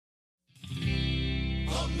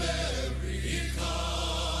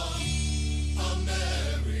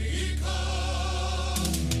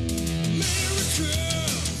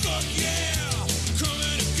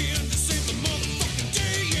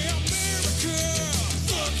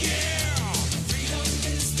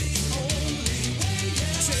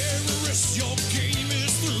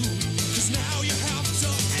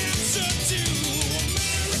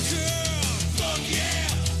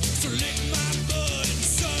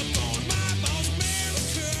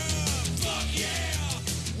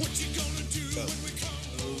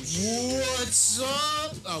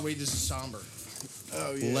up? Oh, wait, this is somber.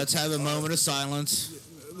 Oh, yeah. Let's have a moment of silence.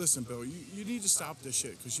 Listen, Bill, you need to stop this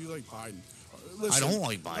shit because you like Biden. Listen, I don't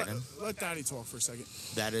like Biden. Let Daddy talk for a second.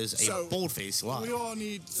 That is a So, bold-faced lie. We all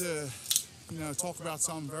need to, talk about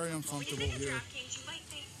something very uncomfortable here.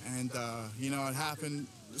 And, it happened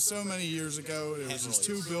so many years ago. There was just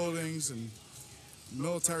 2 buildings, and the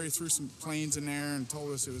military threw some planes in there and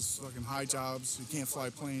told us it was fucking high jobs. You can't fly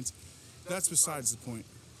planes. That's besides the point.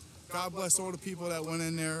 God bless all the people that went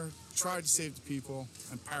in there, tried to save the people,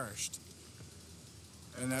 and perished.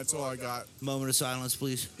 And that's all I got. Moment of silence,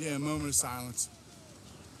 please. Yeah, moment of silence.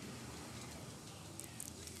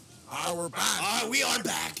 We're back. We are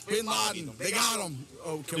back. Bin Laden. They got him.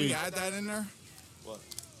 Oh, can we add that in there? What?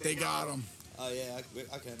 They got him. Oh, yeah,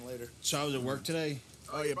 I can later. So I was at work today.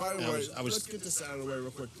 Oh, yeah, by the way, I was let's get this out of the way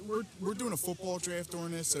real quick. We're doing a football draft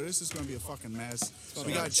during this, so this is going to be a fucking mess.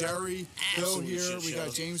 We got Jerry, Bill here. We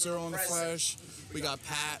got James Earl on the Flash. We got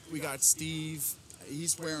Pat. We got Steve.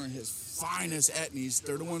 He's wearing his finest etnies.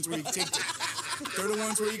 They're the ones where you can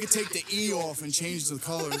take the E off and change the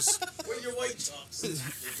colors. Wear your white socks.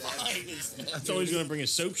 That's always going to bring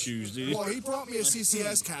his soap shoes, dude. Well, he brought me a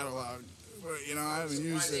CCS catalog. But, I haven't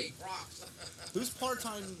used it. Who's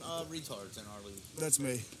part-time retards in our league? That's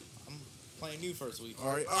me. I'm playing you first week.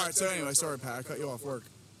 All right. So anyway, sorry, Pat. I cut you off work.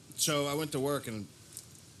 So I went to work and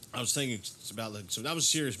I was thinking about so I was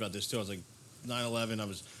serious about this too. I was like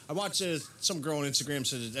 9/11. I watched some girl on Instagram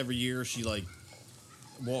says that every year she like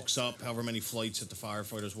walks up however many flights that the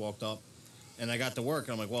firefighters walked up, and I got to work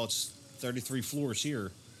and I'm like, well, it's 33 floors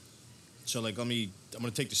here, so like I'm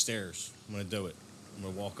gonna take the stairs. I'm gonna do it. I'm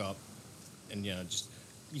gonna walk up, and just.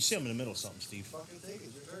 You see I'm in the middle of something, Steve. Fucking take it.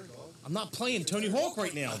 Your turn, dog. I'm not playing Tony Hawk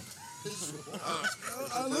right now.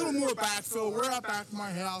 A little more backfill. We're out back of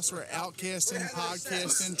my house. We're outcasting,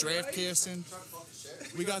 podcasting, draft casting.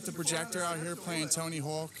 We got the projector out here playing Tony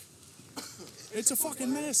Hawk. It's a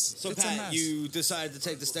fucking mess. So, it's a Pat, mess. you decided to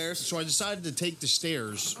take the stairs? So I decided to take the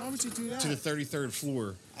stairs Why would you do that? to the 33rd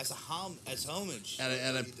floor As homage.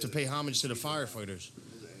 to pay homage to the firefighters.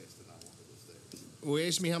 Well, he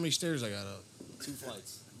asked me how many stairs I got up. 2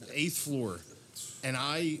 flights. 8th floor. And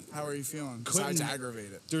How are you feeling? Besides couldn't-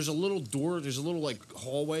 aggravated. there's a little door, there's a little like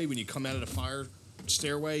hallway when you come out of the fire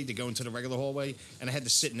stairway to go into the regular hallway, and I had to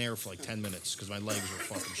sit in there for like 10 minutes because my legs were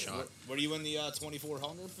fucking shot. What are you in the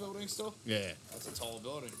 2400 building still? Yeah, That's a tall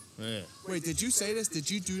building. yeah. Wait, did you say this? Did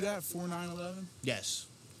you do that for 9/11? Yes.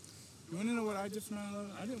 You want to know what I did for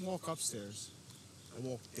 9/11? I didn't walk upstairs. I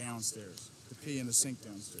walked downstairs to pee in the sink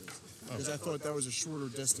downstairs because I thought that was a shorter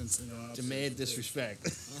distance than going upstairs. Demand disrespect.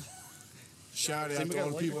 Shout out to all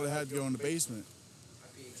the people that had to go in the basement.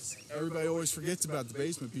 Everybody always forgets about the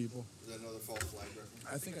basement people. Is that another false flag reference?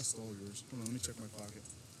 I think I stole yours. Hold on, let me check my pocket.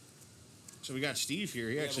 So we got Steve here.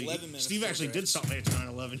 have 11 minutes Steve to actually draft. did something after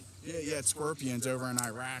 9/11. Yeah, it's scorpions over in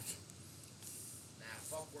Iraq. Nah,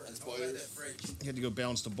 fuck work. That's I'll why- let that fridge. He had to go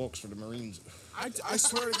balance the books for the Marines. I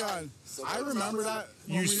swear to God, I remember that.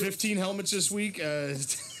 when Used we- 15 helmets this week.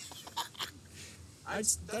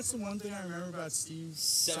 That's the one thing I remember about Steve.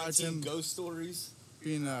 Besides 17 him ghost stories.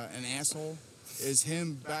 being an asshole, is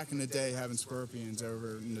him back in the day having scorpions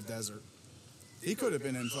over in the desert. He could have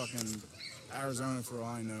been in fucking Arizona for all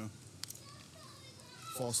I know.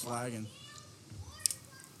 False flagging.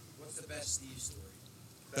 What's the best Steve story?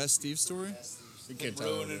 Best Steve story? Best Steve story. You can't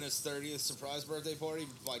tell. Ruining his 30th surprise birthday party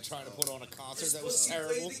by trying to put on a concert that was Pussy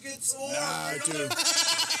terrible. played the guitar. Nah, dude.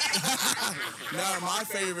 No, my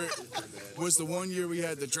favorite was the one year we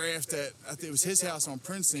had the draft at, I think it was his house on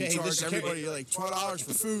Princeton. He Okay, this charged is- everybody like $12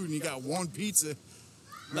 for food, and you got one pizza.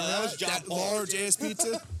 No, that was John that Paul. large ass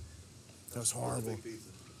pizza? That was horrible.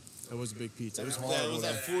 That was a big pizza. It was That horrible. was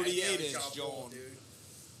that though. 48-inch John Paul, John. dude.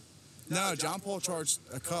 No, John Paul charged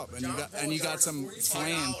a cup, and John Paul you got charged some $45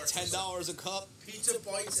 flan. $10 a cup. Pizza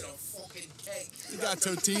bites and a fucking cake. You got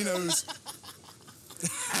Totino's.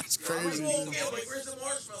 That's crazy. Okay, dude. I'm like, where's the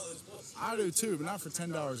marshmallows? Pussy? I do too, but not for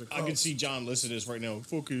 $10 a cup. I can see John listen to this right now.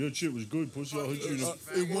 Fuck you, that shit was good, pussy. I'll hit you in the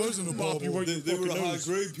It wasn't a Bop you bubble. right in the fucking nose.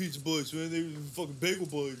 grade pizza bites, man. They were fucking bagel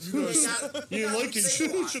bites. You guys, You didn't like it, you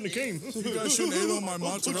shouldn't have came. you guys shouldn't have ate all my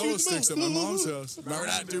mozzarella sticks at my mom's house. Remember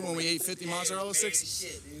that, dude, when we ate 50 mozzarella sticks?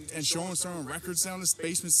 Shit, dude. And Sean was throwing records down the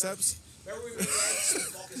basement steps? Remember we went to some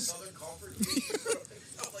fucking Southern Comfort?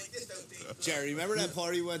 Stuff like this, don't they? Jerry, remember that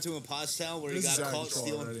party we went to in Pottstown where he This got is out of caught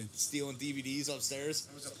control already. stealing DVDs upstairs?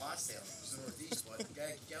 It was a Pottstown. Pops Northeast, but go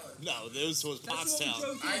ahead, keep going. No, this was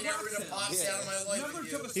Pottstown. I ain't never been to Pottstown in my life. Never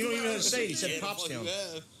with took you. a He don't even know how to say it. He Yeah, said the fuck Popstown. you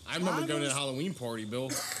have. I remember going to the Halloween party,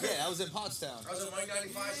 Bill. Yeah, I was in Pottstown. I was on Mike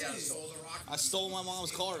 95 down Souls of Rock. I stole my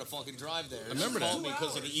mom's car to fucking drive there. I remember that. me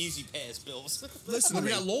because of the Easy Pass bills. Listen, We to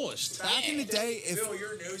me. got lost. Back in the day, if Bill,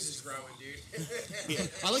 your nose is growing, dude.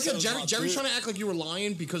 I like how So Jerry's trying to act like you were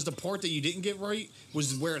lying because the part that you didn't get right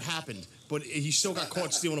was where it happened. But he still got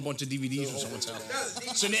caught stealing a bunch of DVDs from someone's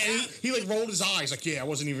house. So then he like rolled his eyes like, yeah, I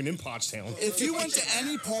wasn't even in Pottstown. if you went to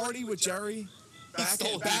any party with Jerry back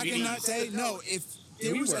in that day, no, if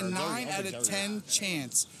there was a 9 out of 10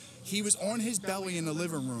 chance he was on his belly in the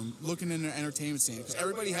living room looking in the entertainment scene because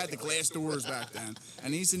everybody had the glass doors back then,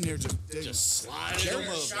 and he's in there just digging. Just slide it Jerry-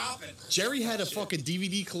 over. Shopping. Jerry had a fucking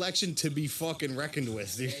DVD collection to be fucking reckoned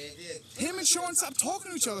with, dude. Yeah, it did. Him and Sean stopped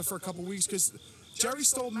talking to each other for a couple weeks because Jerry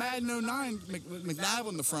stole Madden 09 McNabb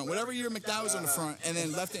on the front, whatever year McNabb was on the front, and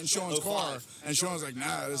then left it in Sean's car. And Sean was like,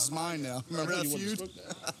 "Nah, this is mine now." Remember that feud? Nah,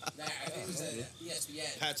 I think it was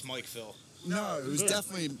ESPN. That's Mike Phil. No, it was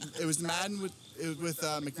definitely it was Madden with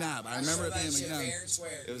McNabb. I remember it being That shit fair McNabb. and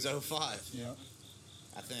square. It was 05, Yeah.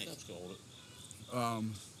 I think.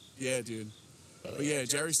 Yeah, dude. But yeah,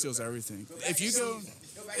 Jerry steals everything. If you go,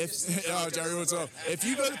 oh Jerry, what's up? If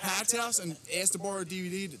you go to Pat's house and ask to borrow a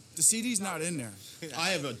DVD, the CD's not in there. I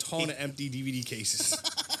have a ton of empty DVD cases.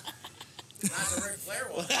 Not the Ric Flair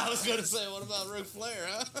one. I was going to say, what about Ric Flair,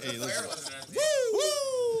 huh? Hey, Flair listen. wasn't empty.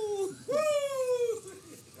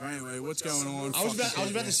 Anyway, what's going on? I was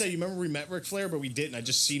about to say, you remember we met Ric Flair, but we didn't. I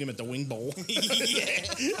just seen him at the Wing Bowl. Yeah.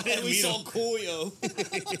 And we saw Coolio.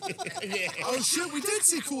 Oh shit, we did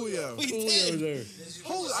see Coolio. We Julio did. there.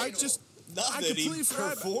 Holy, I Nothing. completely He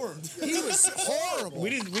forgot. performed. He was horrible. We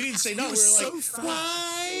didn't say no. We were was like, so fat.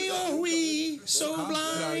 why are we so No,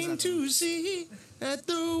 he's blind not. to see that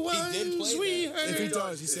the did ones play we that. heard? If he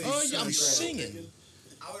does, he says. Oh yeah, I'm singing.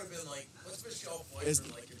 I would have been like, what's Michelle Is-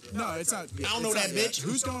 Pfeiffer like? No, it's not. I don't know it's that not bitch.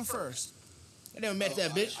 Who's going first? I never met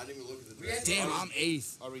that bitch. I didn't even look at the We had Damn, I'm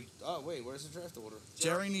 8th. Are we? Oh wait, where's the draft order?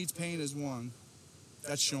 Jerry Needs Pain is 1.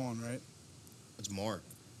 That's Sean, right? It's Mark.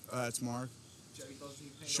 That's Mark.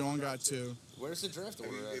 Sean got 2. Where's the draft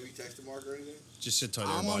order? Have you texted Mark or anything? Just sit tight,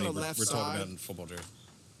 I'm on everybody. the We're left talking side. about in football draft.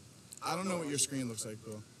 I don't know what your screen looks like,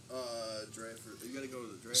 Bill. Draft for, you gotta go to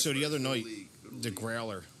the draft. So the first other for night, league. Go to the league.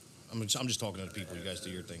 Growler. I'm just talking to people. You guys do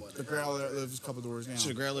your thing. The girl that lives a couple doors down. So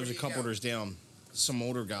the Growler lives a couple doors down. Some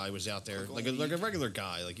older guy was out there, like a regular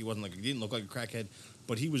guy. Like he wasn't like he didn't look like a crackhead,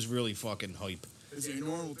 but he was really fucking hype. Is he a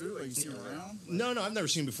normal dude? Like you see him around? No, I've never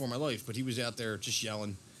seen him before in my life, but he was out there just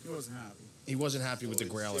yelling. He wasn't happy. He wasn't happy with the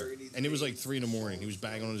Growler, and it was like 3 a.m. He was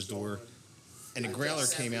banging on his door, and the Growler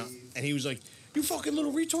came out, and he was like, "You fucking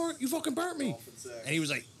little retard! You fucking burnt me!" And he was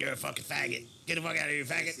like, "You're a fucking faggot! Get the fuck out of here, you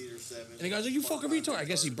faggot!" And the guy's like, "You fucking retard!" I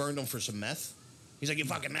guess he burned him for some meth. He's like, "You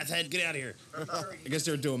fucking meth head, get out of here!" I guess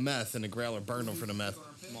they were doing meth, and the Growler burned him for the meth.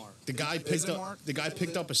 Mark. The guy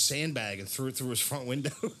picked up a sandbag and threw it through his front window.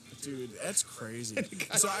 Dude, that's crazy.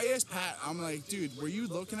 So I asked Pat, I'm like, dude, were you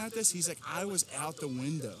looking at this? He's like, I was out the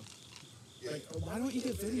window. Like, why don't you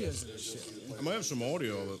get videos of this shit? I might have some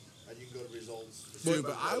audio of it. And you can go to results. Dude,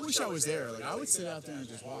 but I wish I was there. Like, I would sit out there and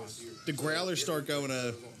just watch. The Growler start going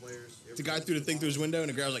to. Players. The guy threw the thing through his window, and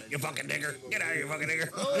the Growler's like, "You fucking nigger, get out of here, you fucking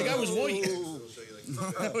nigger." The guy was white.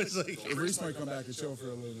 I was like, Reese might come back and chill for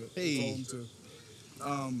a little bit. Hey. I told him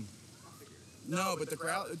to. No, but the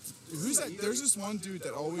crowd. Who's that? There's this one dude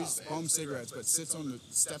that always bums cigarettes, but sits on the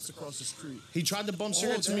steps across the street. he tried to bum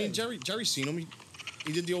cigarettes to me and Jerry. Jerry's seen him.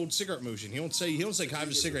 He did the old cigarette motion. He don't say have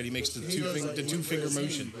a cigarette. He makes the two finger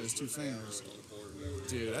motion. With his 2 fingers.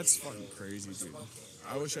 Dude, that's fucking crazy, dude.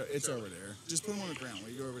 I wish it's over there. Just put him on the ground.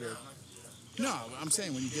 When you go over there. No, I'm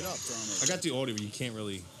saying when you get up, throw him over. I got the audio, but you can't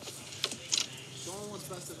really. Show him what's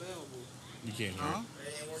best available. You can't hear. Huh?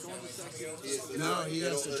 No, he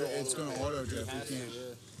has to. It's going to auto drift. You can't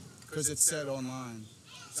because it's set online.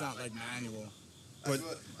 It's not like manual. That's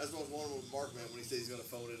what one of Mark meant when he said he's gonna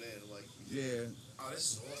phone it in. Like, Yeah. Oh,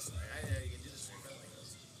 this is awesome. I didn't know you could do this for like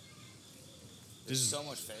this. This is. So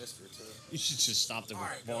much faster too. You should just stop the All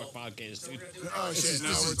right, Bill. podcast, So we're dude. gonna do Oh This shit! is- Now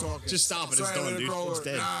this we're is- talking. Just stop it. It's Sorry, done, let it dude. roll. It's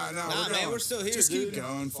dead. Nah, Nah, we're man, going. we're still here, Just dude. keep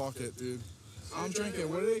going. Fuck it, dude. I'm drinking.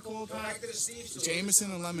 What are they called, Go Pat? back to the Steve story.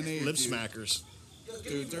 Jameson and lemonade. Lip dude. smackers.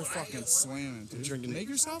 Dude, they're fucking slamming, dude. drinking- Make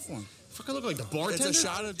yourself one. Fucking look like the bartender. It's a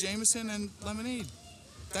shot of Jameson and lemonade.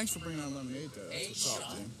 Thanks for bringing on lemonade, though. That's what's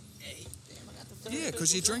up, dude. Yeah,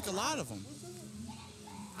 because you drink a lot of them.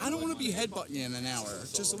 I don't want to be headbutting you in an hour.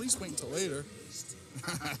 Just at least wait until later.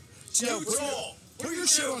 Yo, put your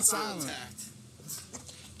shit on silent.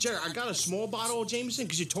 Jerry, I got a small bottle of Jameson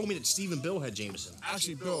because you told me that Steve and Bill had Jameson.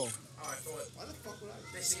 Actually, Bill, Oh, I thought Why the fuck would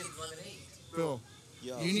I? they say it's lemonade. Bill,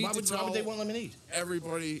 Yo. you need Why to would, tell why would they want lemonade?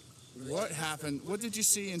 everybody what happened. What did you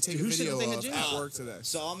see and take Who a said that video they had of gin? at work today?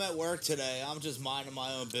 So I'm at work today. I'm just minding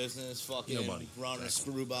my own business, fucking Nobody. running a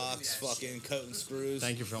screw box, Yeah, fucking coating screws.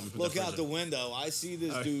 Thank you for helping me put Look that out the fridge window. I see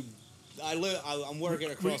this Alright. dude. I'm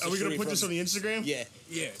working across the Are we street gonna put from, this on the Instagram? Yeah,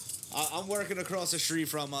 Yeah. I'm working across the street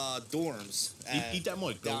from dorms. Eat that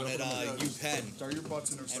mic. Go down up at on the mic. UPenn. Throw your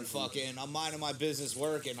butts in there. And fucking, I'm minding my business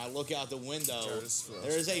working. I look out the window. Jared, this is for us.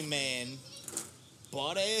 There's a man,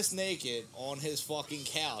 butt ass naked, on his fucking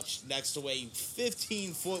couch next to a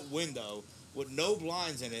 15-foot window with no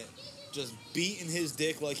blinds in it, just beating his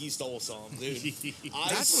dick like he stole something, dude.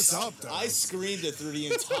 That's what's up, though. I screamed it through the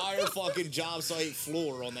entire fucking job site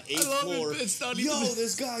floor on the 8th love it. floor. It's not Yo, even-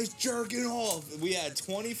 this guy's jerking off. We had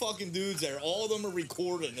 20 fucking dudes there. All of them are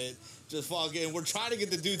recording it. Just fucking, we're trying to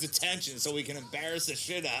get the dude's attention so we can embarrass the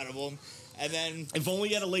shit out of him. And then, If only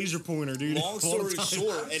you had a laser pointer, dude. long story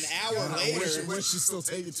short, an hour I wish later, you still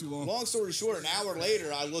take it too long. long story short, an hour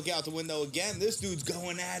later, I look out the window again. This dude's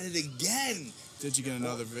going at it again. Did you get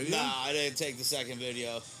another video? Nah, I didn't take the second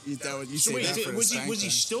video. You, you So saved wait, that for the was stank he thing.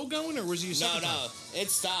 still going or was he a No, second no, time? it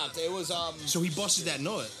stopped. It was So he busted that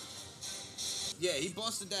nut. yeah, he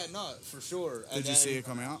busted that nut for sure. And Did you then- see it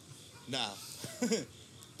come out? No.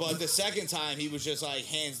 But the second time, he was just like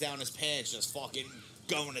hands down his pants, just fucking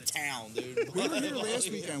going to town, dude. We were here last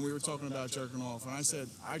weekend. We were talking about jerking off, and I said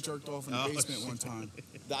I jerked off in the Oh, basement one time.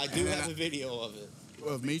 I do have a video of it.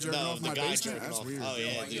 Of me jerking No, off in the my guy basement? jerking That's off. weird. Oh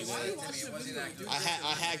yeah, Why dude. you sent it to me? It wasn't that good. I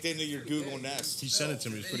hacked into your Google Nest. He sent it to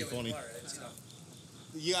me. It was pretty funny.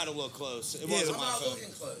 You gotta look close. It Yeah, wasn't I'm my not phone.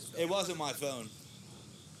 looking close. It wasn't my phone.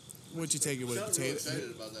 Would you take it with a Sounds really potato?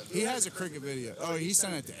 excited about that. He has a cricket video. Oh, he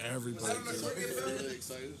sent it to everybody. I don't know, dude. Really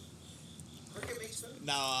excited. Cricket makes food?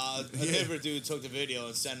 No, a Yeah. different dude took the video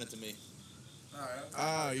and sent it to me. Alright.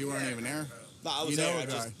 Ah, you weren't even there? No, I was You there.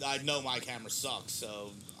 know a I know my camera sucks,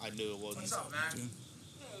 so I knew it What's wasn't. up, man? Yeah.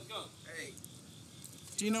 Yeah, let's go. Hey.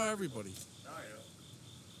 Do you know everybody? No, I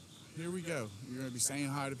don't. Here we go. You're gonna be saying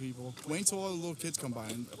hi to people. Wait until all the little kids come by.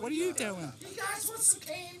 And, what are you doing? You guys want some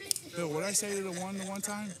candy? Bill, what did I say to the one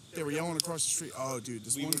time? They were yelling across the street. Oh, dude,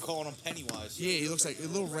 this We one. were calling him Pennywise. Yeah, he looks like a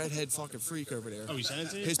little redhead fucking freak over there. Oh, he sent it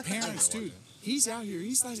to you? His parents, dude. He's out here.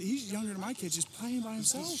 He's younger than my kid, just playing by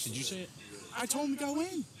himself. Did you say it? I told him to go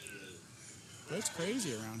in. That's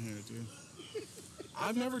crazy around here, dude.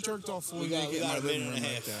 I've never jerked off fully We got- naked we in my got a living minute room and a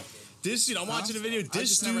like half. that. This dude, I'm watching the video. I This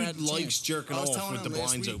just never had dude the likes chance. jerking I was off telling with the him last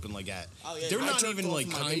blinds week- open like that. Oh, yeah, They're I not jerked even off like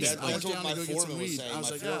in my kind basement. of I went like. down my to go get foreman some was weed. saying, I was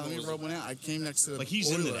my like, yeah, let foreman me was- rub one out. I came next to the Like, he's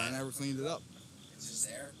into boiler. that. I never cleaned it up. It's just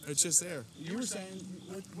there. It's just there. You were saying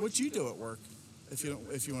what you do at work, if you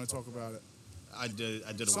want to talk about it. I did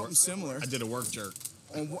a Something work. similar. I did a work jerk.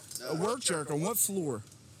 A work jerk on what floor?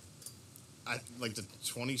 I like the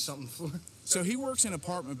 20-something floor. So he works in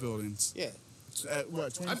apartment buildings. Yeah. At what?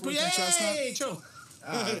 I 24th put and Chestnut. hey, chill.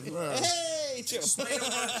 Hey, chill.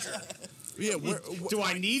 Yeah. Do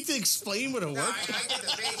I need to explain what a No, work? I get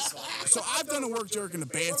the base one. Like, So I've done a work jerk in the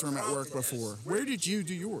bathroom at work before. Where did you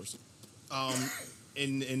do yours?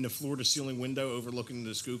 In the floor to ceiling window overlooking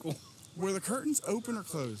the Schuylkill. Were the curtains open or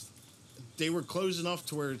closed? They were closed enough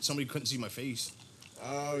to where somebody couldn't see my face.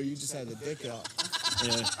 Oh, you just had the dick out.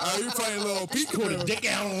 Yeah. Oh, you're playing a little peek. Put a dick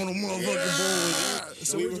out on a motherfucking board.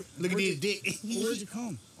 So Look at this dick where'd you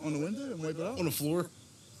come? On the window and wipe it up? on the floor.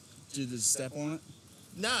 Did you just step on it?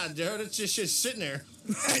 Nah, dude, it's just sitting there.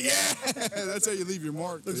 Yeah, that's how you leave your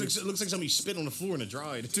mark. Looks Dude. like somebody spit on the floor and it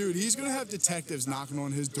dried. Dude, he's gonna have detectives knocking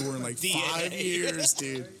on his door in like DNA. 5 years,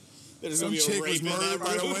 dude. There's Some gonna be a chick rape was in that murdered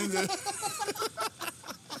by the room. window.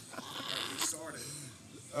 we started.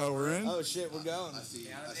 Oh, we're in? Oh shit, we're going. I see.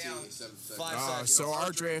 Down, I see. down. 7 seconds. 5 Oh, seconds. so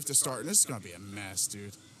our draft is starting. This is gonna be a mess,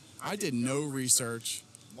 dude. I did no research.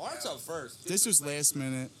 Mark's up first. This was last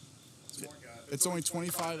minute. Smart guy. It's only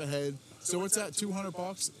 25 ahead. So what's that?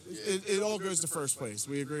 $200? It all goes to first place.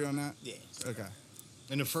 We agree on that? Yeah. Okay.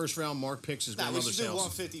 In the first round, Mark picks his Nah, we should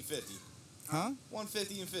grandmother's do house. 150-50. Huh?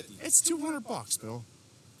 150 and 50. It's $200, Bill.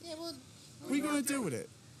 Yeah, well, What are you gonna do with it?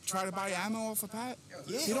 Try to buy ammo off of Pat?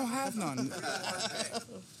 yeah. You don't have none.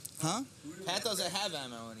 Huh? Pat doesn't have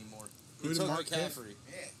ammo anymore. He Who did took Mark pick? McCaffrey.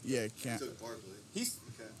 Yeah, can't. Took Barkley. He's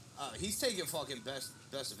Okay. he's taking fucking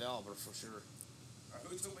best available for sure.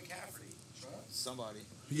 Who took McCaffrey? Sean? Somebody.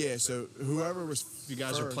 Yeah, so whoever was If you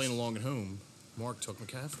guys are first- playing along at home, Mark took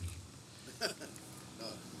McCaffrey. No.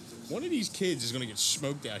 One of these kids is gonna get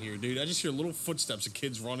smoked out here, dude. I just hear little footsteps of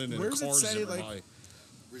kids running and Where does it cars say, zipping like- by,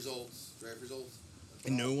 Results. Draft results.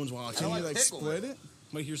 and no one's watching. Can I you like like pickle split it?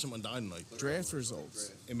 Might hear someone die tonight Draft results.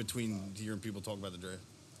 Draft. in between hearing people talk about the draft.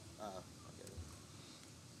 Okay.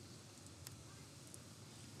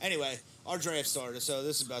 Anyway, our draft started, so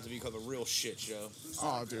this is about to become a real shit show.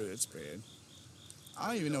 Oh, dude, it's bad. I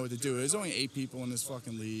don't even know what to do. There's only 8 people in this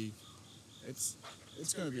fucking league. It's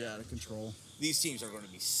gonna be out of control. These teams are going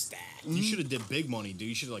to be stacked. You should have did big money, dude.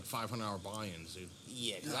 You should have like 500-hour buy-ins, dude.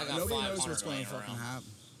 Yeah, because I got Nobody 500 knows what's laying gonna fucking around. happen.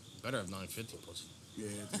 Better have 950 plus. Yeah,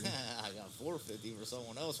 dude. I got 450 for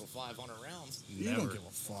someone else with 500 rounds. You Never, don't give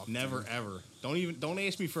a fuck. never, dude. ever. Don't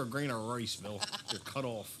ask me for a grain of rice, Bill. You're cut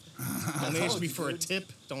off. Don't ask told me you, for a dude.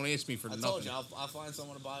 tip. Don't ask me for I nothing. told you, I'll find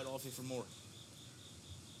someone to buy it off you for more.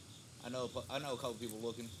 I know a couple people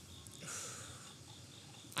looking.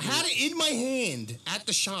 I had it in my hand at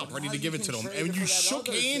the shop, But ready now to you give it can to them, trade and it you for that shook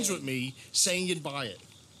other hands thing. with me saying you'd buy it.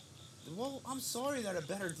 Well, I'm sorry that a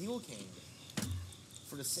better deal came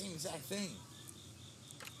for the same exact thing.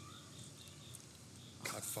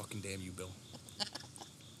 God fucking damn you, Bill.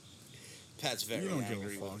 Pat's very You don't give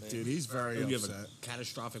angry a fuck, with me. dude. He's very You have upset. a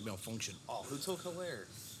catastrophic malfunction. Oh, who took Hilaire?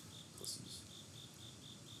 Pussies.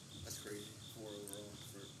 That's crazy. 4 overall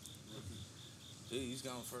for rookie. Dude, he's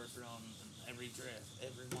going first round in every draft,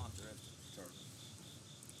 every mock draft.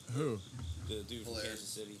 Who? The dude from Hilarious. Kansas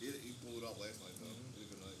City. He blew it up last night though. He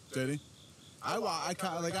had a good night. Did he? I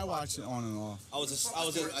watched it on and off. I was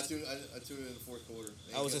I tuned in the fourth quarter.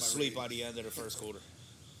 asleep by the end of the first quarter.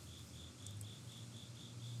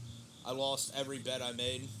 I lost every bet I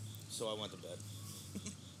made, so I went to bed.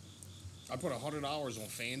 I put $100 on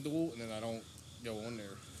FanDuel, and then I don't go on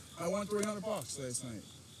there. I won $300 last night.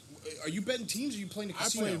 Are you betting teams, or are you playing the I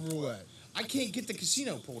casino? played roulette. I can't get the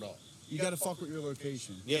casino pulled up. You got to fuck with your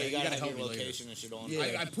location. Yeah, you you gotta gotta have help your me later. location and shit on.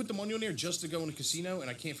 Yeah. I put the money on there just to go in the casino, and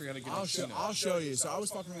I can't figure out how to get the casino. I'll show you. So I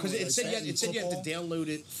was fucking around Because with, it said betting it said you had football. to download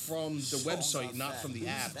it from the So website, not not fat. from the Who's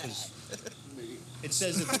app. that? 'Cause it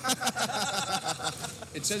says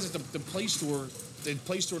it says that the Play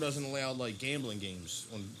Store doesn't allow like gambling games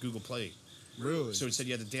on Google Play. Really? So it said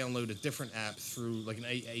you had to download a different app through like an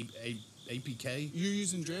APK, You're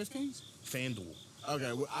using DraftKings? FanDuel.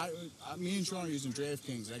 Okay, well, me and Sean are using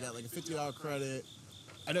DraftKings. I got like a $50 credit.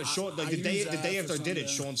 I know. Sean, like I the day use that after I for did it,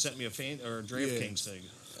 Sunday. Sean sent me a DraftKings thing.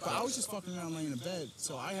 But I was just fucking around laying in bed,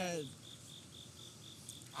 so I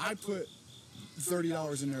put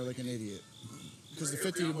 $30 in there like an idiot because the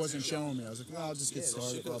 50 wasn't showing me. I was like, well, I'll just get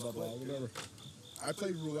started, blah blah blah, whatever. I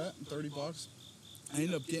played roulette, $30. I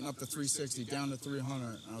ended up getting up to 360, down to 300.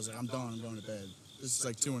 And I was like, I'm done. I'm going to bed. This is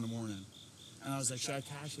like 2 in the morning, and I was like, should I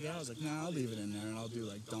cash it out? I was like, nah, I'll leave it in there, and I'll do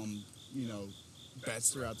like dumb,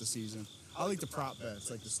 bets throughout the season. I like the prop bets,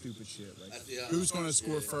 like the stupid shit, like who's going to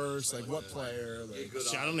score first, like what player, like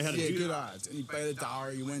See, I don't know how to yeah, do good that. odds. And you bet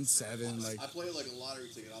 $1, you win 7. Like I play like a lottery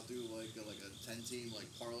ticket. I'll do like a 10-team like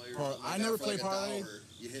parlay. Or Par- something like I that never for, play like parlay. $1.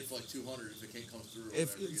 You hit for like 200 if it can't come through. Or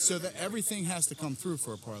if whatever, so, that everything has to come through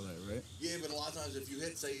for a parlay, right? Yeah, but a lot of times if you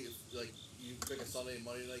hit, say, if, like you pick a Sunday and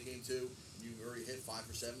Monday night game too, you already hit 5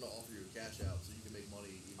 for 7. They'll offer you a cash out so you can make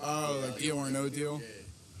money. Oh, like deal or no deal? Yeah.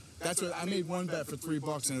 That's what I made one bet for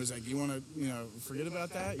 $3, and it was like, you want to, forget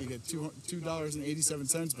about that. You get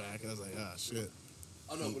 $2.87 back. And I was like, ah, shit.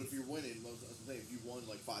 Oh no, but if you're winning, that's the thing. If you won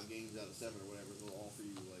like 5 games out of 7 or whatever, they'll offer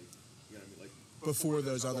you like, you know what I mean, like Before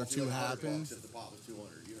those they'll other offer you, two like, $100 happened. If the pot was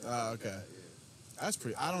 200. You know, Oh, like okay. that, yeah. That's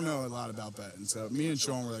pretty. I don't know a lot about betting, so me and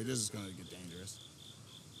Sean were like, this is gonna get dangerous.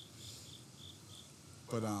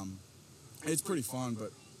 But it's pretty fun.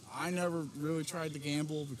 But I never really tried to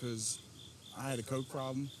gamble because I had a coke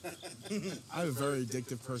problem. I have a very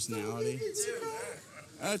addictive personality.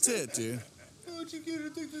 That's it, dude.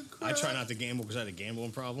 I try not to gamble because I had a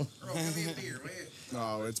gambling problem. Bro, give me a beer, man.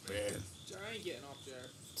 Oh, it's bad. I ain't getting off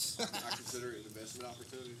there. I consider it an investment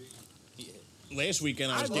opportunity. Last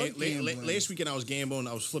weekend I love gambling. last weekend I was gambling.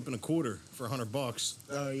 I was flipping a quarter for $100.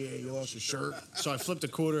 Oh yeah, you lost your shirt. So I flipped a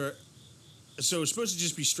quarter. So it was supposed to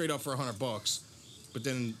just be straight up for $100. But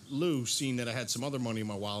then Lou seen that I had some other money in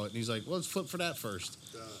my wallet, and he's like, well, let's flip for that first.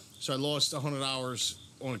 So I lost $100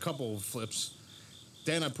 on a couple of flips.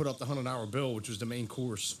 Then I put up the $100 bill, which was the main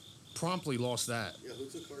course. Promptly lost that. Yeah, who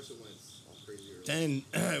took Carson Wentz? I'm crazy. Early.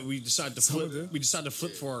 Then we decided to Someone flip. did? We decided to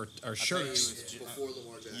flip for our shirts. Before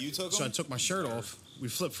Lamar Jackson. You took So I him? took my shirt off. We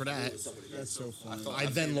flipped for that. That's so funny. I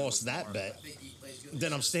then lost that bet.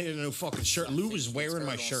 Then I'm standing in no fucking shirt. Lou was wearing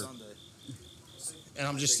my shirt, and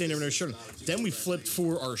I'm just standing there in no shirt. Then we flipped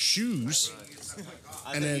for our shoes,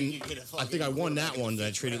 and then I think I won that one. Then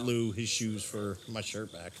I traded Lou his shoes for my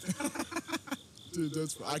shirt back. Dude,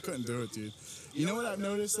 I couldn't do it, dude. You know what I've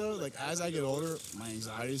noticed though? Like as I get older, my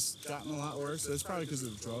anxiety's gotten a lot worse. So it's probably because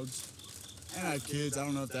of the drugs. And I have kids. I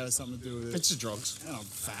don't know if that has something to do with it. It's the drugs. And I'm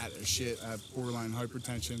fat as shit. I have borderline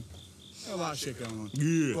hypertension. A lot of shit going on.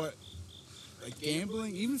 Yeah. But like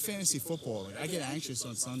gambling, even fantasy football, like I get anxious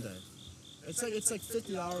on Sunday. It's like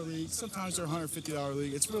 $50 league. Sometimes they're $150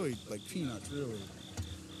 league. It's really like peanuts, really.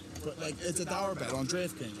 But like it's a dollar bet on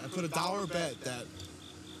DraftKings. I put a dollar bet that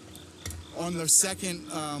on the second,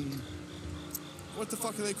 what the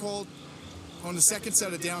fuck are they called? On the second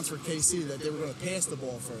set of downs for KC, that they were going to pass the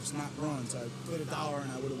ball first, not run. So I put $1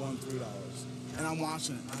 and I would have won $3. And I'm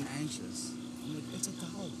watching it. I'm anxious. I'm like, it's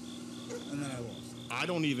 $1. And then I lost. I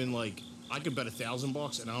don't even like. I could bet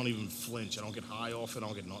 $1,000 and I don't even flinch. I don't get high off it. I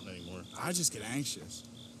don't get nothing anymore. I just get anxious.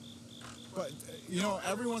 But, you know,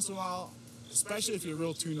 every once in a while, especially if you're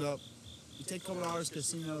real tuned up, you take a couple hours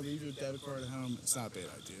casino, leave your debit card at home. It's not a bad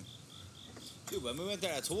idea. Dude, when we went to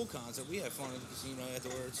that Tool concert, we had fun at the casino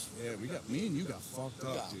afterwards. Yeah, me and you got fucked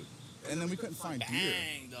up, Yeah. dude. And then we couldn't find beer.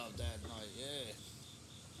 Banged up that night, yeah.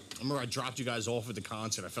 I remember I dropped you guys off at the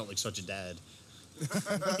concert. I felt like such a dad.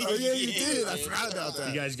 Oh, yeah, you did. I forgot about that.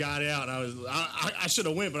 You guys got out. And I should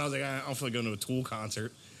have went, but I was like, I don't feel like going to a Tool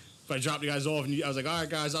concert. But I dropped you guys off, and I was like, all right,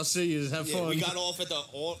 guys, I'll see you. Have Yeah, fun. we got off at the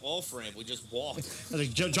off ramp. We just walked. I was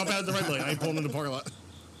like, jump out of the red light. I ain't pulling in the parking lot.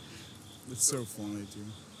 It's so funny, dude.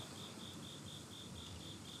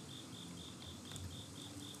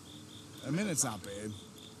 I mean, it's not bad.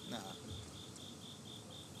 Nah.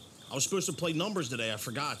 I was supposed to play numbers today. I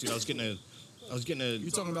forgot, dude. I was getting a.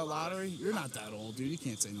 You talking about lottery? You're not that old, dude. You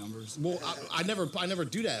can't say numbers. Well, I never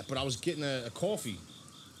do that, but I was getting a coffee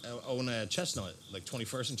on a Chestnut, like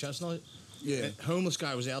 21st and Chestnut. Yeah. And homeless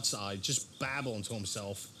guy was outside, just babbling to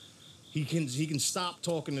himself. He can stop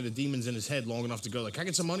talking to the demons in his head long enough to go like, "Can I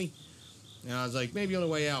get some money?" And I was like, "Maybe on the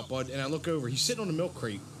way out, bud." And I look over. He's sitting on a milk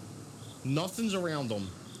crate. Nothing's around him.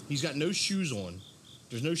 He's got no shoes on.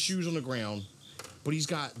 There's no shoes on the ground, but he's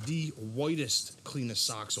got the whitest, cleanest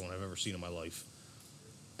socks on I've ever seen in my life.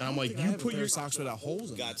 And I'm like, you put your socks without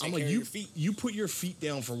holes in them. Gotta take I'm like, care of you your feet. you put your feet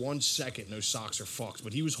down for 1 second, those socks are fucked.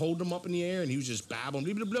 But he was holding them up in the air and he was just babbling.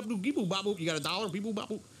 You got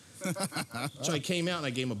 $1? So I came out and I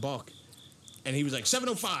gave him $1. And he was like,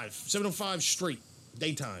 705 straight,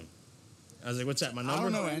 daytime. I was like, what's that, my number? I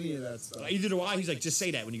don't know any of that stuff. Either do I. He's like, just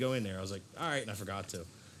say that when you go in there. I was like, all right, and I forgot to.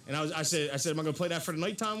 And I said, am I gonna play that for the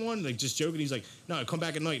nighttime one? Like just joking. He's like, no, come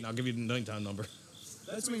back at night and I'll give you the nighttime number.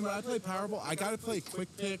 That's me. When I play Powerball, I gotta play quick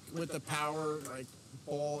pick with the power like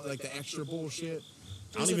ball, like the extra bullshit.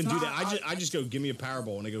 I don't even do that. I just go, give me a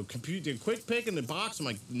Powerball, and they go, compute the quick pick in the box. I'm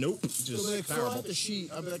like, nope, just like, fill out Powerball. the sheet.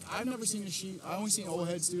 I'll be like, I've never seen a sheet. I only seen old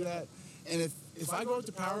heads do that. And if I go up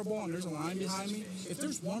to Powerball and there's a line behind me, if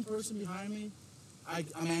there's one person behind me, I'm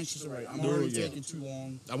anxious already. I'm already Yeah. taking too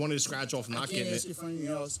long. I wanted to scratch off, I not can't getting ask you it. for anything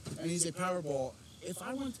else. And he's a Powerball. If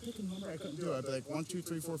I wanted to pick a number, I couldn't do it. I'd be like 1, 2,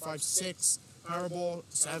 3, 4, 5, 6. Powerball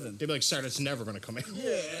 7. They'd be like, sir, that's never gonna come out.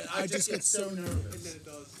 Yeah, I just get so nervous. And then it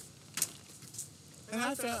does. And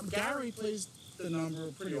I found Gary plays the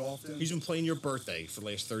number pretty often. He's been playing your birthday for the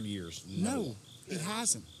last 30 years. No, he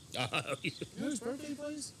hasn't. You know whose birthday he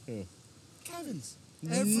plays? Kevin's.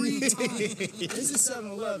 Every time. His is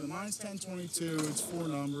 7-11. Mine's 10-22. It's 4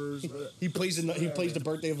 numbers. But, he plays the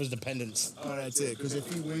birthday of his dependents. oh, that's it. Because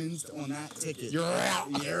if he wins on that ticket, You're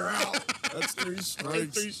out. You're out. That's 3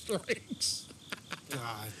 strikes. 3 strikes.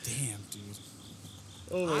 God damn, dude.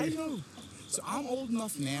 Oh, I know. So I'm old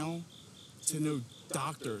enough now to know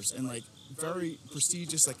doctors and like very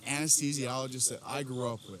prestigious like anesthesiologists that I grew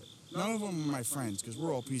up with. None of them are my friends because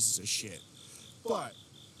we're all pieces of shit. But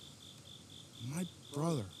my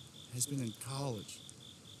brother has been in college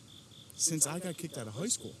since I got kicked out of high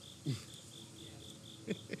school.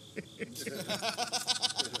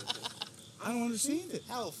 I don't understand it.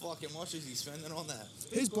 How fucking much is he spending on that?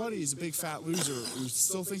 His buddy is a big fat loser who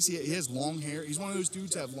still thinks he has long hair. He's one of those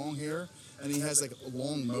dudes that have long hair and he has like a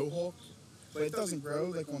long mohawk, but it doesn't grow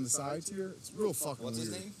like on the sides here. It's real fucking What's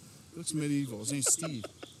weird. his name? Looks medieval. His name's Steve.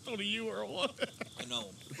 Oh, to you, Earl. I know.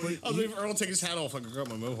 But I was waiting for Earl to take his hat off. I could grab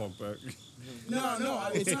my mohawk back. no,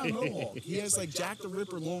 it's not a mohawk. He has like Jack the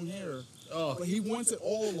Ripper long hair, Oh, but he wants it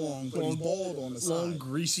all long, but he's bald on the long, side.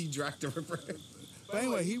 greasy Jack the Ripper. But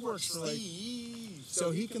anyway, he works for like, Steve.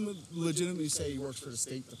 so he can legitimately say he works for the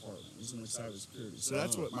State Department. He's in like cybersecurity. So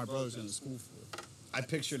that's what my brother's going to school for. I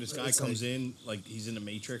picture this guy It's comes in like he's in the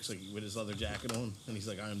Matrix, like with his leather jacket on, and he's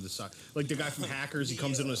like, "I am the sock." Like the guy from Hackers, he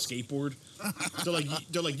comes in on a skateboard.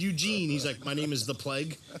 They're like Eugene. He's like, "My name is the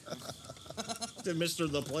Plague." They're Mr.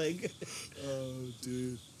 the Plague. Oh,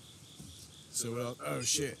 dude. So what else? Oh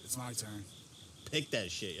shit, it's my turn. Pick that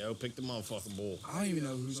shit, yo. Pick the motherfucking bull. I don't even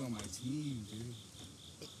know who's on my team,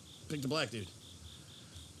 dude. Pick the black dude.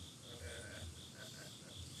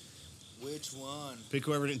 Which one? Pick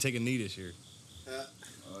whoever didn't take a knee this year.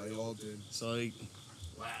 Oh, they all did. So like,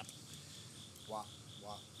 Wap. Wap.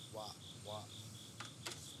 Wap. Wap. Wap.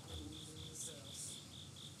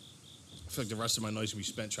 feel like the rest of my nights will be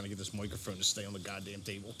spent trying to get this microphone to stay on the goddamn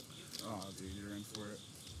table. Oh, dude, you're in for it.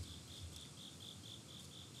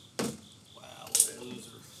 Wow, loser.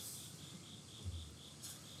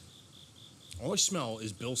 All I smell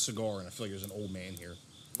is Bill's cigar, and I feel like there's an old man here.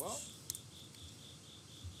 Well,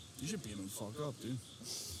 You should beat him the fuck up, dude.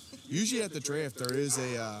 Usually at the draft, there is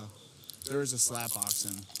a slap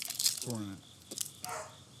boxing tournament.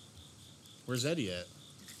 Where's Eddie at?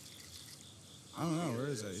 I don't know. Where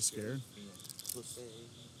is that? He's scared.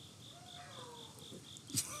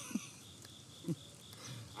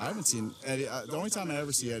 I haven't seen Eddie. The only time I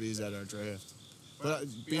ever see Eddie is at our draft. But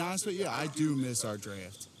be honest with you, I do miss our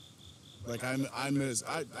draft. Like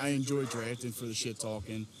I enjoy drafting for the shit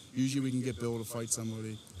talking. Usually we can get Bill to fight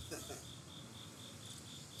somebody.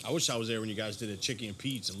 I wish I was there when you guys did a Chicken and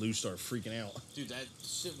Pete's and Lou started freaking out. dude, that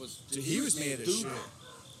shit was. Dude, he was mad as shit.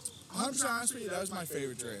 100% honest with you, that was my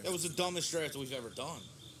favorite draft. That was the dumbest draft we've ever done.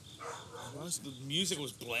 The music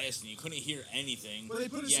was blasting. You couldn't hear anything. Well, they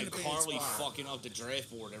put us you in had a bad Carly spot. fucking up the draft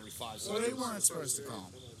board every 5 So seconds. they weren't supposed to come.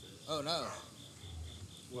 Oh no,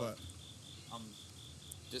 What? I'm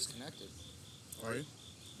disconnected. Are you?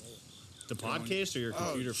 The podcast or your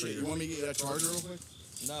computer for shit. you? You want me to get that charger real quick?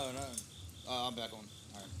 No. I'm back on.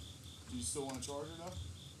 All right. Do you still want a charger though?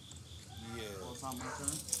 Yeah. Well, it's not my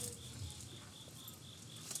turn.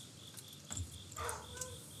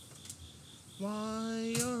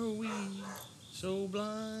 Why are we so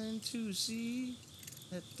blind to see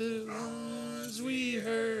that the ones we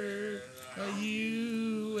heard are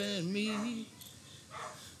you and me?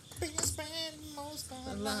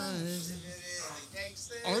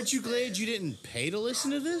 Aren't you glad you didn't pay to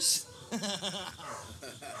listen to this?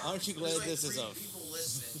 Aren't you glad this is a people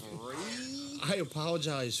listening. free? I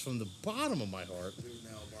apologize from the bottom of my heart. Dude,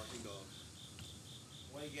 now barking dog.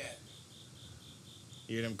 What do you get?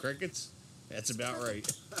 You hear them crickets? That's about right.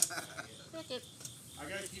 I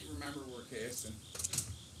gotta keep remembering we're casting.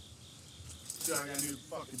 So I got a new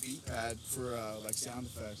fucking beat pad for like sound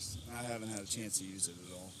effects. I haven't had a chance to use it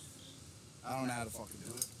at all. I don't know how to fucking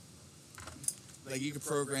do it. Like you could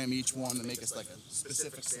program each one to make us like a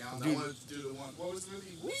specific sound. I wanted to do the one. What was the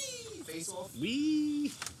movie? Wee! Face Off.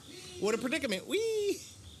 Wee! What a predicament. Wee!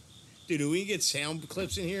 Dude, when we get sound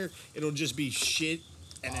clips in here, it'll just be shit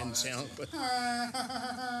and then sound.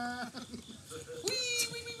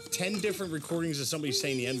 10 different recordings of somebody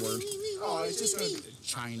saying the N-word. Oh, it's just gonna be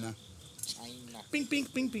China. China. Bink,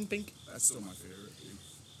 bink, bink, bink, bink. That's still my favorite. Dude.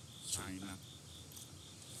 China.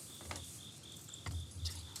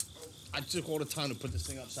 I took all the time to put this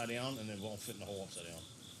thing upside down, and it won't fit in the hole upside down.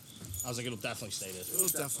 I was like, it'll definitely stay this way.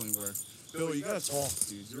 It'll definitely work. Bill, you gotta talk,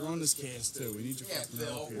 dude. You're on this cast too. We need your Yeah, fucking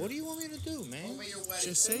Bill. help here. What do you want me to do, man? Tell me your wedding.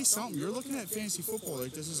 Just say something. You're looking at fantasy football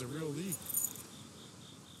like this is a real league.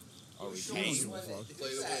 Are we Sean paying? doesn't give a fuck. Play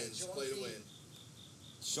to win. Just play to win.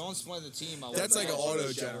 Sean's playing the team. I That's like an want.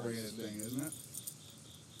 auto-generated thing, isn't it?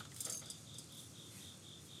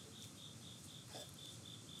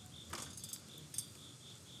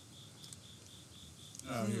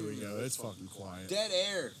 Oh, here we go. It's fucking quiet. Dead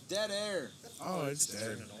air. Dead air. Oh, it's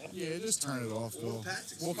dead. Yeah, just turn it off, Bill.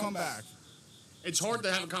 We'll come back. It's hard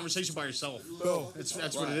to have a conversation by yourself. Bill, That's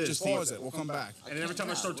what it is. just pause it. We'll come back. And then every time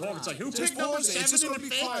I start talking, it's like, who Just picked number pause it. It's 7 just in gonna the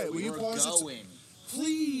be fifth? quiet. Will you We're pause it? going.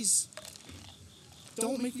 Please.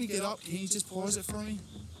 Don't make me get up. Can you just pause it for me?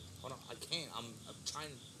 Hold on. I can't. I'm trying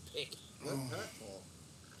to pick.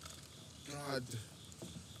 God.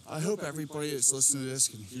 I hope everybody that's listening to this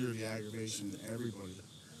can hear the aggravation. Everybody.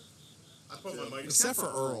 I put my mic Except for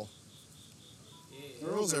Earl.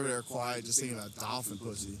 Earl's over there quiet, just thinking about dolphin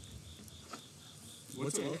pussy.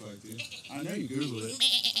 What's it look like, dude? I know you Googled it.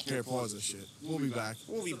 Here, pause this shit. We'll be back.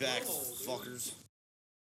 We'll be back, fuckers.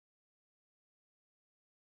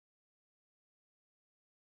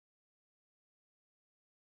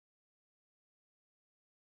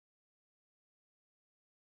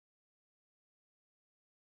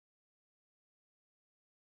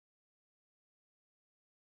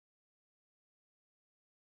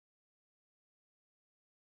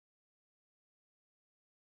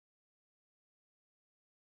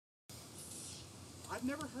 I've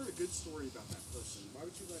never heard a good story about that person. Why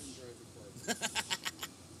would you let him drive the car?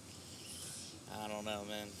 I don't know,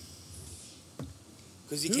 man.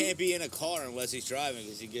 Because he can't be in a car unless he's driving,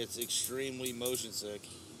 because he gets extremely motion sick.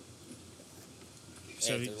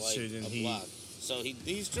 So, after, so then a he... block. So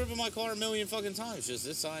he's driven my car a million fucking times. Just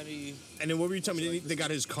this time he. And then what were you telling me? They got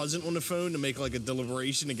his cousin on the phone to make like a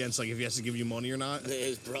deliberation against like if he has to give you money or not.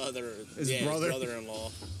 His brother. His yeah, brother? His brother-in-law.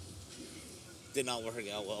 Did not work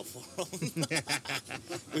out well for him.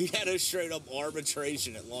 We had a straight up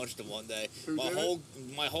arbitration at lunch the one day. Who did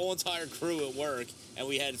it? My whole entire crew at work, and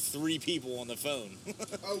we had 3 people on the phone.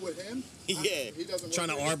 Oh, with him? Yeah. He doesn't Trying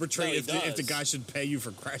to work here? arbitrate No, he if the does. guy should pay you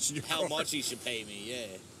for crashing your How car. much he should pay me? Yeah.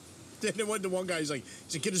 Then it went to one guy. He's like,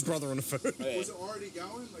 get his brother on the phone. Yeah. Was it already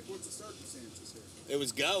going? Like, what's the circumstances here? It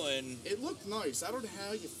was going. It looked nice. I don't know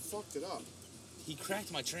how you fucked it up. He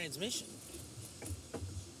cracked my transmission.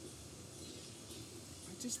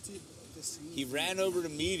 I just did the same He thing. ran over the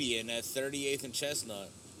median at 38th and Chestnut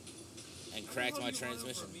and cracked my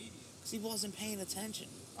transmission. Because he wasn't paying attention.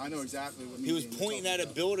 I know exactly what He was median you're pointing at talking a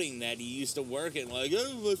about. building that he used to work in, like,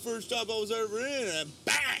 oh, my first time I was ever in, and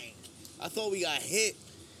bang! I thought we got hit.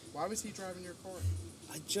 Why was he driving your car?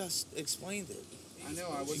 I just explained it. I know,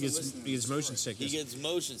 I wasn't He gets, listening. he gets motion He sickness. gets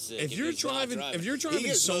motion sick. If if you're he's not driving- if you're driving he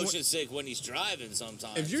gets someone- motion sick when he's driving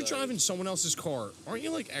sometimes. If you're so driving someone else's car, aren't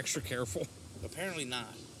you like extra careful? apparently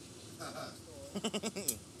not.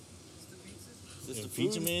 Is this the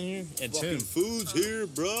Pizza food? man here? It's Fucking him. food's here,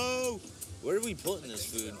 bro. Where are we putting this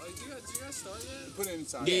food? Do you guys start yet? Put it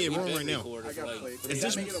inside. Yeah, we've we're on been right now. recording I for got like plates. 3 If Is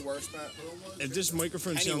this- that minutes. making it worse, Pat? If this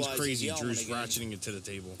microphone sounds Pennywise is crazy, yelling Drew's again. ratcheting it to the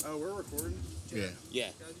table. Oh, we're recording? Yeah, Yeah,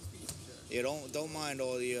 Guys, these pizza check. yeah. Don't mind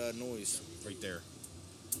all the noise. right there.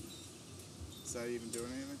 Is that even doing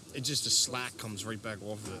anything? It just the slack comes right back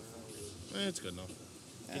off of it. It's good enough.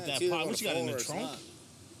 Get that it's either pie. gonna What you got in fall the or it's trunk? not.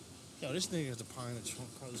 Yo, this nigga has the pie in the trunk.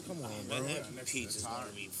 Carlos, come on, bro. Man, yeah, that next to the pizza's tire.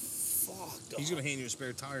 gonna be fucked up. He's gonna hand you a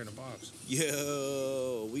spare tire in a box.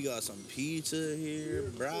 Yo, we got some pizza here,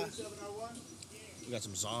 bruh. We got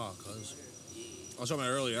some za, cuz. I was talking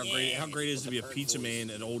about earlier how great it is to be a pizza man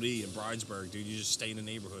at Old E in Bridesburg, dude. You just stay in the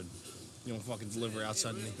neighborhood. You don't fucking deliver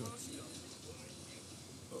outside the neighborhood.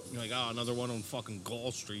 You're like, oh, another one on fucking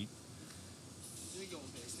Gall Street. You ain't going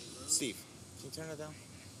past it, bro. Steve, can you turn it down?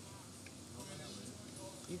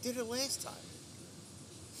 You did it last time.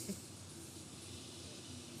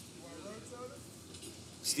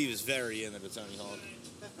 Steve is very into the Tony Hawk.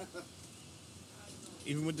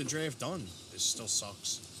 Even with the draft done, it still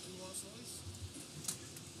sucks.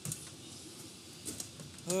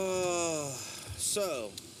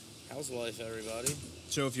 So, how's life, everybody?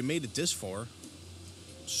 So if you made it this far,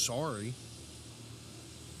 sorry.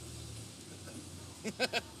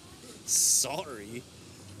 Sorry.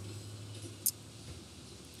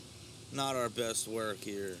 Not our best work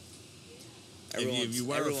here. If you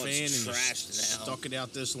were a everyone's fan and you trashed now. stuck it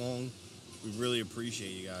out this long, we really appreciate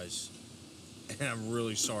you guys. And I'm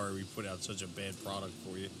really sorry we put out such a bad product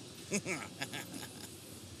for you.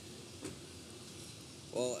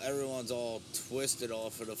 Well, everyone's all twisted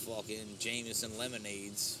off of the fucking Jameson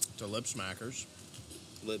lemonades. To lip smackers.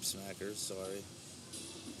 Lip smackers, sorry.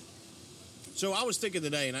 So I was thinking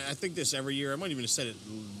today, and I think this every year, I might even have said it,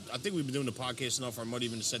 I think we've been doing the podcast enough, or I might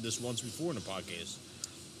even have said this once before in the podcast.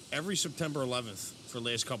 Every September 11th for the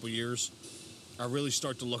last couple of years, I really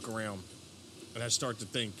start to look around, and I start to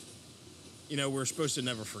think, you know, we're supposed to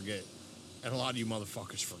never forget, and a lot of you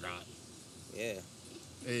motherfuckers forgot. Yeah.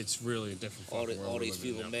 It's really a different fucking world All we're these living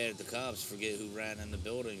in people now. mad at the cops forget who ran in the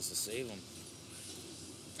buildings to save them.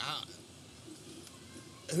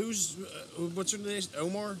 What's her name?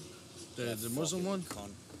 Omar? The Muslim one?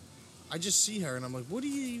 Cunt. I just see her and I'm like, what are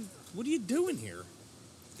you doing here?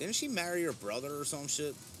 Didn't she marry her brother or some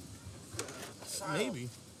shit? Maybe.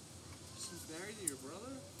 She's married to your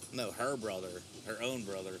brother? No, her brother. Her own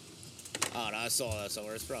brother. Oh, no, I saw that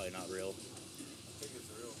somewhere. It's probably not real. I think it's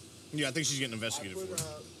real. Yeah, I think she's getting I investigated put,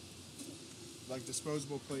 for it. like,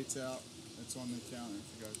 disposable plates out. It's on the counter.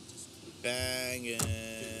 If you guys would just... Banging.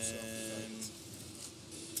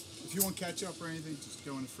 If you want ketchup or anything, just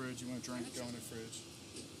go in the fridge. You want a drink, go in the fridge.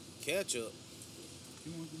 Ketchup. If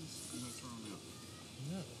you want these, I'm going to throw them out.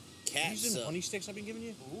 No. Cat These sup. honey sticks I've been giving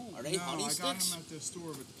you? Are they no, honey I got sticks? them at the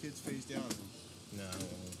store, but the kids phased out of them. No.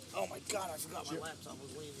 Oh my god, I forgot my Sure. laptop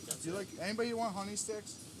was waiting. Do you like, anybody want honey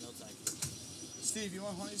sticks? No, thank you. Steve, you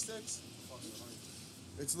want honey sticks?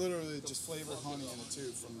 It's literally just flavored honey in it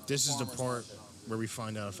too. From This is the farmer's part market. where we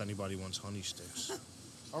find out if anybody wants honey sticks.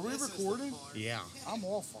 Are we recording? Yeah. I'm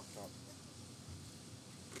all fucked up.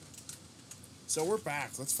 So we're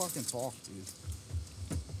back. Let's fucking talk, dude.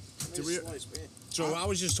 Did we, So I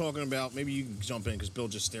was just talking about, maybe you can jump in because Bill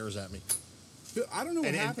just stares at me. I don't know what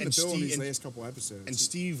And- happened and to Bill in Steve- these and- last couple episodes. And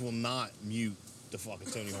Steve will not mute the fucking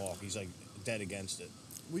Tony Hawk. He's like dead against it.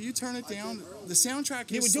 Will you turn it down? The soundtrack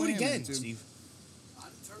Yeah, is we do it slamming, again, dude. Steve. I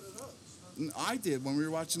didn't turn it up. I did when we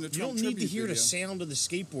were watching the You Trump don't need to tribute hear the video. sound of the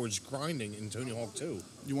skateboards grinding in Tony Hawk 2.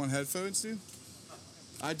 You want headphones, dude?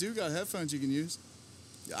 I do got headphones you can use.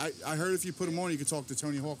 I heard if you put them on, you could talk to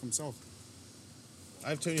Tony Hawk himself. I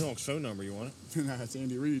have Tony Hawk's phone number. You want it? Nah, it's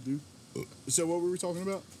Andy Reid, dude. So what were we talking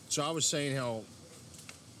about? So I was saying how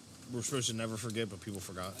we're supposed to never forget, but people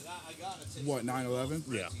forgot. I got it. What, 9/11?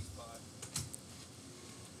 Yeah.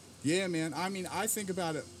 Yeah, man. I mean, I think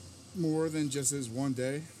about it more than just as one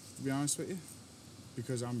day, to be honest with you,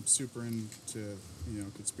 because I'm super into,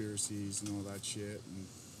 conspiracies and all that shit, and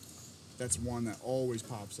that's one that always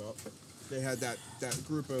pops up. They had that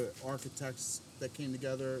group of architects that came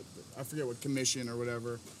together, I forget what commission or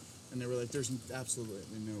whatever, and they were like, there's absolutely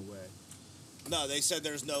no way. No, they said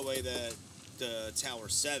there's no way that the Tower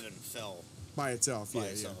 7 fell By itself, by yeah,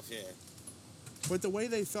 itself. Yeah. But the way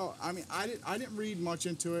they felt, I mean, I didn't read much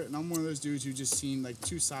into it, and I'm one of those dudes who just seen like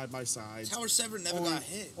two side by sides. Tower 7 never got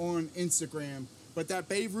hit. On Instagram, but that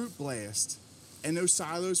Beirut blast, and those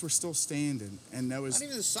silos were still standing, and that was Not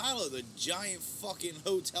even the silo, the giant fucking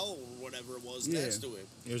hotel or whatever it was Yeah. next to it.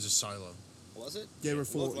 It was a silo. Was it? they were It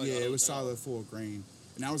full. looked like Yeah, a it was hotel. silo full of grain,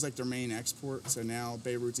 and that was like their main export. So now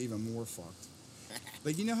Beirut's even more fucked.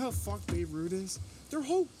 Like, you know how fucked Beirut is? Their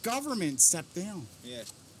whole government stepped down. Yeah.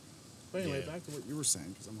 But anyway, Yeah. back to what you were saying,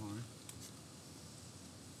 because I'm high.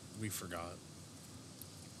 We forgot.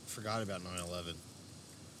 Forgot about 9/11.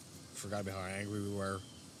 Forgot about how angry we were.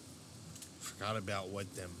 Forgot about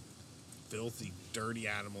what them filthy, dirty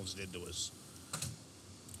animals did to us.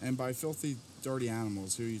 And by filthy, dirty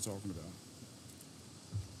animals, who are you talking about?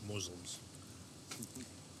 Muslims.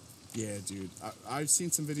 Yeah, dude. I've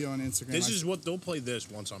seen some video on Instagram. This is what they'll play. This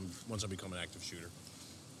once I become an active shooter.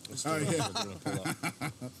 Let's Oh, do it. yeah. We're gonna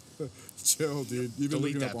pull up. Chill, dude. You've been Delete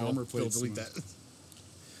looking that, up Bill. armor Bill, plates. delete and- that.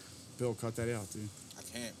 Bill, cut that out, dude. I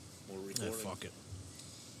can't. We're Yeah, recording. fuck it.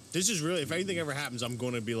 This is really. If anything ever happens, I'm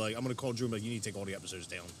going to be like, I'm going to call Drew and be like, you need to take all the episodes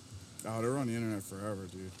down. Oh, they're on the internet forever,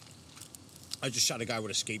 dude. I just shot a guy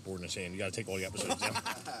with a skateboard in his hand. You got to take all the episodes down.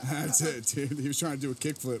 That's it, dude. He was trying to do a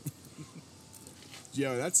kickflip.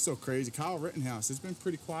 Yo, that's still crazy. Kyle Rittenhouse has been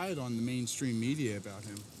pretty quiet on the mainstream media about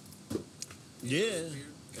him. Yeah.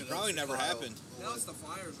 It probably never happened. Now it's the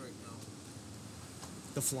Flyers right now.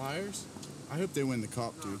 The Flyers? I hope they win the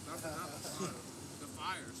cup, No, dude. not the Flyers. The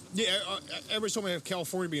Fires. Yeah, everybody's talking about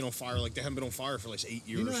California being on fire. Like, they haven't been on fire for like 8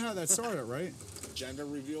 years. You know how that started, right? Gender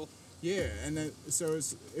reveal? Yeah, and then so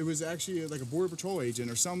it was actually like a border patrol agent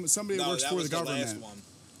or somebody that No, works that for was the the government. last one.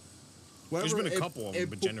 There's Whatever, been a couple of them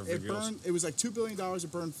with gender reveals. It was like $2 billion.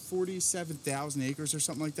 It burned 47,000 acres or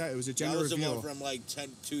something like that. It was a That gender was the reveal. one from like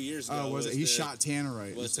 2 years ago. Oh, was it? He shot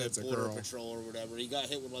Tannerite. Was Instead the it's a Border girl. Patrol or whatever. He got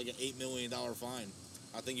hit with like an $8 million fine.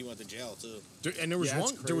 I think he went to jail too. And there was Yeah,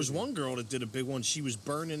 that's there was crazy. one girl that did a big one. She was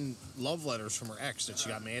burning love letters from her ex that she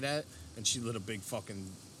got mad at, and she lit a big fucking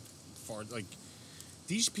fire. Like,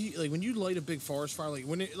 these people, like when you light a big forest fire, like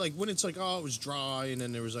when it's like, oh, it was dry, and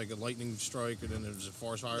then there was like a lightning strike, and then there was a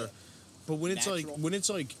forest fire. Yeah. But when it's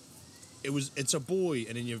Natural. like it's a boy,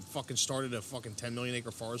 and then you fucking started a fucking 10 million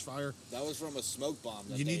acre forest fire. That was from a smoke bomb.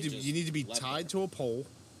 That You need to be left tied there. to a pole,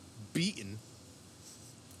 beaten.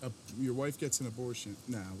 Your wife gets an abortion.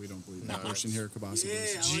 No, we don't believe in No, abortion here at Kabasi.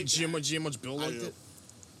 Yeah. G much Bill I liked do. it.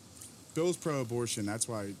 Bill's pro-abortion. That's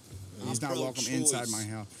why he's I'm not welcome pro-choice. inside my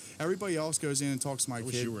house. Everybody else goes in and talks to my I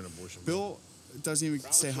wish kid. you were an abortion. Bill doesn't even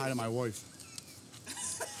say hi to my wife.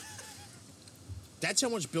 That's how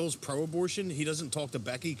much Bill's pro-abortion. He doesn't talk to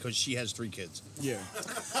Becky because she has 3 kids. Yeah.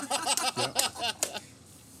 Yep.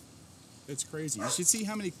 It's crazy. You should see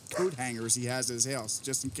how many coat hangers he has at his house,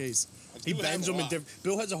 just in case. He He would bends have a them in lot. different.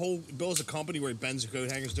 Bill has a company where he bends the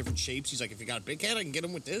coat hangers different shapes. He's like, if you got a big head, I can get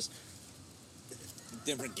him with this.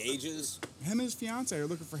 Different gauges. Him and his fiance are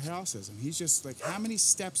looking for houses, and he's just like, how many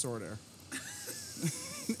steps are there?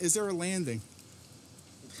 Is there a landing?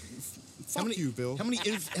 Fuck you, Bill. How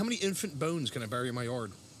many infant bones can I bury in my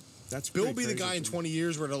yard? That's Bill pretty will be the crazy guy in to me. 20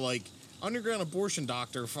 years where they're like, underground abortion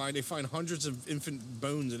doctor they find hundreds of infant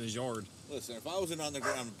bones in his yard. Listen, if I was an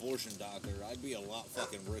underground abortion doctor, I'd be a lot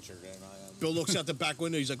fucking richer than I am. Bill looks out the back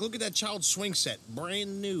window. He's like, look at that child swing set,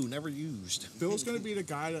 brand new, never used. Bill's gonna be the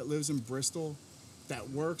guy that lives in Bristol, that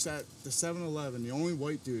works at the 7-Eleven. The only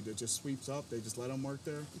white dude that just sweeps up. They just let him work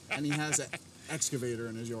there, and he has an excavator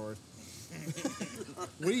in his yard.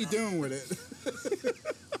 What are you doing with it?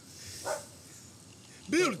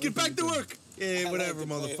 Bill, get back to work. I Yeah, like whatever, to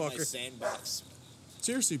play with my motherfucker. sandbox.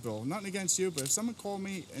 Seriously, Bill, nothing against you, but if someone called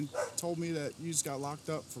me and told me that you just got locked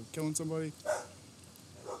up for killing somebody,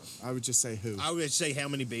 I would just say who. I would say, how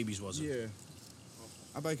many babies was it? Yeah.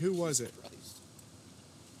 I'd be like, who was it? Christ.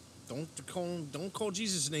 Don't call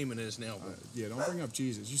Jesus' name in this now. Bro. Yeah, don't bring up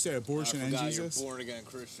Jesus. You say abortion I and forgot Jesus. you're born again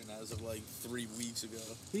Christian as of like 3 weeks ago.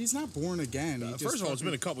 He's not born again. He just First of all, it's been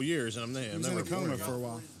a fucking- couple years, and I'm there. he I'm was in never a coma born for again. a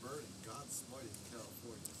while. California's burning. God smited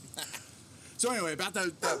California. So anyway, about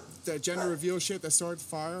the gender reveal shit that started the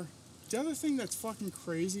fire. The other thing that's fucking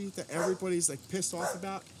crazy that everybody's like pissed off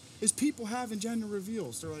about is people having gender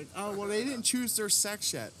reveals. They're like, oh well, they didn't choose their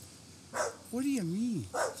sex yet. What do you mean?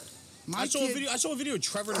 I saw a video of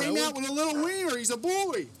Trevor came Noah. out with a little wiener. He's a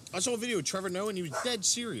boy. I saw a video of Trevor Noah, and he was dead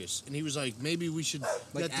serious. And he was like, maybe we should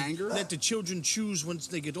let the children choose once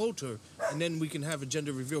they get older, and then we can have a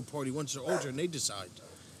gender reveal party once they're older and they decide.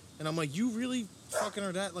 And I'm like, you really fucking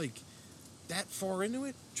are that far into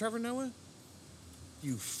it, Trevor Noah?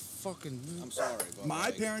 You fucking... I'm sorry, but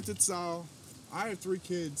My parented style, I have 3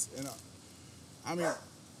 kids, and I mean,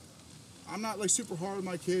 I'm not like super hard on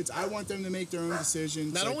my kids. I want them to make their own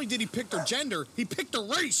decisions. Not only did he pick their gender, he picked their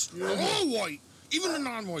race. Yeah. They're all white, even the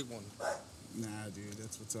non-white one. Nah, dude,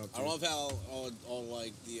 that's what's up. I love how all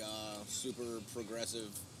like the super progressive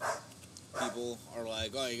people are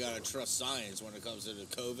like, oh, you gotta trust science when it comes to the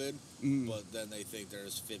COVID, but then they think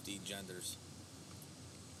there's 50 genders.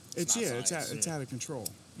 It's not it's out of control.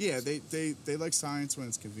 Yeah, they like science when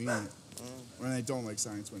it's convenient, when they don't like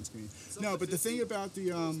science when it's convenient. No, but the thing about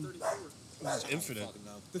It's infinite.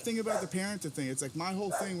 the thing about the parenting thing, it's like my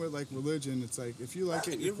whole thing with like religion. It's like if you like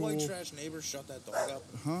it, Can you're your cool. white trash neighbor shut that dog up?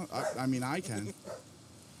 Huh? I mean, I can.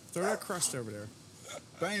 Throw that crust over there.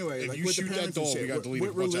 But anyway, If like you with shoot the that parenting dog, shit, we got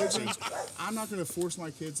deleted with a bunch of religion, episodes. I'm not going to force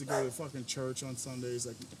my kids to go to fucking church on Sundays.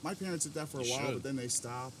 Like my parents did that for a You while, should. but then they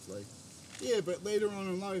stopped. Like, yeah, but later on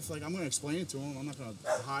in life, like I'm going to explain it to them. I'm not going to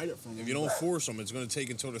hide it from them. If you don't force them, it's going to take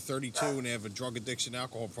until they're 32 and they have a drug addiction,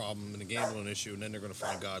 alcohol problem, and a gambling issue, and then they're going to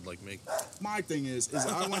find God like me. My thing is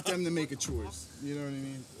I want them to make a choice. You know what I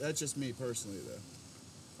mean? That's just me personally,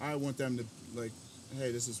 though. I want them to like,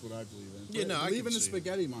 hey, this is what I believe in. Yeah, no, I believe can in the see.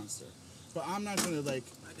 spaghetti monster. But I'm not going to like.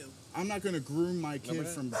 I do. I'm not going to groom my kid Remember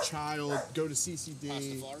that? from child, go to CCD,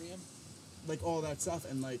 Pastafarian? like all that stuff,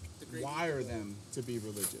 and like wire them to be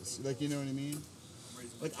religious. Like, you know what I mean?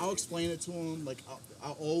 Like, I'll explain it to them. Like,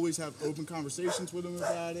 I'll always have open conversations with them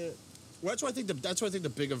about it. Well, that's why I think the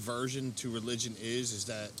big aversion to religion is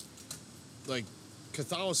that, like,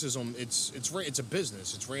 Catholicism, it's a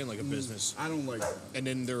business. It's ran like a business, I don't like that. and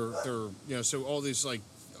then they're so all this like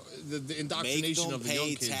the Make indoctrination them of the pay young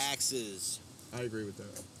kids. taxes. I agree with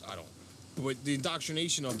that. I don't. But the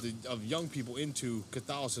indoctrination of young people into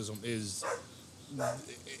Catholicism it's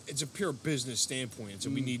a pure business standpoint. So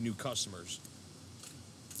we need new customers.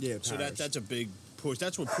 Yeah, So parish. that's a big push.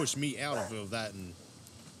 That's what pushed me out of that. And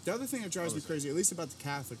The other thing that drives me crazy, at least about the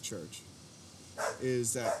Catholic Church,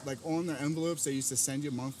 is that, like, on their envelopes, they used to send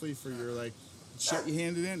you monthly for your, like, shit you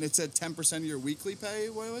handed in. It said 10% of your weekly pay.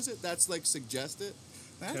 What was it? That's, like, suggested.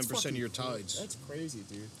 That's 10% of fucking your crazy. tithes. That's crazy,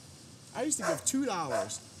 dude. I used to give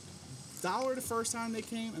 $2. $1 the first time they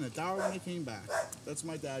came and $1 when they came back. That's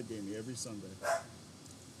what my dad gave me every Sunday.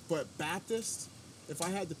 But Baptist, if I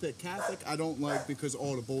had to pick Catholic, I don't like because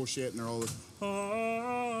all the bullshit and they're all like,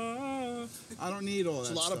 I don't need all it's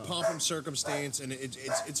that a lot stuff. of pomp and circumstance, and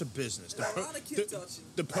it's a business.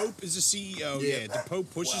 The Pope is the CEO. Yeah. Yeah, the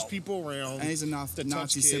Pope pushes people around. And he's a to touch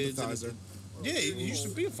Nazi kids and sympathizer. Yeah, he used to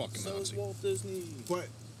be a fucking So is Nazi. Walt Disney. But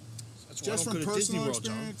That's why I just don't from go to Disney personal World,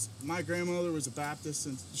 John. experience, my grandmother was a Baptist,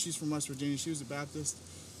 and she's from West Virginia. She was a Baptist.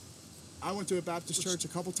 I went to a Baptist church a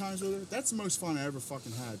couple times with her. That's the most fun I ever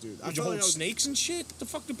fucking had, dude. I Would you felt hold like I was- snakes and shit? What the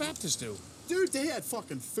fuck do Baptists do? Dude, they had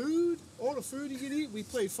fucking food. All the food you could eat. We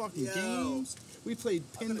played fucking games. We played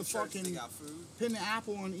pin the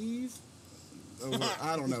apple on Eve.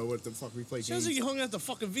 I don't know what the fuck we played Sounds games. like you hung out at the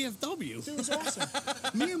fucking VFW. It was awesome.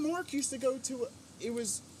 Me and Mark used to go to. It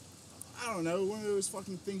was, I don't know, one of those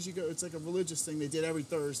fucking things you go. It's like a religious thing they did every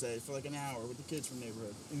Thursday for like an hour with the kids from the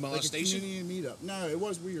neighborhood. Molestation? Like a community meetup. No, it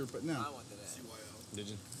was weird, but no. I went to that. Did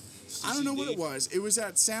you? I don't know what it was. It was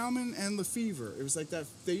at Salmon and Lefevre. It was like that.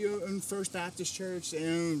 They own First Baptist Church. They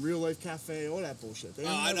own Real Life Cafe. All that bullshit. They Oh,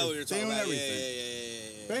 own I know what you're they talking own about. Yeah,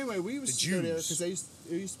 everything. yeah. But anyway, we used The to go there Jews. because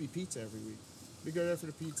there used to be pizza every week. We go there for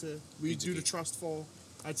the pizza. We Pizza do the Gate. trust fall.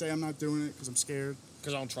 I'd say I'm not doing it because I'm scared.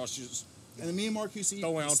 Because I don't trust you. And then me and Mark used to eat.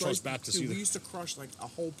 Don't worry, I don't slice- trust Baptists dude, either. We used to crush like a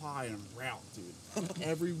whole pie in a route, dude.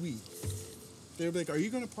 Every week. They'd be like, "Are you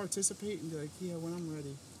going to participate?" And be like, "Yeah, when I'm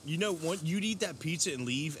ready." You know, you'd eat that pizza and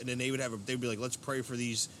leave, and then they'd be like, "Let's pray for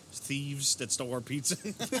these thieves that stole our pizza."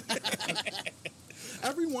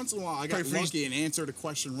 Every once in a while, I Pray got for these- lucky and answered a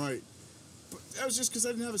question right. But that was just because I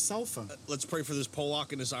didn't have a cell phone. Let's pray for this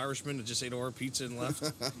Polak and this Irishman that just ate our pizza and left.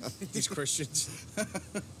 These Christians.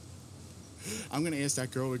 I'm going to ask that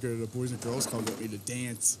girl to go to the Boys and Girls Club with me to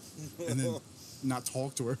dance and then not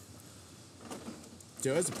talk to her.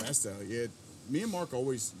 Dude, that's the best, though. Yeah, me and Mark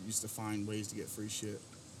always used to find ways to get free shit.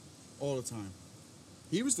 All the time.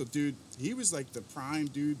 He was the dude, he was like the prime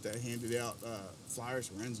dude that handed out flyers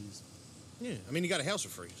for Renzies. Yeah, I mean, you got a house for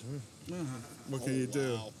free. So. What can you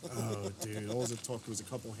do? wow. Oh, dude, all it took was a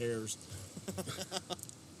couple hairs.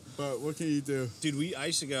 But what can you do? Dude, I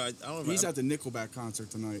used to go. I don't know. If He's at the Nickelback concert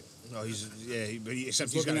tonight. Oh, except He's he's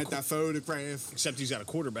got looking a at that photograph. except he's got a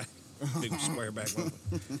quarterback, big square back one.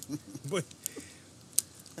 But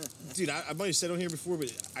dude, I might have said on here before,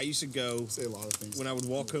 but I used to go Say a lot of things. when I would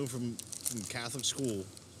walk home from Catholic school.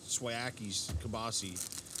 Swayaki's Kabasi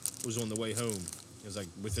was on the way home. It was like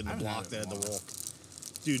within the I haven't block had they it had in a to while.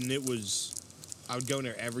 walk. Dude, and it was. I would go in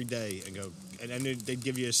there every day and go, and then they'd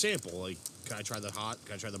give you a sample. Like, can I try the hot?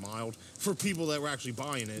 Can I try the mild? For people that were actually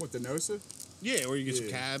buying it. What, the Nosa? Yeah, or you get some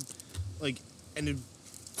Yeah. cab, like, and it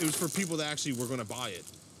was for people that actually were going to buy it,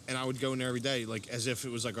 and I would go in there every day, like as if it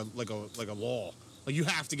was like a law, like you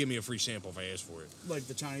have to give me a free sample if I ask for it. Like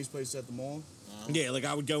the Chinese place at the mall? Yeah, like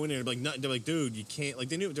I would go in there and be like, nothing. They're like, dude, you can't. Like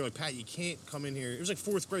they knew. They're like, Pat, you can't come in here. It was like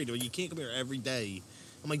fourth grade. They're like, you can't come here every day.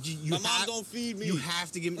 I'm like, you My mom have- don't feed me. You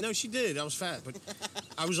have to give me. No, she did. I was fat, but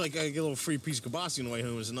I was like, I get a little free piece of kibasi on the way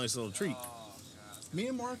home. It was a nice little treat. Me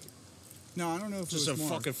and Mark? No, I don't know if Just it a was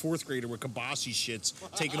Mark. fucking fourth grader with kibasi shits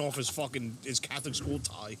taking off his Catholic school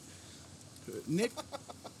tie. Nick.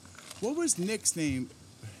 What was Nick's name?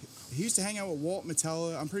 He used to hang out with Walt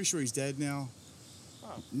Matella. I'm pretty sure he's dead now.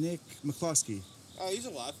 Nick McCluskey. Oh, he's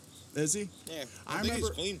alive. Is he? Yeah, I I think he's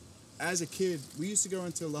remember- clean. As a kid, we used to go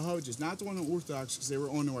into La Hojas, not the one in Orthodox because they were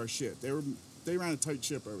onto our shit. They ran a tight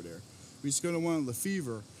ship over there. We used to go to one in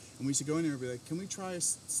Lefevre, and we used to go in there and be like, "Can we try a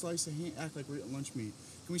slice of ham?" Act like we're eating lunch meat.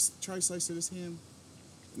 Can we try a slice of this ham?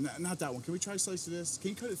 Not that one. Can we try a slice of this? Can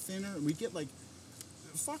you cut it thinner? And we get like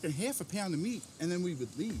fucking half a pound of meat, and then we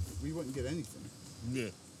would leave. We wouldn't get anything. Yeah.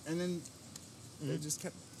 And then they just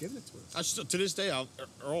kept giving it to us. I still, to this day,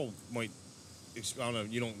 Earl might. I don't know.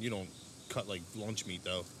 You don't cut like lunch meat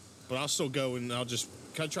though, but I'll still go and I'll just.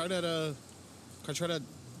 Can I try that? Can I try that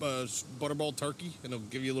butterball turkey? And they'll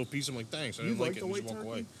give you a little piece. I'm like, thanks. I You didn't like like it. the And just white walk turkey?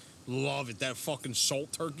 away. Love it. That fucking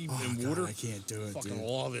salt turkey in God, water. I can't do it, Fucking dude.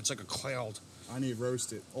 love it. It's like a cloud. I need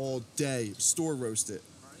roasted all day. Store roasted.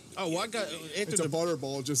 Oh, well, I got It's a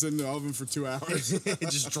butterball just in the oven for 2 hours. it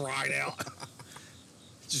just dried out.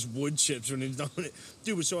 Just wood chips when it's done it.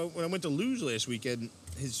 Dude, so when I went to Lou's last weekend,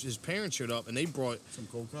 his parents showed up and they brought Some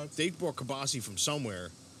cold cuts. kibasi from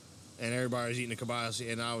somewhere, and everybody was eating the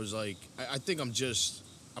kibasi, and I was like, I think I'm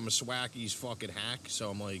a Swacky's fucking hack, so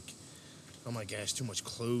I'm like, yeah, it's too much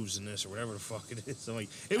cloves in this or whatever the fuck it is. I'm like,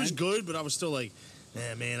 it was good, but I was still like,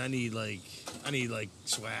 man, I need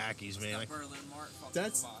Swacky's, man. Berlin Mart fucking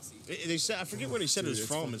That's- Kibasi. They said I forget where they said it was Dude, it's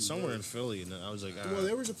from. fucking It's somewhere good. in Philly, and I was like, Well,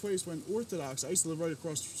 there was a place when Orthodox. I used to live right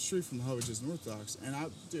across the street from the Hovages in Orthodox, and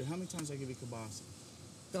dude, how many times I give you kibasi?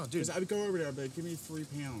 no, dude. Because I would go over there, I'd be like, give me 3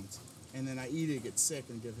 pounds, and then I eat it, get sick,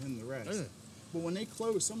 and give him the rest. Yeah. But when they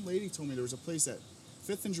closed, some lady told me there was a place at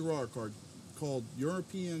 5th and Girard called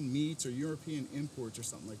European Meats or European Imports or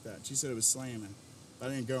something like that. She said it was slamming. But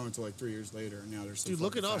I didn't go until like 3 years later, and now there's some Dude,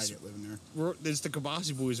 look fucking at us. faggot living there. It's the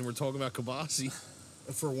Kibasi boys, and we're talking about Kibasi.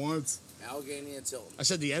 For once, Allegheny and Tilton. I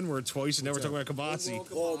said the N word twice, and now we're What's talking about Kibasi.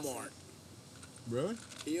 Walmart. really?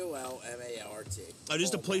 Polmart. Oh, this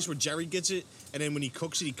is the place where Jerry gets it, and then when he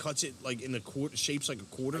cooks it, he cuts it like in the shapes like a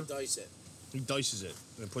quarter. dice it. He dices it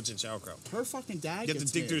and then puts it in sauerkraut. Her fucking dad You have to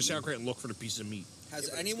gets dig through the mad. sauerkraut and look for the piece of meat. Has but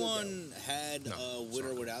it's anyone had No, Winter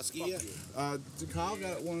Wadowski yet? Kyle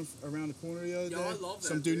got one around the corner the other day. Yo, I love that,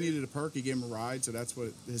 Some dude dude. needed a perk. He gave him a ride, so that's what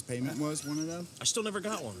his payment was. One of them. I still never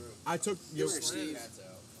got one. I took. Steve.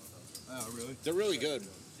 Oh, really? They're really good.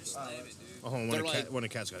 Just slam it, dude. Oh, when They're when the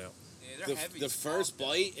cats got out. Yeah, they're heavy. The as first fuck,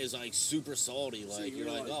 bite is like super salty. Like you're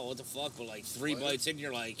you're like, like- oh, what the fuck? But like 3 bites in,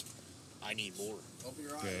 you're like, I need more. Open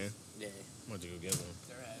your eyes. Yeah, Yeah. I'm going to go get one.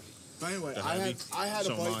 They're heavy. But anyway, They're I heavy. had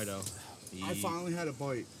So a am I, bite. though. I finally had a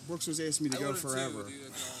bite. Brooks was asking me to I go would've too, forever. dude,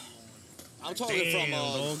 that's all I'm I'm talking Damn, from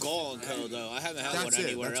dog. Gall and Co. though. I haven't had That's one it.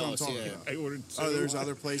 anywhere That's what I'm else. talking Yeah. about. I ordered two. Oh, there's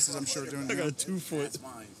other places I'm sure doing I got a that. 2 foot. That's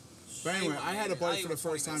mine. But anyway, I had a bite for the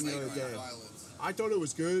first time the other day. Violence. I thought it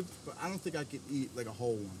was good, but I don't think I could eat like a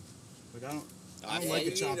whole one. Like I don't I like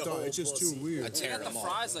it eat chopped a up. whole It's just too pussy. weird. I They tear got them the off.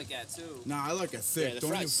 fries like that too. Nah, I like it thick. Yeah, the Don't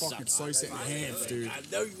even fries fucking suck. slice it in half, dude.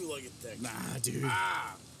 know you like it thick. Nah, dude.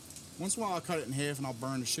 Once in a while I'll cut it in half and I'll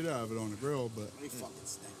burn the shit out of it on the grill, but They fucking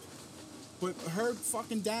stink. But her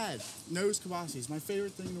fucking dad knows kibasi. It's my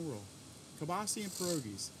favorite thing in the world. Kibasi and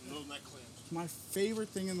pierogies. It's my favorite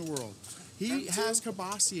thing in the world. He has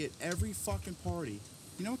kibasi at every fucking party.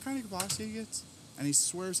 You know what kind of kibasi he gets? And he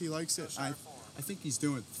swears he likes it. I think he's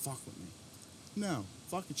doing it to fuck with me. No,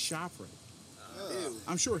 fucking ShopRite.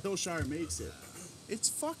 I'm sure Hillshire makes it. It's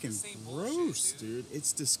fucking Same gross, bullshit, dude.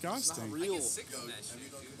 It's disgusting. I get sick Yo, from that have you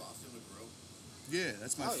shit, done dude. kibasi on the grill? Yeah,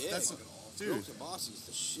 that's my. Oh, yeah. That's Fucking awesome. dude. Kibasi's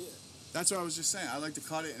the shit. That's what I was just saying. I like to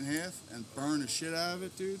cut it in half and burn the shit out of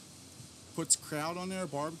it, dude. Puts kraut on there,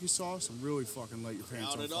 barbecue sauce, and really fucking light your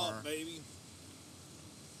pants Out on it fire. up, baby.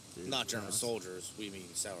 Dude, Not German yes. soldiers. We mean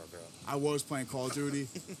sauerkraut. I was playing Call of Duty,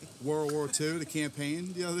 World War II, the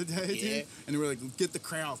campaign the other day, Yeah. dude. And they were like, get the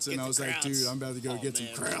krauts. And Get I the was like, krauts. dude, I'm about to go Oh, get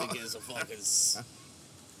man, some kraut. really get some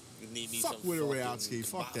fucking. Need me Fuck some Widow fucking Rayotsky.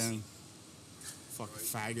 Fuck kibasi. them. Fucking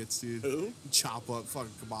faggots, dude. Who? Chop up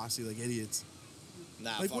fucking Kabasi like idiots.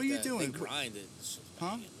 Nah, Like, fuck what are you that. doing? They grind it. It's just Huh?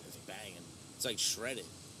 banging. It's banging. It's like shredded.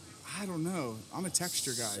 I don't know. I'm a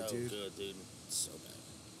texture guy, so dude. good, dude. So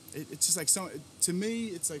bad. It's just like to me,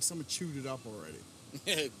 it's like someone chewed it up already.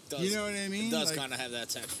 It does, You know what I mean? It does Like, kind of have that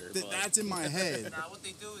texture. but That's in my head. Now what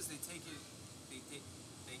they do is they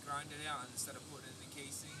grind it out, and instead of putting it in the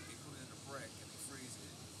casing, they put it in a brick and they freeze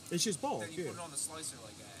it. It's just bulk, Then you yeah. put it on the slicer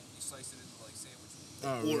like that. You slice it into like sandwich meat.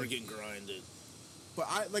 Oh, really? Oregon grinded.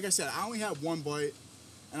 But like I said, I only had one bite,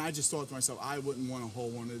 and I just thought to myself, I wouldn't want a whole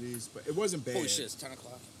one of these. But it wasn't bad. Holy shit, it's 10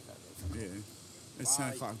 o'clock. Yeah. It's 10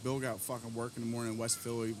 Bye. o'clock. Bill got fucking work in the morning in West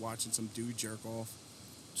Philly watching some dude jerk off.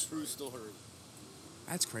 True story.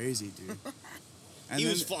 That's crazy, dude. And He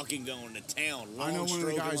then, was fucking going to town. I know one of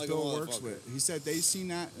the long-stroking guys like a Bill works motherfucker. with. He said they seen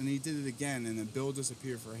that and he did it again, and then Bill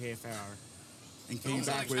disappeared for a half hour and came was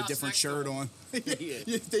on back the with a couch different next shirt to on. Yeah.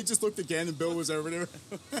 Yeah, they just looked again and Bill was over there.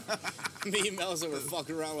 Me and Melissa were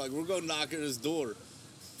fucking around like, we're going to knock at his door.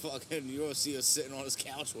 Fucking, you're going to see us sitting on his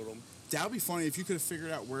couch with him. That would be funny if you could have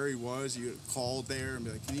figured out where he was. You called there and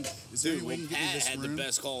be like, is there Dude, any way well, you can get me Pat this had room? the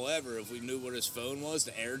best call ever if we knew what his phone was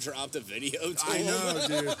to airdrop the video to I him. know,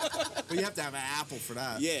 dude. But you have to have an Apple for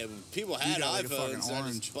that. Yeah, people had got, like, a fucking iPhones,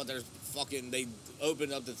 orange. but there's fucking, they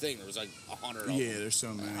opened up the thing. There was like 100 of them. Yeah, there's so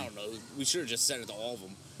many. I don't know. We should have just sent it to all of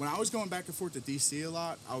them. When I was going back and forth to DC a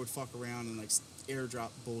lot, I would fuck around and like airdrop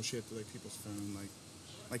bullshit to like people's phone,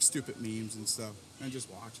 like stupid memes and stuff, and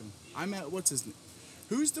just watch them. I met what's his name?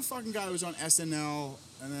 Who's the fucking guy who was on SNL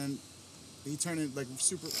and then he turned into like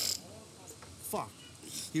super. Fuck.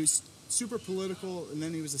 He was super political and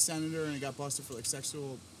then he was a senator and he got busted for like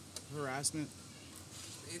sexual harassment.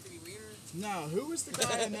 Anthony Weiner? No, who was the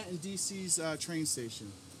guy I met in DC's train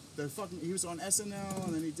station? He was on SNL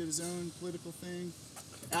and then he did his own political thing.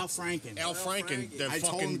 Al Franken. Al Franken, Franken. the I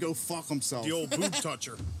told him fucking to go fuck himself. the old boob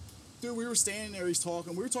toucher. Dude, we were standing there. He's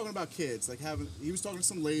talking. We were talking about kids, like having. He was talking to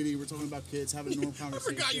some lady. We were talking about kids having a normal I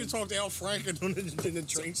conversation. forgot you talked to Al Franken in the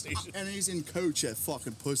train station. And he's in coach, that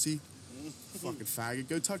fucking pussy, fucking faggot.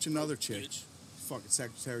 Go touch another chick, Bitch. fucking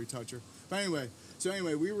secretary toucher. But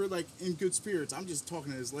anyway, we were like in good spirits. I'm just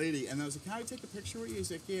talking to this lady, and I was like, "Can I take a picture with you?"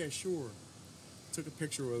 He's like, "Yeah, sure." Took a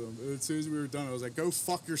picture with him. And as soon as we were done, I was like, "Go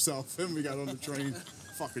fuck yourself." And we got on the train,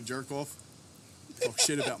 fucking jerk off, talk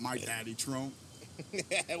shit about my daddy Trump.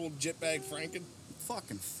 Old jetbag Franken.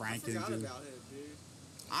 Fucking I Franken, forgot dude. about him, dude.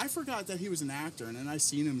 I forgot that he was an actor, and then I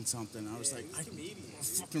seen him in something. I was like, he's a I comedian, dude.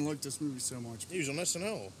 fucking like this movie so much. He was on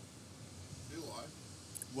SNL. He alive?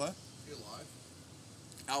 What? He alive?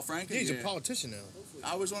 Al Franken? Yeah, he's Yeah. a politician now. Hopefully.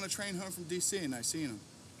 I was on a train home from DC, and I seen him.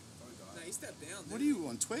 Probably Nah, died. he stepped down. What are didn't you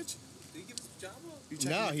on Twitch? he? Did he give his job up? You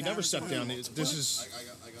checking No, the he never cameras? stepped down. What? This is I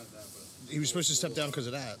got that, but he was supposed to step down because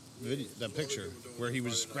of that video, that picture where he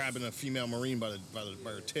was grabbing a female marine by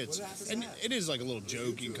her tits, and it is like a little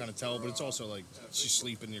joke you can kind of tell, but it's also like she's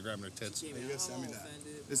sleeping and you're grabbing her tits. Came You out gotta send me all that.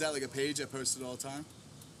 offended. Is that like a page I posted all the time?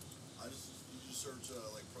 you just search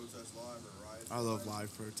like protest live or riot. I love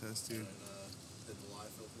live protests, dude. And hit the live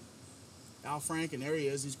filter. Al Franken, there he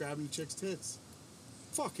is. He's grabbing the chick's tits.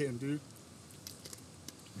 Fuck him, dude.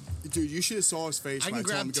 Dude, you should have saw his face. I when can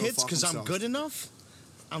told him grab to go tits fuck because I'm himself. good enough,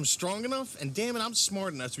 I'm strong enough, and damn it, I'm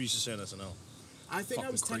smart enough. That's what we used to say on SNL. I think I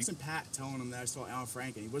Fucking was creep. texting Pat telling him that I saw Al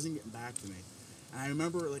Franken. He wasn't getting back to me. And I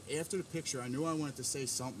remember, like, after the picture, I knew I wanted to say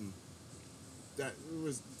something that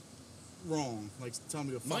was wrong. Like, tell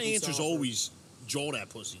me to fuck My himself answer's or- always jaw that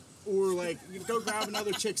pussy. Or, like, go grab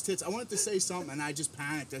another chick's tits. I wanted to say something, and I just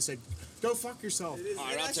panicked. I said, go fuck yourself. It is- All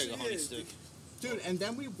right, it I'll take a actually honey is, stick. Dude, and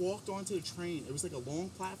then we walked onto the train. It was like a long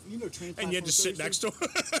platform. You know, train platform. And you had to sit next to him.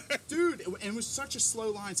 Dude, and it was such a slow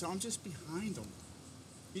line, so I'm just behind him.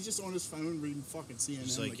 He's just on his phone reading fucking CNN.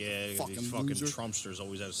 It's like, yeah, fucking these fucking loser. Trumpsters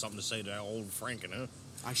always have something to say to that old Franken, huh?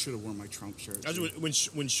 I should have worn my Trump shirt. That's dude.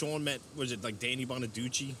 when Sean met, was it like Danny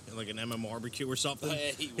Bonaducci at like an MM barbecue or something? Yeah,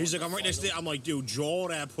 he He's like, wanted I'm right to next to fight it. I'm like, dude, jaw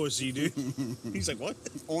that pussy, dude. He's like, what?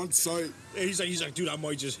 On site. Yeah, he's like, dude, I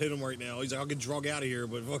might just hit him right now. He's like, I'll get drug out of here,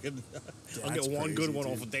 but fucking, I'll That's get one good crazy, one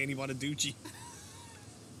dude. off of Danny Bonaducci.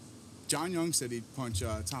 John Young said he'd punch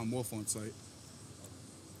Tom Wolfe on site.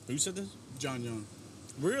 Who said this? John Young.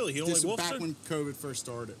 Really? He don't This like was back Wolfster? when COVID first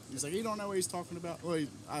started. He's like, he don't know what he's talking about. Well,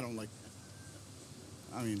 I don't like.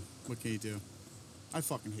 I mean, what can you do? I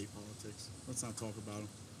fucking hate politics. Let's not talk about them.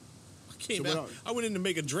 Came So what out. I went in to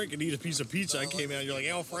make a drink and eat a piece of pizza. I came out. And you're like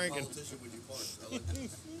Al Franken. Politician would you punch? I like that.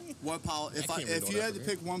 can't If really you go had to that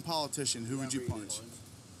pick one politician, who would you punch?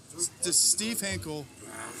 Does Steve Hinkle,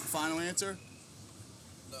 final answer?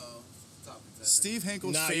 No, top contender. Steve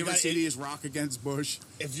Hinkle's Nah, you favorite got- city is Rock Against Bush.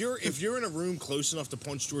 If you're in a room close enough to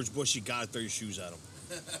punch George Bush, you gotta throw your shoes at him.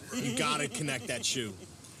 You gotta connect that shoe.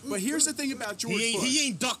 But here's the thing about George Bush. He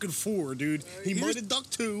ain't ducking 4, dude. He Here's- might have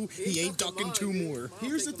ducked 2. He ain't ducking 2 more.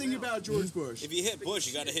 Here's the thing about George Bush. If you hit Bush,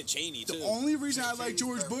 you got to hit Cheney too. The only reason I like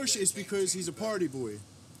George Bush is because he's a party boy.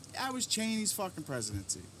 That was Cheney's fucking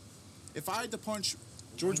presidency. If I had to punch,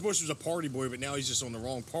 George Bush was a party boy, but now he's just on the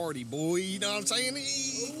wrong party, boy. You know what I'm saying?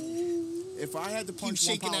 if I had to punch one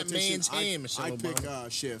shaking that politician, man's hand, Mr. I'd pick Obama.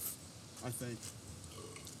 Schiff, I think.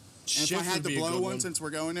 And Schiff if I had would to be a blow good one, since we're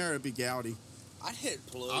going there, it'd be Gowdy. I'd hit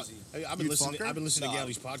Pelosi. I've been You'd listening. fuck her? I've been listening to Nah,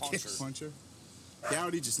 Gowdy's punch podcast. her. Puncher.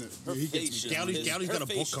 Gowdy just Her he face gets me. just- down. Gowdy's her got a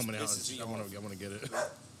book face coming out. pisses me I want off. to get it.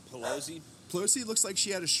 Pelosi. Pelosi looks like she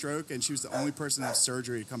had a stroke and she was the only person to have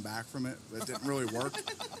surgery to come back from it. That didn't really work.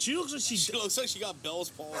 She looks like She looks like she got Bell's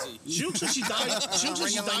palsy. She looks like she died. She looks like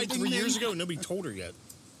she died 3 years ago. And nobody told her yet.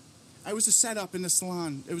 It was a setup in the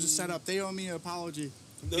salon. It was a setup. They owe me an apology.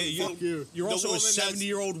 Yeah, Fuck you. You're The also a woman that's-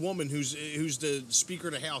 70-year-old woman who's the Speaker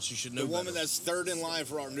of the House. You should know The woman better. that's third in line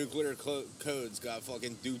for our nuclear codes got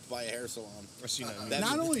fucking duped by a hair salon. I seen that. That-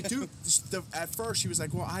 Not only, dude, at first she was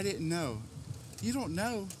like, well, I didn't know. You don't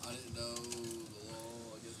know. I didn't know the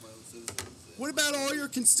law against my own citizens. What about all your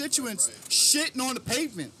constituents shitting on the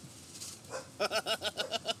pavement?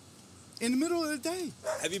 In the middle of the day.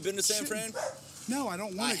 Have you been to San Fran? No, I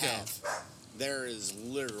don't want I to go. have. There is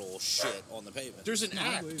literal shit on the pavement. There's an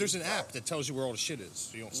app. There's an app that tells you where all the shit is,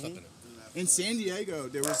 so you don't step in it. In San Diego,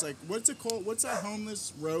 there was like, what's it called? What's that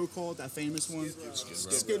homeless row called? That famous one?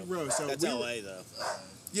 Skid Row. So That's we were- LA though.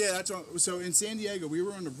 Yeah, that's what, so in San Diego, we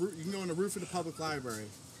were on the roof. You can go on the roof of the public library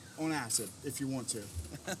on acid if you want to.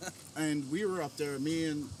 And we were up there, me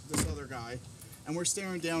and this other guy, and we're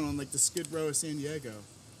staring down on like the Skid Row of San Diego.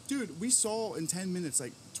 Dude, we saw in 10 minutes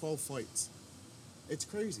like 12 fights. It's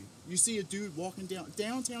crazy. You see a dude walking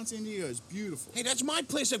downtown San Diego is beautiful. Hey, that's my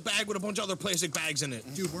plastic bag with a bunch of other plastic bags in it.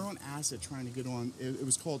 Dude, we're on acid trying to get on. It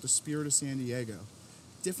was called the Spirit of San Diego.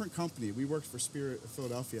 Different company. We worked for Spirit of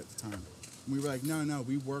Philadelphia at the time. And we were like, no,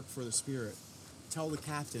 we work for the Spirit. Tell the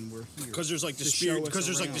captain we're here. Because there's like the to spirit. show us Because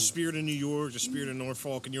there's like the around. spirit of New York, the spirit of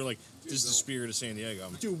Norfolk, and you're like, this is the spirit of San Diego.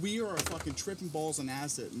 Dude, we are fucking tripping balls on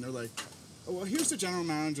acid, and they're like, oh, well, here's the general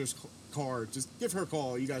manager's card. Just give her a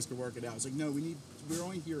call. You guys can work it out. It's like, no, we're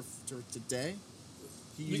only here for today.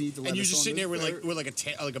 You need to let And you're us just on sitting there this with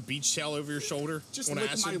like a beach towel over your shoulder, just on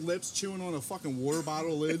licking acid. my lips, chewing on a fucking water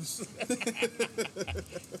bottle lids.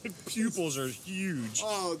 Pupils are huge.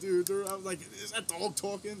 Oh, dude, I'm like, is that dog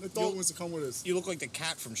talking? The dog wants to come with us. You look like the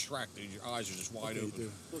cat from Shrek, dude. Your eyes are just wide Okay, open.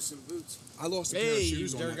 dude. Put some boots. I lost a pair of Hey,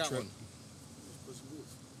 shoes on Derek that got trip. one. Put some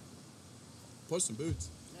boots. Puss in Boots.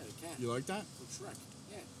 Yeah, the cat. You like that? From Shrek.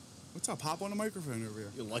 Yeah. What's up? Hop on the microphone over here.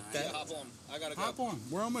 You like that? Hop on. I gotta go. Hop on.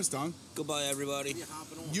 We're almost done. Goodbye, everybody. You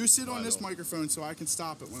hopping on. You sit on Bye, this Bill. microphone so I can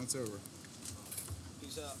stop it when it's over.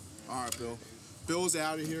 Peace out. All right, Bill. Bill's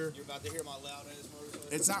out of here. You're about to hear my loud ass motorcycle.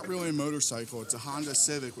 It's not really a motorcycle. It's a Honda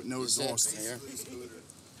Civic with no exhaust.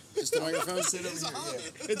 Just the microphone. Sit over here.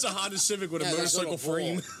 Yeah. It's a Honda Civic with a Yeah, that's motorcycle what a ball.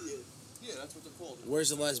 frame. Yeah, that's what they're called. Where's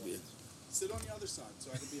the lesbian? Sit on the other side so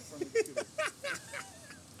I can be in front of the computer.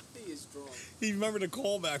 He is drunk. He remembered a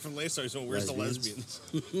callback from last time. So where's the lesbians?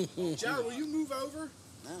 Jared, will you move over?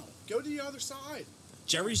 No. Go to the other side.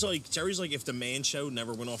 Jerry's like if the Man Show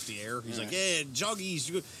never went off the air. He's like, yeah,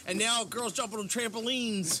 juggies, and now girls jumping on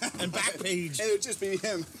trampolines and Backpage. It would just be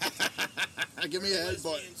him. Give me a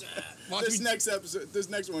headbutt. Watch This me- next episode, this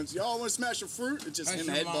next one, y'all want to smash a fruit? It's just him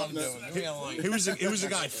headbutting it. Who was the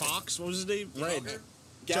guy? Fox? What was his name? Red.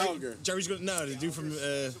 Gallagher. Jerry's gonna the dude from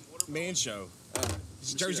Man Show.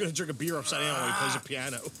 Jerry's gonna drink a beer upside down while he plays a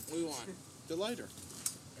piano. What do you want? The lighter.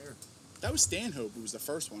 That was Stanhope who was the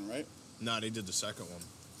first one, right? No, they did the second one.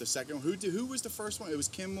 The second one. Who was the first one? It was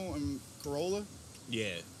Kimmel and Corolla.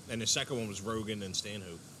 Yeah, and the second one was Rogan and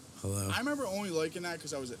Stanhope. I remember only liking that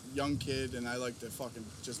because I was a young kid and I liked to fucking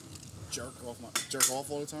just jerk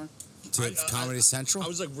off all the time. To Comedy Central? I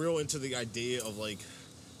was like real into the idea of like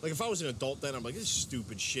if I was an adult then I'm like this is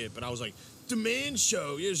stupid shit, but I was like the Man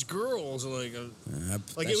Show, there's girls and like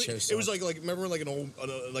it was like remember like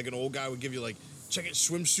an old guy would give you like check it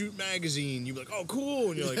swimsuit magazine. You'd be like oh cool,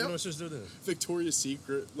 and you're like what am I supposed to do with this? Victoria's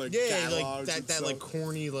Secret, like Yeah, catalogs like and that stuff. like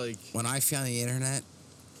corny like When I found the internet,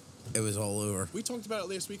 it was all over. We talked about it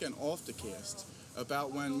last weekend off the cast.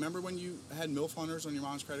 about when. Remember when you had MILF Hunters on your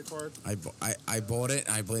mom's credit card? I bought it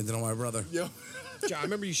and I blamed it on my brother. Yo, Yeah, I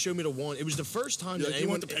remember you showed me the one. It was the first time you that like, you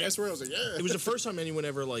anyone. want the password? I was like, yeah. It was the first time anyone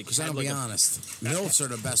ever like. Because had, I'll like, be a- honest, MILFs are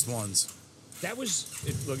the best ones. That was.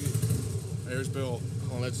 Look, There's Bill.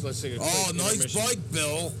 let's take a Oh, quick nice intermission. bike,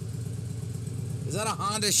 Bill. Is that a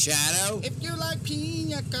Honda Shadow? If you like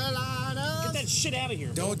pina Get coladas. that shit out of here.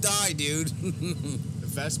 Don't die, dude.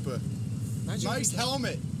 Vespa. Nice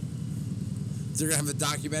helmet. They're gonna have a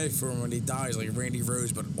documentary for him when he dies, like Randy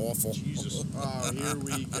Rose, but awful. Jesus. Oh, here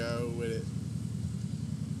we go with it.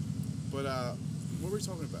 But what were we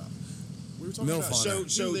talking about? We were talking MILF about Hunter.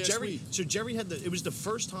 So last Jerry, week. so Jerry had the. It was the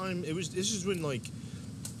first time. This is when like,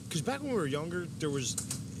 because back when we were younger, there was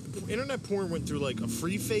internet porn went through like a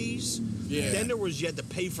free phase. Yeah. Then there was you had to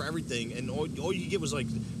pay for everything, and all you could get was like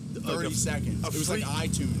 30 seconds. It was like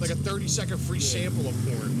iTunes. like a 30-second free sample of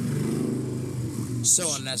porn.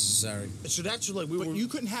 So unnecessary. So that's like we But were. you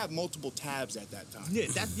couldn't have multiple tabs at that time. Yeah,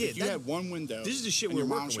 that yeah. You that, had one window. This is the shit and we your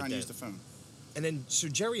were mom was working trying with to use then. the phone. And then so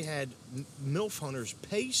Jerry had MILF Hunter's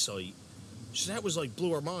pay site. So that was like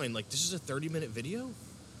blew our mind. Like this is a 30-minute video.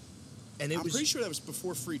 And it I'm was pretty sure that was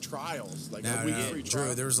before free trials. Like No, a week no, free Drew,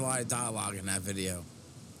 trial. there was a lot of dialogue in that video.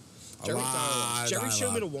 A Jerry, lot of Jerry showed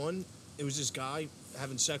me the dialogue. one. It was this guy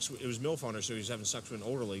having sex with. It was MILF Hunter, so he was having sex with an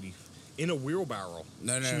older lady in a wheelbarrow.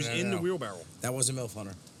 No, She was in the wheelbarrow. That wasn't MILF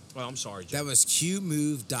Hunter. Oh, I'm sorry. Jerry. That was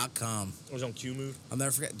QMove.com. It was on Q Move. I'll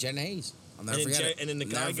never forget. Jen Hayes. I'll never And then, forget Jerry, it. and then the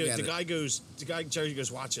Never guy forget goes, it. Jerry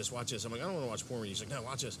goes, watch this. I'm like, I don't want to watch porn. He's like, no,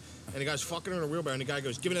 watch this. And the guy's fucking her in a wheelbarrow, and the guy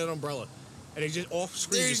goes, give me that umbrella. And he just off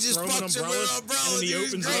screen Dude, he just throwing an fucks her umbrella, with an umbrella, and then he dude,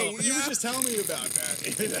 opens it's it great. up. You were just telling me about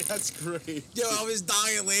that. That's great. Yo, I was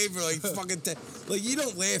dying laughing like fucking. Like you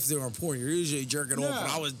don't laugh during porn. You're usually jerking No. off, but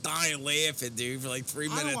I was dying laughing, dude, for like 3 I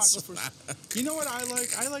don't minutes. watch the first- You know what I like?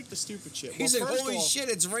 I like the stupid shit. He's Well, like, first holy off, shit,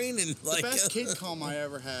 it's raining. The Like, best kid cum I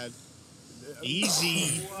ever had.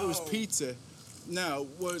 Easy. It was pizza. No,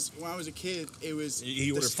 was when I was a kid. It was He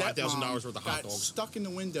the ordered stepmom $5,000 worth of hot got dogs. Stuck in the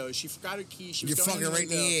window. She forgot her key. She was You're going fucking in the right in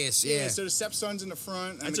the window. ass, yeah. So the stepson's in the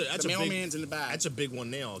front, and That's the a big- mailman's in the back. That's a big one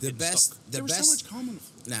now. the getting best, stuck. the there was so best. much cum on the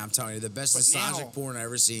floor. Nah, I'm telling you, the best But nostalgic now- porn I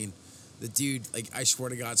ever seen. The dude, like, I swear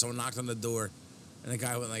to God, someone knocked on the door, and the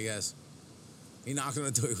guy went like this. He knocked on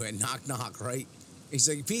the door. He went knock knock, right? He's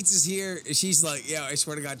like, pizza's here. And she's like, yeah, I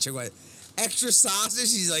swear to God, chick went, extra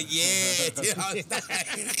sausage. He's like, yeah. Dude, I was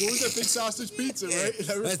dying. What was that big sausage pizza, right?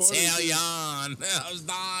 That was funny. Italian. I was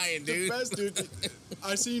dying, The dude. best, dude.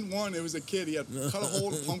 I seen one. It was a kid. He had cut a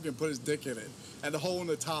hole in a pumpkin, put his dick in it, and the hole in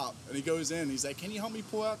the top. And he goes in. He's like, "Can you help me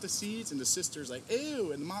pull out the seeds?" And the sister's like,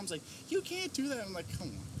 "Ew!" And the mom's like, "You can't do that." I'm like, "Come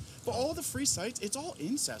on!" But all the free sites, it's all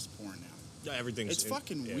incest porn now. Yeah, everything's. It's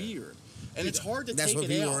fucking yeah. weird, and it's hard to That's take what it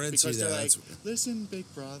people out are into, because they're though. like, That's- "Listen, big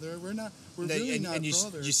brother, we're really And, not and you,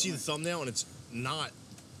 brothers." you see I'm the thumbnail, and it's not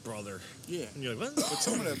brother. yeah. And you're like, But what?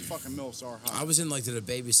 some of the fucking milfs are hot. I was in like to the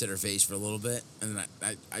babysitter phase for a little bit, and then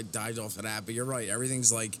I died off of that. But you're right,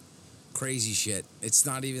 everything's like crazy shit. It's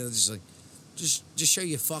not even just like just show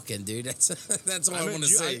you fucking, dude. That's all I, want to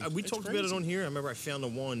say. We It's talked about it crazy. on here. I remember I found the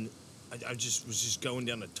one. I just was just going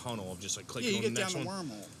down the tunnel of just like yeah, clicking you on get the down next the one,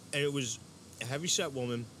 wormhole. and it was a heavyset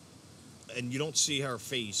woman, and you don't see her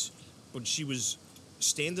face, but she was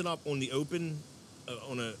standing up on the open.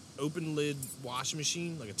 On a open lid washing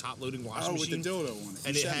machine, like a top loading washing Oh, with the machine, dildo on it.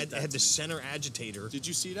 and You it sent had that had to the me. center agitator. Did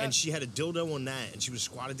you see that? And she had a dildo on that, and she was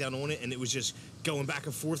squatted down on it, and it was just going back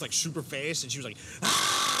and forth like super fast, and she was like,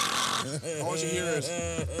 All you hear is,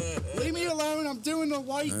 "Leave me alone! I'm doing the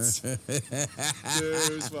whites." Dude,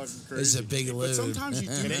 it was fucking crazy. It's a big But load. sometimes you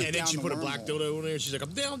do and get then down she the put a black wormhole. dildo on there, and she's like,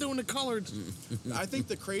 I'm down doing the colored. I think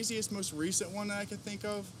the craziest, most recent one that I can think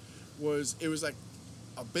of was it was like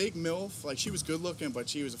a big MILF. Like she was good looking, but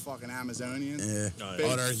she was a fucking Amazonian. Yeah. Oh, yeah. Big,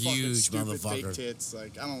 Oh, they're fucking huge, stupid, fake motherfucker. tits.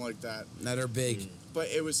 Like I don't like that. Now they're big. But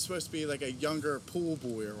it was supposed to be like a younger pool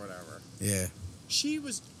boy or whatever. Yeah. She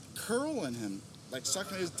was curling him, like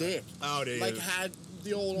sucking his dick. Oh, dude. Like had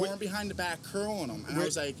the old Where- arm behind the back curling him, and I Where-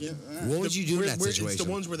 was like, yeah, What would you do in that It's situation?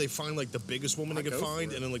 the ones where they find like the biggest woman they I'd could go for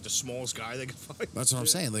find, it. and then like the smallest guy they could find. That's what I'm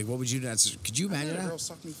saying. Like, what would you do in that situation? Could you I imagine had a girl that?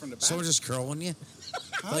 suck me from the back. Someone just curling you?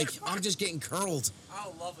 Huh? Like, I'm just getting curled. I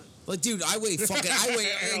love it. Like, dude, I weigh exactly.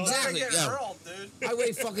 Get Yo, curled, dude. I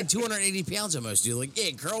weigh fucking 280 pounds almost, dude. Like,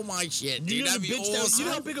 yeah, curl my shit, You dude. know, That'd the be bitch that, awesome. you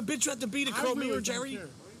know how big a bitch you have to be to I curl me really or don't Jerry? care.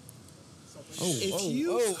 Oh, If oh,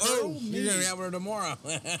 you oh, curl oh, you're gonna be me- out with her tomorrow.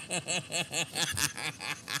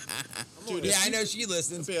 Dude, yeah, if I you- know she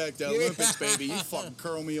listens. Be like the Olympics, baby. You fucking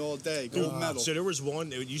curl me all day. Gold medal. So there was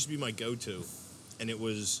one. It used to be my go-to, and it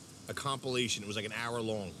was a compilation. It was like an hour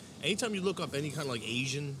long. Anytime you look up any kind of like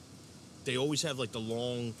Asian, they always have like the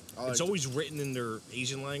long. I like It's to- always written in their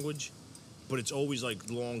Asian language, but it's always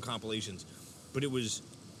like long compilations. But it was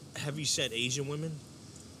heavy set Asian women,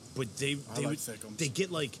 but they like thickums. they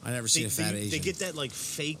get like I never seen a fat They Asian. get that like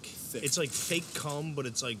fake. Thick. It's like fake cum, but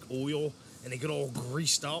it's like oil, and they get all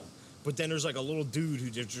greased up. But then there's like a little dude who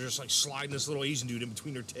just like sliding this little Asian dude in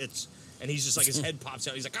between their tits, and he's just like his head pops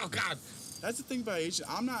out. He's like, oh god. That's the thing about Asian.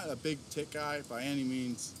 I'm not a big tit guy by any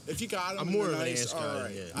means. If you got them, I'm more of an nice, ass guy, all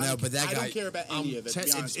right. yeah. No, but that I guy- don't care about any of it. To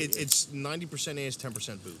be honest with you. It's 90% ass,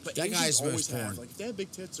 10% boobs. But that Asians guy's always most have porn. like if they have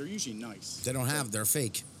big tits, they're usually nice. They don't have. They're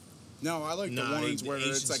fake. No, I like Nah, the ones they- where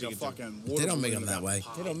Asians it's like a get them. fucking. They don't make water them that balloon way.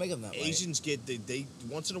 about They don't make them that way. Asians get they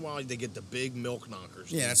once in a while they get the big milk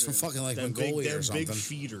knockers. Yeah, that's for fucking like them Mongolia or them big something.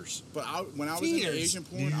 feeders. But when I was into Feeders. Asian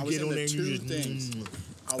porn, You I was get on into there and you two just, things.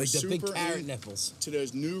 I Like was the big super carrot into nipples.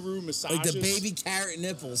 those Nuru massages. Like the baby carrot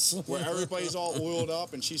nipples. where everybody's all oiled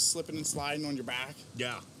up and she's slipping and sliding on your back.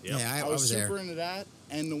 Yeah, Yeah, yeah. I I was was super there. into that,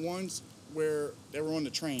 and the ones where they were on the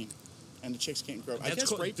train and the chicks can't grope. I That's guess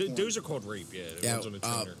called, rape th- porn. those are called rape. Yeah, the Yeah, ones on the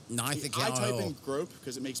trainer. Ninth I account. type in grope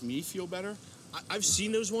because it makes me feel better. I've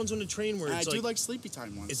seen those ones on the train where And I it's do like sleepy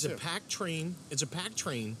time ones it's too. a packed train. It's a packed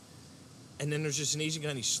train, and then there's just an Asian guy,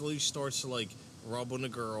 and he slowly starts to like rub on the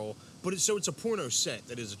girl. But it's a porno set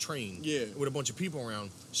that is a train. Yeah. With a bunch of people around.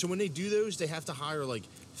 So when they do those, they have to hire like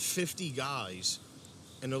 50 guys,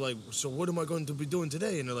 and they're like, "So what am I going to be doing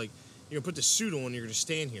today?" And they're like, "You're gonna put the suit on. You're gonna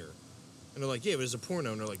stand here." And they're like, "Yeah, but it's a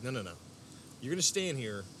porno." And they're like, "No. You're gonna stand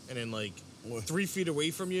here, and then like 3 feet away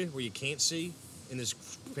from you, where you can't see, in this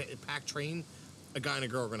packed train, a guy and a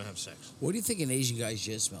girl are gonna have sex." What do you think an Asian guy's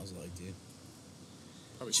shit smells like, dude?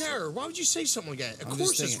 Probably Jared, why would you say something like that? Of I'm course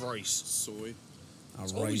just it's thinking- rice. soy.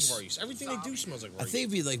 It's always rice. Everything they do smells like I rice. think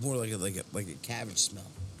it'd be like more like a cabbage smell,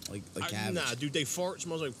 like cabbage. Nah, dude, they fart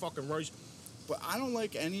smells like fucking rice. But I don't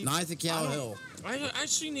like any. Ninth account I don't- Hill. I've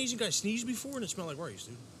seen an Asian guy sneeze before and it smelled like rice,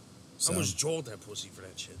 dude. So- I almost jawed that pussy for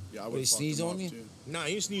that shit. Yeah, I Would would he sneeze on you? Nah,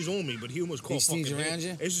 he didn't sneeze on me, but he almost called sneeze fucking around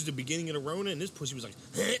you? This was the beginning of the Rona, and this pussy was like,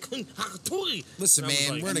 Listen, And I was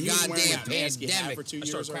man, like- we're in a And you was wearing goddamn that mask you had pandemic. for 2 I years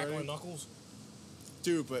started crackling already. knuckles.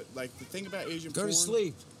 Dude, but like the thing about Asian Go porn, to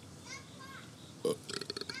sleep.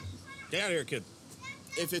 Get out of here, kid.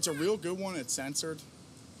 if it's a real good one, it's censored.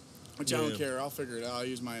 Which I Yeah. don't care. I'll figure it out. I'll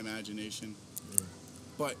use my imagination.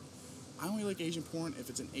 But I only like Asian porn if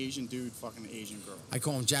it's an Asian dude fucking an Asian girl. I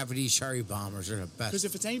call them Japanese cherry bombers. They're the Because best.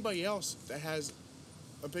 if it's anybody else that has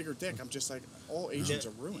a bigger dick, I'm just like, all Asians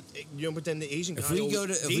are ruined. You know, but then the Asian guy. If we go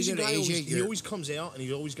to- the if we Asian go to guy Asia, always, he you're- always comes out and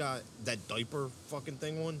he's always got that diaper fucking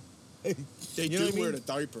thing on. They You know do what I wear mean? the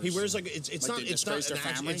diapers. He wears like it's Like not they it's not disgrace their an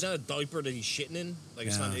actual, family? it's not a diaper that he's shitting in. Like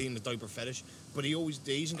it's not Yeah. in the diaper fetish. But he always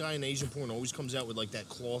the Asian guy in Asian porn always comes out with like that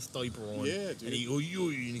cloth diaper on. Yeah, dude. And he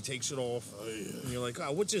and he takes it off. Oh, yeah. And you're like,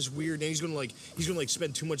 oh, what's this weird? And he's gonna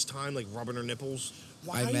spend too much time like rubbing her nipples.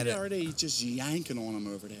 Why I met it. are they just yanking on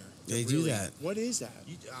them over there? They do really- that. What is that?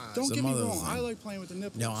 You, Don't Some get me other wrong. thing. I like playing with the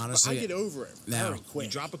nipples. No, but honestly, I get over it no. very quick.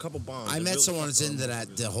 you drop a couple bombs. I it met really someone that's fucks into them up.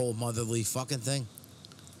 that the whole motherly fucking thing.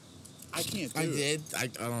 I can't do I it. did. I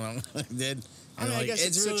don't know. I did. I mean, I like, guess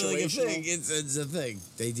it's really like a situational. thing. It's a thing.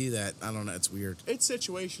 They do that. I don't know. It's weird. It's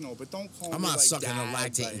situational, but don't call I'm me not like sucking a dad,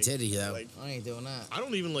 lactating like- titty though. like, I ain't doing that. I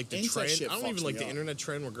don't even like the Incest trend. shit I don't fucks even like me the up. internet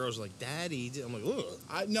trend where girls are like, "Daddy." I'm like, ugh.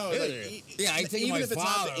 I no, Yeah. like, Yeah, I think of even my if it's father,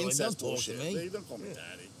 not like, the don't incest talk to bullshit, me. they don't call me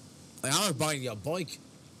daddy. Like, I'm buying you a bike.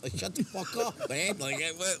 Like, shut the fuck up, man. Like,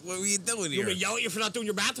 what are you doing You here? want me to yell at you for not doing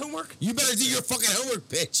your bath homework? You better do your fucking homework,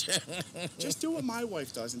 bitch. Just do what my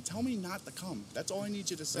wife does and tell me not to come. That's all I need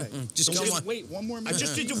you to say. Just Don't come just on. wait one more I minute.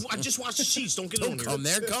 just washed the sheets. Don't get on Don't here. come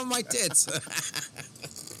there. Come my tits.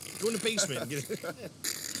 Go in the basement. Get it.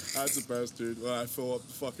 That's the best, dude. When I fill up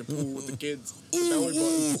the fucking pool with the kids. The Ooh, belly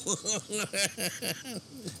ooh. button.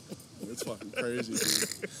 It's fucking crazy,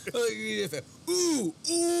 dude. Ooh,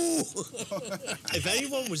 ooh. If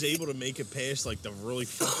anyone was able to make it past like the really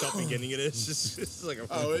fucked up beginning of this, it's like a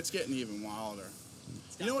Oh, it's getting even wilder.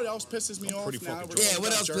 You know what else pisses me I'm off pretty now? fucking We're drunk. Yeah, talking what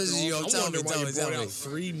about else jerking pisses you off. off? I Tell wonder me, why tell you me, brought tell me. out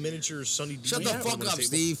 3 miniature Sunny D. Shut the Williams fuck on the up, table.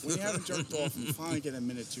 Steve. When you haven't jerked off and you finally get a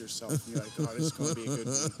minute to yourself, and you're like, oh, this is going to be a good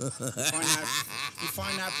one. You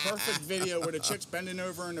find that perfect video where the chick's bending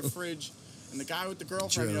over in the fridge, and the guy with the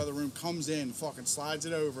girlfriend in True. the other room comes in, fucking slides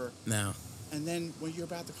it over, No. and then when you're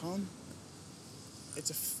about to come,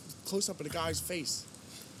 it's a close-up of the guy's face.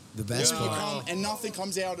 The best You part. come, and nothing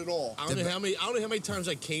comes out at all. I don't know how many times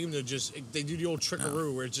I came to just they do the old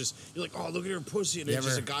trickaroo where it's just you're like, oh, look at her pussy, and there's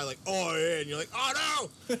Never. just a guy like, oh yeah, and you're like, oh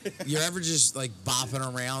no, You're ever just like bopping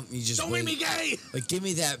around and you just don't wait. make me gay. Like, give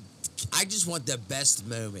me that. I just want the best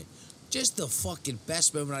moment. Just the fucking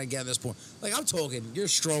best moment I get at this point. Like, I'm talking, you're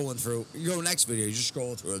scrolling through, you go next video, you're just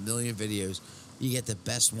scrolling through a million videos. You get the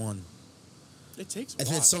best one. It takes a And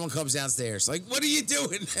while. then someone comes downstairs, like, "What are you doing?"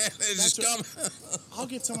 They just what- come. I'll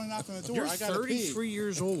get someone knocking on the door. You're I gotta 33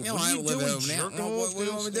 years old. You know, What I are don't you live doing, at home now. jerking What do you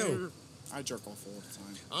off want me to do? downstairs? pee. I jerk off all the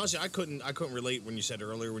time. Honestly, I couldn't relate when you said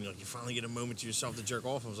earlier when you're like, you finally get a moment to yourself to jerk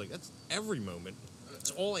off. I was like, that's every moment.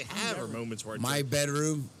 That's all I have are moments where I My jerk.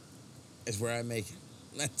 bedroom is where I make it.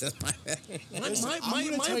 That's just my bedroom. My gonna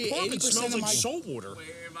tell you, apartment 80% smells of like my- salt water. Where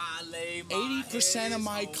I lay my 80% head of is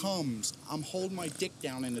my home. comes, I'm holding my dick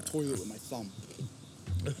down in the toilet with my thumb.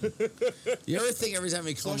 You ever think every time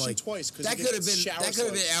we come Flushing like twice, 'cause that you could get have been shower been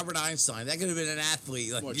slugs. Albert Einstein. That could have been an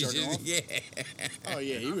athlete. Like What, you jerking just- off? yeah, Oh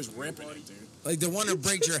yeah, he was ripping it, dude. like the one that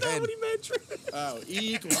breaks your head. Oh,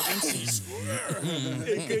 E equals MC squared.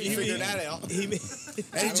 You figured that out. He, And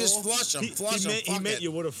he just flush him, flush him. he meant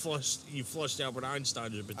you would have flushed Albert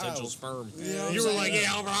Einstein as a potential Oh. sperm. Yeah, You were like, yeah.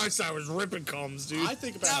 yeah, Albert Einstein was ripping cums, dude. I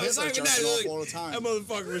think about No, it's Hitler not even jerking that, off like, all the time. That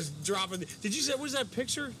motherfucker was dropping. Did you say, what was that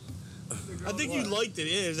picture? I think you liked it.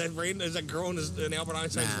 Yeah, is that girl in Albert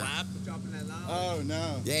Einstein's Nah. lap? Dropping that line. Oh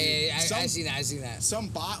no. Yeah, I Some- seen that. I seen that. Some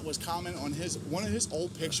bot was commenting on one of his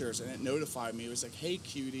old pictures, and it notified me. It was like, "Hey,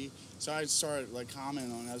 cutie." So I started like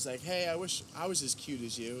commenting on it. I was like, "Hey, I wish I was as cute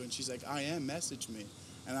as you." And she's like, "I am. Message me."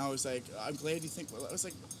 And I was like, "I'm glad you think." I was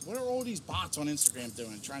like, "What are all these bots on Instagram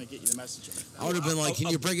doing, trying to get you to message them?" I would have been like, "Can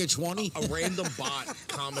you bring a 20?" A random bot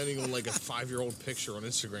commenting on like a 5-year-old picture on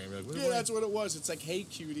Instagram. You're like, what Yeah, that's what it was. It's like, "Hey,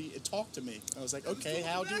 cutie, it talked to me." I was like, "Okay,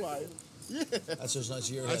 how do I?" That's just not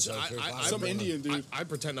your That's- I- Some Indian dude. I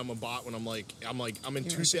pretend I'm a bot when I'm in Yeah,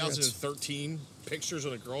 I see 2013 pictures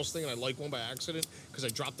on a girl's thing and I like one by accident because I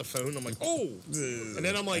dropped the phone. I'm like, oh, and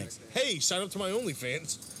then I'm like, hey, sign up to my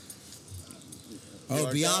OnlyFans. Oh,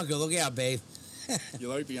 like Bianca, look out, babe. You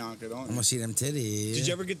like Bianca, don't I'm you? gonna see them titties. Did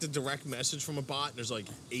you ever get the direct message from a bot? And there's like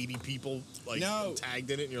 80 people like No. tagged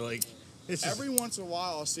in it, and you're like, this Every is once in a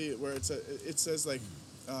while, I'll see it where it says like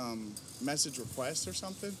message request or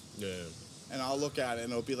something, yeah. and I'll look at it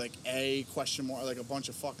and it'll be like a question mark, like a bunch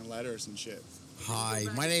of fucking letters and shit. Hi,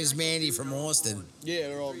 my name's Mandy from Austin. Yeah,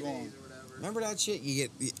 they're all 3 gone. days or whatever. Remember that shit? You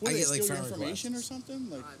get, What, I they get like steal your friend information or requests. something?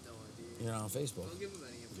 Like, I have no idea. You know, on Facebook. Don't give them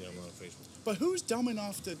any Yeah, information. I'm on Facebook. but who's dumb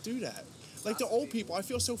enough to do that? Like the old people, I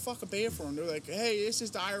feel so fucking bad for them. They're like, "Hey, this is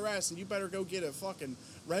the IRS, and you better go get a fucking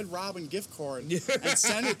Red Robin gift card and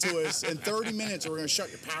send it to us in 30 minutes, or we're gonna shut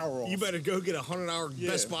your power off." You better go get a $100 Yeah.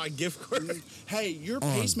 Best Buy gift card. Hey, your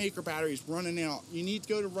pacemaker battery's running out. You need to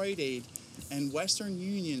go to Rite Aid and Western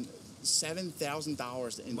Union,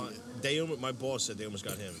 $7,000 to India. My boss said they almost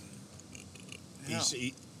got him. How?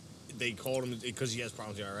 They called him because he has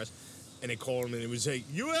problems with the IRS, and they called him and it was like,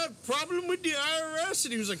 "You have problem with the IRS?"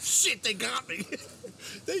 And he was like, "Shit, they got me."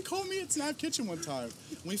 They called me at Snap Kitchen one time.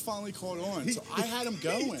 We finally caught on, so I had him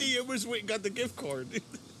going. He almost went and got the gift card. Did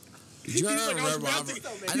you He's ever like, I was Red about Robin? to,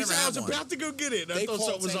 I he's never like, I had was one. about to go get it. And They I thought called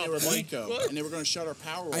something was saying up. they were I'm like, Mako, what? and they were going to shut our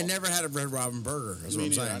power off. I never had a Red Robin burger. That's Me what I'm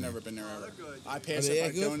neither. saying. I've never been there ever. they're good. I Are pass they it by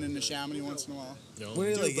that good? going into Chamonix once in a while. You know? What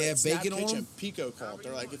do they like? But They have Snap bacon on Kitchen, them? Pico called.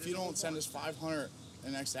 They're like, if you don't send us 500 the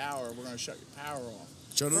next hour, we're going to shut your power off.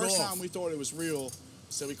 Shut it First off. time we thought it was real,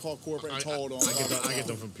 so we called corporate and told them. I get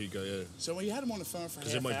them from Pico, yeah. So we had them on the phone for 'Cause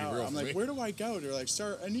half it might be hour. real I'm for like, me. where do I go? They're like,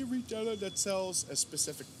 sir, any retailer that sells a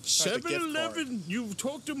specific type of gift card. 7-Eleven, you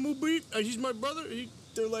talked to Mubit? He's my brother.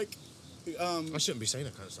 They're like, I shouldn't be saying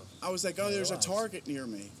that kind of stuff. I was like, oh, there's a Target near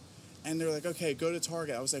me. And they're like, okay, go to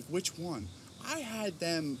Target. I was like, which one? I had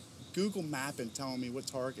them Google mapping telling me what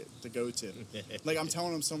Target to go to. Like, I'm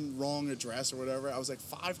telling them some wrong address or whatever. I was like,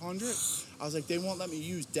 500? I was like, they won't let me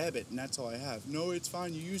use debit, and that's all I have. No, it's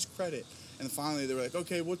fine. You use credit. And finally, they were like,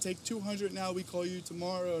 okay, we'll take 200 now. We call you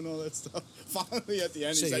tomorrow and all that stuff. Finally, at the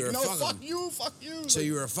end, So he's you like, were no, fucking- fuck you. So Like,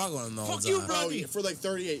 you were fucking with them the whole Fuck you, time. bro. oh, for like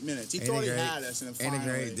 38 minutes. He Ain't thought it he great? had us, and then Ain't it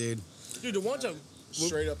finally, great, dude? Dude, the one time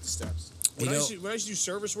straight up the steps. when You I know- used to do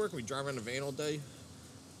service work and we'd drive around the van all day,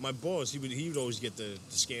 my boss, he would always get the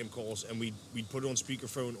scam calls, and we'd put it on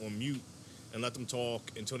speakerphone on mute and let them talk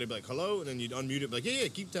until they'd be like, hello, and then you'd unmute it, be like, yeah,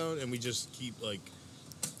 keep telling, and we just keep like,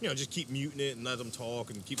 just keep muting it and let them talk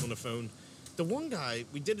and keep on the phone. The one guy,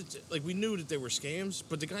 we did it, like we knew that they were scams,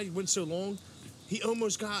 but the guy went so long, he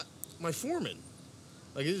almost got my foreman.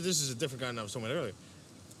 Like, this is a different guy than I was talking about earlier.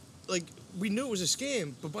 Like, we knew it was a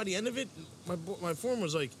scam, but by the end of it, my foreman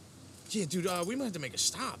was like, yeah, dude, we might have to make a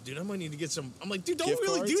stop, dude. I might need to get some. I'm like, dude, don't Gift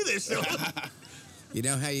really cards? do this. though. You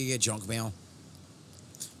know how you get junk mail?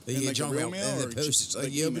 You In, get like, a junk real mail, mail and or the just, postage.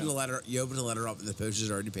 like, You open email? the letter. You open the letter up, and the postage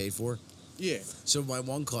is already paid for. Yeah. So my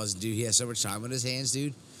one cousin, dude, he has so much time on his hands,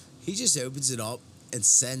 dude. He just opens it up and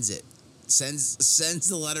sends it sends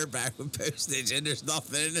the letter back with postage, and there's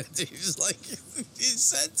nothing in it. He's just like, he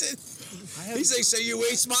sends it. He's like, so you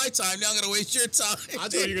waste my time, now I'm going to waste your time. I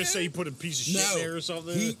thought you were going to say you put a piece of shit No. in there or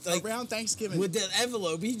something. He, like, Around Thanksgiving. with that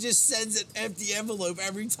envelope, he just sends an empty envelope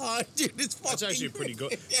every time, dude. It's fucking That's actually pretty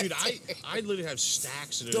good. Dude, I literally have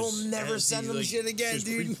stacks of those. They'll never empty, send them shit again, just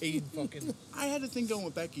dude. Prepaid fucking. I had a thing going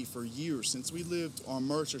with Becky for years since we lived on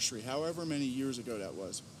Mercer Street, however many years ago that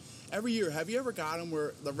was. Every year, have you ever got them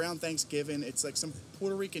where around Thanksgiving, it's like some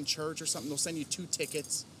Puerto Rican church or something, they'll send you 2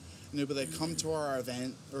 tickets, and they'll be like, come to our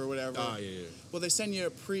event or whatever. Oh, yeah. Well, they send you a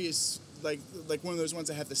Prius, like one of those ones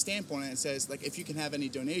that have the stamp on it and says, like, if you can have any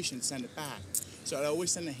donations, send it back. So I'd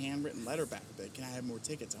always send a handwritten letter back, like, can I have more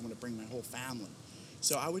tickets? I want to bring my whole family.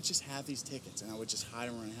 So I would just have these tickets, and I would just hide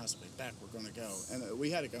them around the house, like, Beck, we're going to go. And we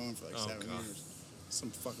had it going for like 7 God. years. Some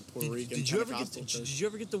fucking Puerto Rican Did you ever get? Pentecostal church. Did you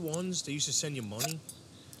ever get the ones they used to send you money?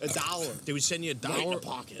 $1. They would send you Right in $1 the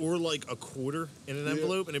pocket. or like a quarter in an Yeah.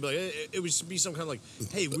 envelope, and they'd be like, it would be some kind of like,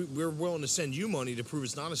 hey, we're willing to send you money to prove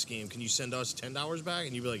it's not a scam. Can you send us $10 back?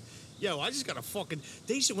 And you'd be like, yo, I just got a fucking.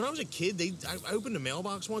 They used to, when I was a kid, I opened the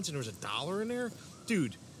mailbox once and there was $1 in there,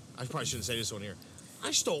 dude. I probably shouldn't say this on here. I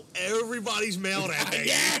stole everybody's mail that day.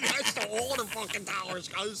 I stole all the fucking dollars,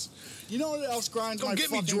 cuz. You know what else grinds my Don't get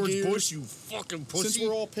me fucking George gears? Bush, you fucking pussy. Since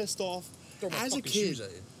we're all pissed off, Throw my as a fucking kid, shoes at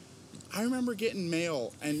you. I remember getting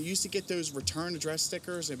mail and used to get those return address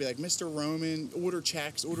stickers. They'd be like, Mr. Roman, order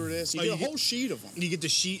checks, order this. You Oh, get you a get- whole sheet of them. You get the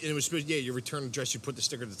sheet, and it was supposed, your return address. You put the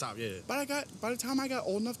sticker at the top. Yeah. But by the time I got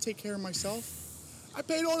old enough to take care of myself, I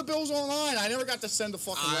paid all the bills online. I never got to send a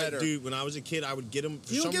fucking letter. Dude, when I was a kid, I would get them.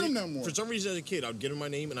 You don't get 'em no more. For some reason, as a kid, I would get them my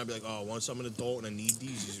name, and I'd be like, "Oh, once I'm an adult and I need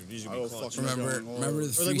these would Oh, be clutch." fuck. Remember Going the Or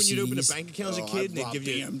free like when you'd open a CDs? bank account as a I kid, and they'd robbed give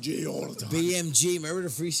you. BMG all the time. BMG, remember the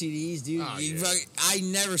free CDs, dude? Oh, You yeah. fucking- I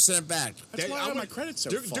never sent it back. That's why I I'm got my gonna- credit so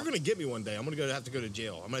They're fucked. gonna get me one day. I'm gonna have to go to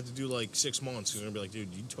jail. I'm gonna have to do like 6 months. And they're gonna be like,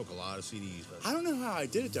 "Dude, you took a lot of CDs." But I don't know how I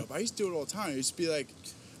did it though, but I used to do it all the time. It used to be like,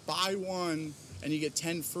 buy one and you get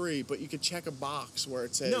 10 free, but you could check a box where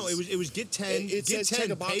it says no, it was get 10, It get says 10, check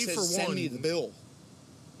a box pay that for says, send one. me the bill.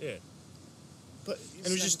 Yeah, But and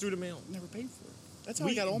it was just through the mail. never paid for it. That's how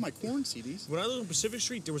I got all my corn CDs. When I lived on Pacific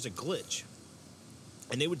Street, there was a glitch,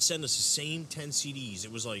 and they would send us the same 10 CDs.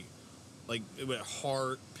 It was like it was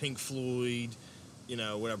Heart, Pink Floyd,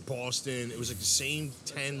 whatever, Boston. It was like the same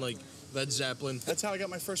 10, like Led Zeppelin. That's how I got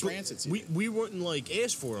my first Rancid CD. We wouldn't like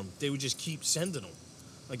ask for them. They would just keep sending them.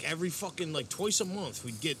 Like every fucking like twice a month,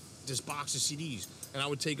 we'd get this box of CDs, and I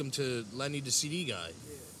would take them to Lenny, the CD guy,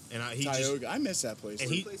 and he just. Tioga. I miss that place. And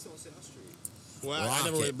he- Place on South Street. Well, I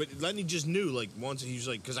never, Rocket. but Lenny just knew like once he was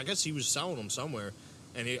like, because I guess he was selling them somewhere,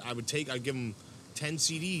 and I'd give him 10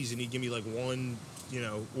 CDs, and he'd give me like one,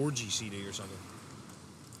 orgy CD or something.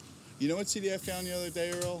 You know what CD I found the other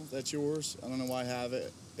day, Earl? That's yours. I don't know why I have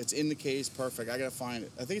it. It's in the case. Perfect. I gotta find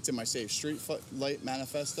it. I think it's in my safe. Street Light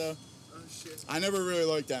Manifesto. Oh shit. I never really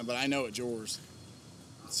liked that, but I know it's yours.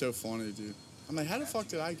 It's so funny, dude. I'm like, how the fuck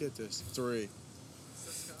did I get this? 3.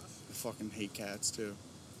 I fucking hate cats too.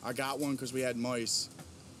 I got one because we had mice,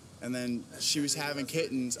 and then she was having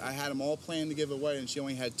kittens. I had them all planned to give away, and she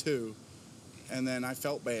only had 2. And then I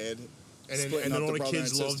felt bad. And then, splitting up all the brother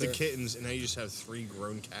kids and love the sister. kittens, and now you just have 3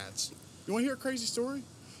 grown cats. You want to hear a crazy story?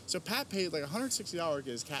 So Pat paid like $160 to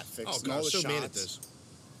get his cat fixed Oh and god, all I'm the so shots. mad at this.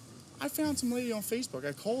 I found some lady on Facebook.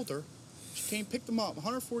 I called her. She came, picked them up,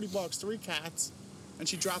 $140, 3 cats, and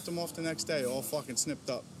she dropped them off the next day, all fucking snipped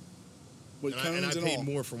up, with And cones I and paid all.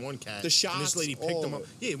 more for one cat. The And shots, this lady picked all them of up.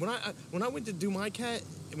 it. Yeah, when I went to do my cat,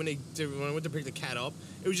 when I went to pick the cat up,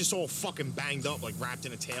 it was just all fucking banged up, like wrapped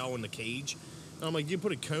in a tail in the cage. And I'm like, you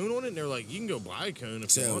put a cone on it, and they're like, you can go buy a cone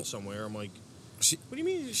if you So- want somewhere. I'm like, She, what do you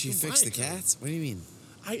mean? she you can buy fixed a the cone? cats? What do you mean?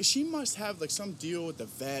 She must have like some deal with the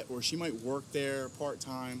vet, or she might work there part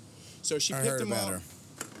time. So she I picked heard them about up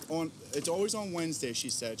her. on. It's always on Wednesday. She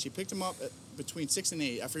said she picked them up at between 6 and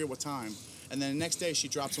 8. I forget what time. And then the next day she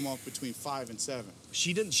drops them off between 5 and 7.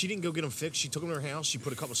 She didn't go get them fixed. She took them to her house. She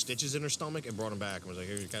put a couple stitches in her stomach and brought them back and was like,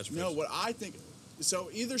 here, your cats are No, fixed. what I think. So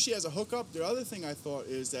either she has a hookup. The other thing I thought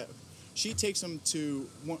is that she takes them to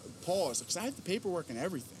Paws, because I have the paperwork and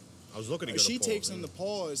everything. I was looking to go to She Paul's, takes yeah. them to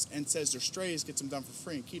Paws and says they're strays, gets them done for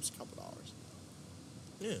free, and keeps a couple dollars.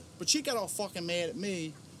 Yeah. But she got all fucking mad at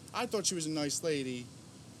me. I thought she was a nice lady.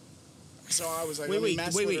 So I was like, let me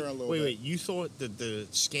mess with her a little bit. wait. You thought that the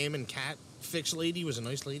scamming cat fix lady was a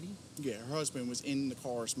nice lady? Yeah, her husband was in the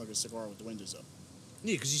car smoking a cigar with the windows up.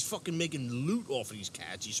 Yeah, because he's fucking making loot off of these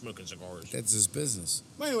cats. He's smoking cigars. That's his business.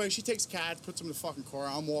 Well, anyway, she takes cats, puts them in the fucking car.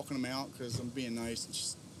 I'm walking them out because I'm being nice,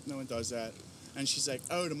 and no one does that. And she's like,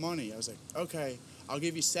 oh, the money. I was like, okay, I'll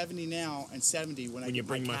give you 70 now and 70 when I When you get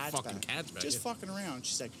bring my my cats fucking back. cats back, Just yeah. fucking around.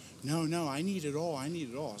 She's like, no, I need it all. I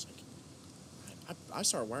need it all. I was like, I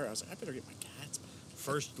started worrying. I was like, I better get my cats back.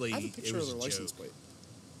 Firstly, I have a it picture was of a their license joke. plate.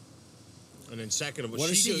 And then second of all, What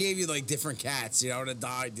if she goes- gave you like different cats? You know, that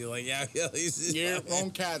died. You're like, yeah. Yeah,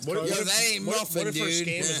 wrong cats. What, cuz. what Yo, if, that ain't what, muffin, what if her dude.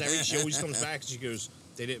 scam is every she always comes back and she goes,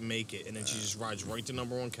 they didn't make it, and then she just rides right to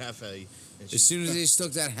number 1 cafe. And she, As soon as they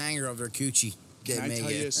stuck that hanger of their coochie, Can they I make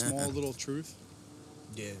tell you a it. small little truth?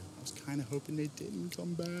 yeah, I was kind of hoping they didn't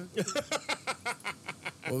come back.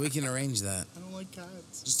 Well, we can arrange that. I don't like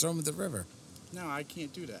cats. Just throw them at the river, No, I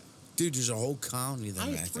can't do that. dude. There's a whole colony of them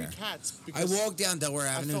I back have 3 there. cats I because walked down Delaware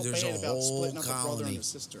I Avenue. felt There's bad a about whole splitting up a brother and colony. a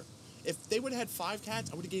sister. If they would have had 5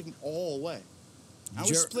 cats, I would have gave them all away. I would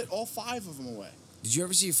Jer- split all 5 of them away. Did you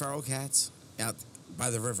ever see feral cats out by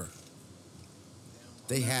the river?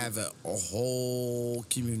 They have a whole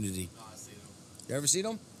community. You ever see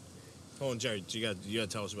them? hold on, Jerry, you got to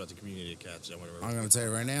tell us about the community of cats and whatever. I'm gonna tell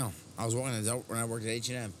you right now. I was walking when I worked at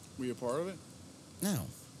H&M. Were you a part of it? No.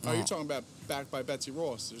 Oh, you're talking about back by Betsy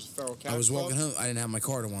Ross. There's a feral cat I was club. walking home. I didn't have my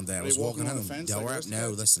car one day. I Are was they walking walking on the home. fence like Delaware. those No,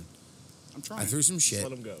 cats? listen. I'm trying. I threw some Just shit.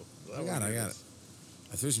 let him go. I got it.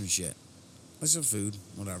 I threw some shit. I some food.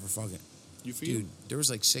 Whatever. Fuck it. You feed Dude, them? there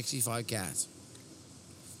was like 65 cats.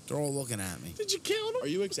 They're all looking at me. Did you count them? Are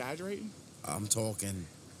you exaggerating? I'm talking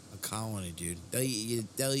a colony, dude. They'll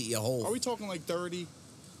eat you whole. Are we talking like 30?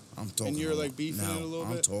 I'm talking. you're, a like, lot. beefing no, it a little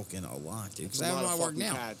I'm bit? talking a lot, dude. Because It's a I lot don't of know where I work fucking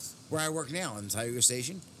now. cats. Where I work now in Tioga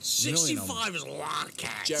Station. Million of them. 65 is a lot of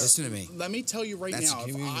cats. Jared, Listen to me. Let me tell you right That's a now, if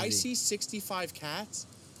I community. see 65 cats,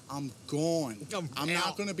 I'm gone. I'm I'm not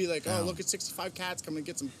out. going to be like, oh, No. look at 65 cats, come and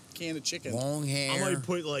get some can of chicken. Long hair. I might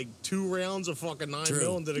put like 2 rounds of fucking 9 True.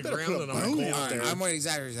 mil into the You better ground put and a I'm bone gone. out All right, there. I might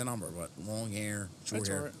exaggerate the number, but long hair, short That's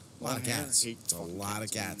hair, all right. a lot of Long hair. cats. Hate It's a fucking lot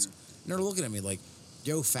of cats, long cats. hair. And they're looking at me like,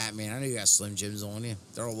 "Yo, fat man, I know you got Slim Jims on you."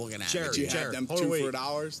 They're all looking at Jerry, Did me. you have Jared, them hold on, 2 wait. for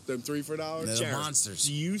 $1, them 3 for $1? They're Jared, monsters.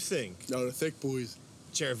 Do you think, No, the thick boys.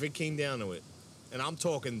 Jared, if it came down to it, and I'm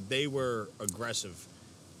talking they were aggressive,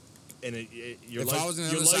 and your If life, I was on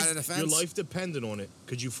the your other life, side of the your fence? life depended on it,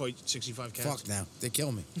 could you fight 65 cats? Fuck now, they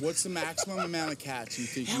kill me. What's the maximum amount of cats you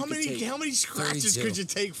think How you could many take? how many scratches 32. could you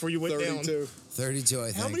take before you went down? 32. 32, I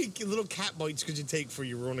think. How many little cat bites could you take before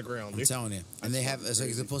you were on the ground? I'm dude? telling you. And they have, it's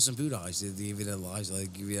like the Puss in Boot eyes. They give you that eyes, they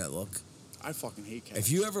give you that look. I fucking hate cats. If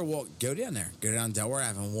you ever walk, go down there. Go down Delaware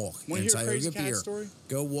Ave and walk. Want in to hear a crazy Tioga cat Pier. story?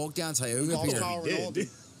 Go walk down Tioga Golf Pier. Tower Did, and all.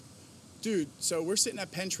 Dude, so we're sitting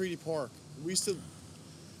at Penn Treaty Park. We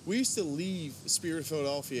used to leave Spirit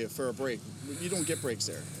Philadelphia for a break. You don't get breaks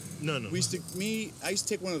there. No. I used to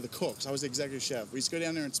take one of the cooks. I was the executive chef. We used to go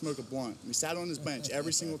down there and smoke a blunt. We sat on his bench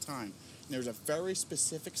every single time. And there was a very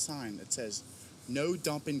specific sign that says, "No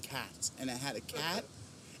dumping cats." And it had a cat,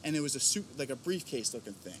 and it was a suit, like a briefcase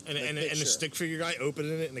looking thing. and like and the picture. stick figure guy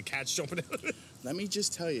opening it and the cat's jumping out of it. Let me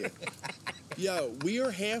just tell you, yo, we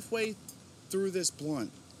are halfway through this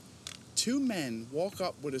blunt. 2 men walk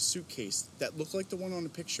up with a suitcase that looked like the one on the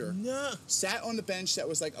picture. No. Sat on the bench that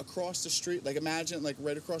was like across the street, like imagine like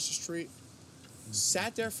right across the street.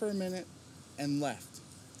 Sat there for a minute and left.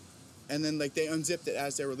 And then like they unzipped it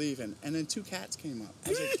as they were leaving. And then 2 cats came up. I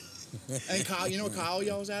was like, and Kyle, you know what Kyle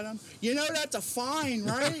yells at him? You know that's a fine,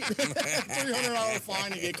 right? $300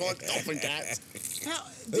 fine to get caught dumping cats.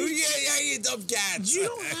 Oh, yeah, you dumb cats. You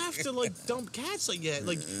don't have to like dump cats like that.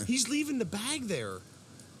 Like he's leaving the bag there.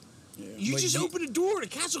 Yeah. You Like, just you- open the door, the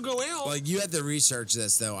cats will go out. Like, you have to research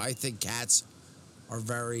this, though. I think cats are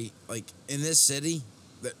very, like, in this city,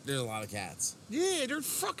 there's a lot of cats. yeah, they're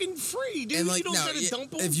fucking free, dude. And, like, you don't no, gotta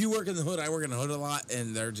dump them. if you work in the hood, I work in the hood a lot,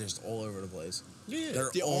 and they're just all over the place. yeah. They're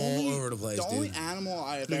The all only, over the place, the only dude. animal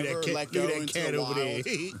I have Look at ever that cat, let go look at that into cat the over wild.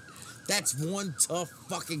 there. That's one tough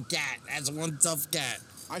fucking cat. That's one tough cat.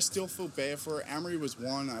 I still feel bad for her. Amory was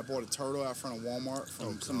one. I bought a turtle out front of Walmart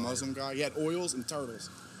from Oh, some Muslim guy. He had oils and turtles.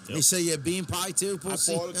 Yep. They say you have bean pie, too, I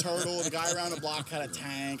pussy? bought a turtle. The guy around the block had a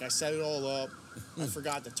tank. I set it all up. I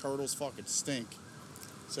forgot the turtles fucking stink.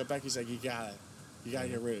 So Becky's like, you gotta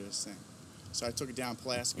get rid of this thing. So I took it down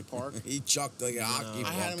Pulaski Park. He chucked like a hockey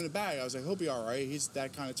I had him puck. in a bag. I was like, he'll be all right. He's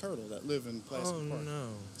that kind of turtle that live in Pulaski Oh Park. no.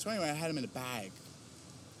 So anyway, I had him in a bag.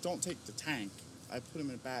 Don't take the tank. I put him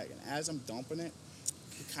in a bag, and as I'm dumping it,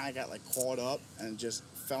 he kind of got like caught up and just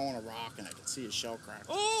fell on a rock, and I could see his shell crack.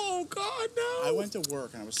 Oh God, no. I went to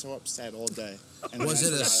work, and I was so upset all day. And Was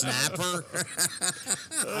then it I a forgot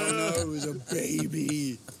snapper? I don't know. It was a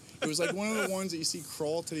baby. It was like one of the ones that you see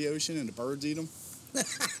crawl to the ocean and the birds eat them.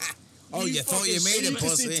 Oh, you thought you made it, You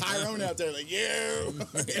just see pussy. Tyrone out there like, yeah.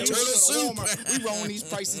 Turtle soup. We rolling these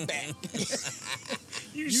prices back.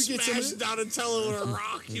 You, You get some of smashed it? down a teller with a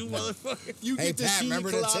rock, you motherfucker. You Hey, get the Pat, pina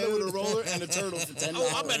remember the colada with a toad? roller and a turtle for $10.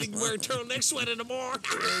 Oh, I'm about to wear a turtleneck sweater tomorrow.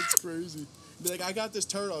 That's crazy. Be like, I got this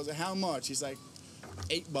turtle. I was like, how much? He's like,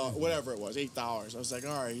 $8, whatever it was, $8. I was like,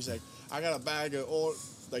 all right. He's like, I got a bag of all,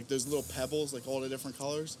 like, those little pebbles, like all the different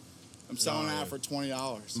colors. I'm selling that for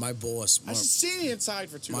 $20. My boss. I should see the inside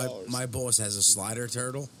for $2. My boss has a slider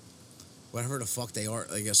turtle, whatever the fuck they are,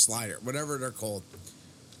 like a slider, whatever they're called,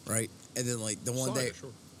 right? And then like the one day,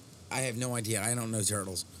 I have no idea. I don't know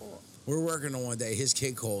turtles. We're working on one day. His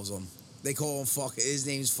kid calls him. They call him his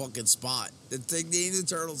name's fucking Spot. The thing named the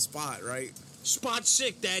turtle Spot, right? Spot's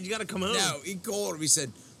sick, Dad. You gotta come home. No, he called him. He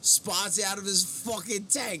said, Spot's out of his fucking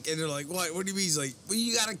tank. And they're like, what? What do you mean? He's like, well,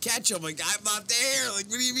 you gotta catch him. Like, I'm not there. Like,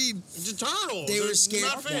 what do you mean? It's a turtle. They were They're scared.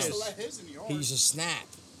 Not No. fast. To let his in the yard. He used to snap.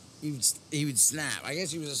 He would snap. I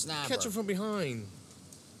guess he was a snapper. Catch him from behind.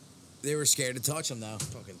 They were scared to touch him, though.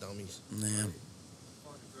 Fucking dummies. Yeah.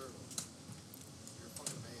 Fucking turtle. You're a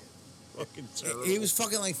fucking man. Fucking turtle. He was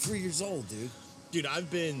fucking like 3 years old, dude. Dude, I've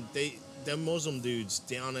been them Muslim dudes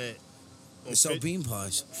down at They sell bean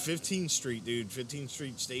pies. 15th Street, dude. 15th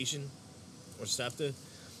Street Station or SEPTA.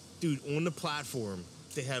 Dude, on the platform,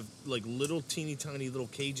 they have like little teeny tiny little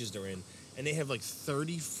cages they're in. And they have like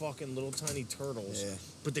 30 fucking little tiny turtles. Yeah.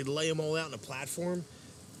 But they lay them all out on the platform.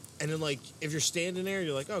 And then like if you're standing there,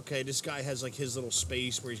 you're like, okay, this guy has like his little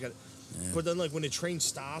space where he's got. Yeah. But then like when the train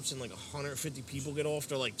stops and like 150 people get off,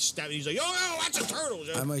 they're like stabbing. He's like, oh, that's a turtle.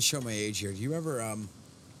 I might show my age here. Do you remember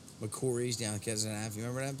McCory's down at Kesson Ave? You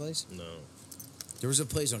remember that place? No, There was a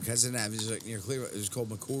place on Kesson Ave. It was like near Cleveland. It was called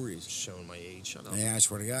McCory's. showing my age. Shut up. Yeah, I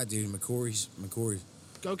swear to God, dude, McCory's.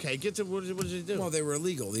 Okay, get to what did it do? Well, they were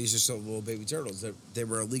illegal. These are still little baby turtles. They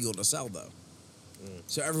were illegal to sell though.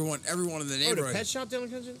 So everyone in the Oh, neighborhood, the pet shop down in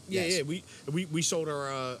Kensington? Yeah, Yes. yeah. We sold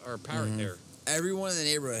our parrot there. everyone in the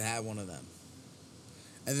neighborhood had one of them.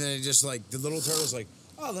 And then it just like the little turtles like,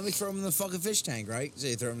 oh, let me throw them in the fucking fish tank, right? So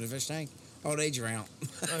you throw them in the fish tank. Oh, they drown.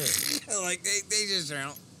 Like they just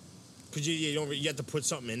drown. Because you have to put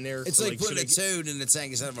something in there. It's for, like putting so a toad in the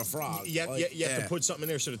tank instead of a frog. You Like, have to put something in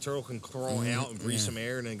there so the turtle can crawl out and breathe some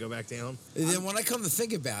air and then go back down. And then when I come to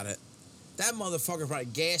think about it, that motherfucker probably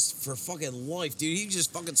gasped for fucking life, dude. He was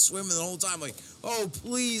just fucking swimming the whole time, like, oh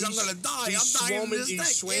please, I'm gonna die. He I'm dying in this He tank.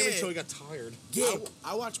 swam Yeah. until he got tired. Yeah.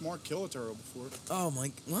 I watched Mark kill a turtle before. Oh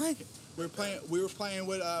my, what? We were playing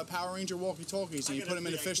with Power Ranger walkie-talkies, and he put him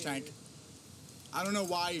in a fish tank. I don't know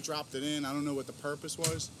why he dropped it in. I don't know what the purpose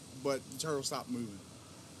was, but the turtle stopped moving.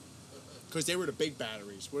 Because they were the big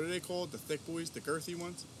batteries. What are they called? The thick boys? The girthy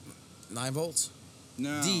ones? 9 volts?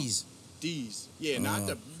 No. D's. D's. Yeah,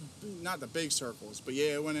 not the big circles. But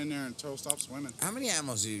yeah, it went in there and the turtle stopped swimming. How many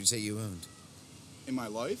animals did you say you owned In my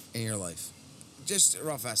life, in your life? Just a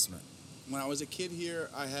rough estimate. when I was a kid here,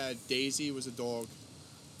 I had Daisy was a dog.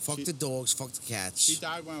 Fuck She- the dogs, fuck the cats. She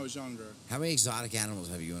died when I was younger. How many exotic animals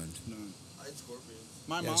have you owned? None. I had scorpions.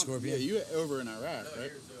 My Yeah, mom. scorpion. Yeah, you over in Iraq, No, right? here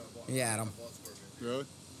too. I bought, Yeah, Adam. I bought scorpions. Really?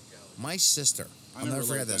 My sister, I'll never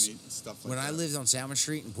forget liked this. any stuff like When I that. lived on Salmon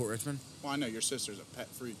Street in Port Richmond, Well, I know your sister's a pet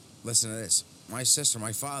freak. listen to this. My sister,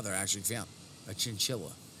 my father actually found a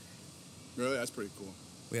chinchilla. Really? That's pretty cool.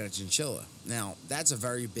 We had a chinchilla. Now, that's a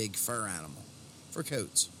very big fur animal for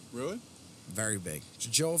coats. Really? Very big.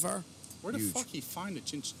 Chinchilla fur? Where the Huge. fuck he find a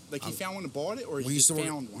chinch? Like he found one and bought it, or We he used just to work,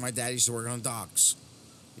 found one? my dad used to work on docks.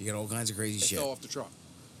 You get all kinds of crazy It shit. fell off the truck.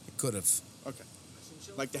 It could have. Okay.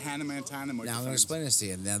 Like the Hannah Montana. Now, I'm going to explain this to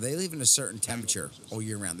you. Now, they live in a certain temperature all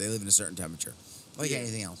year round. They live in a certain temperature, like Yeah.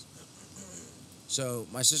 anything else. So,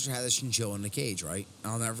 my sister had this chinchilla in the cage, right?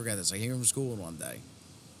 I'll never forget this. I came from school one day.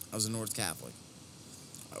 I was a North Catholic.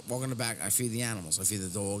 I walk in the back. I feed the animals. I feed the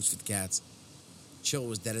dogs, feed the cats. Chill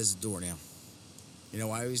was dead as a doornail. You know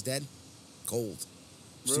why he was dead? Cold.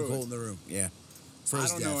 It was too Really? cold in the room. Yeah. I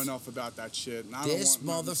Froze don't to know death. enough about that shit. And I This don't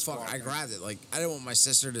want nothing motherfucker, I sparking. grabbed it. Like, I didn't want my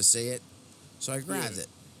sister to see it, so I grabbed Yeah. it.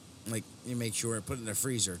 Like, you make sure I put it in the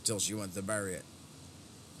freezer till she went to bury it.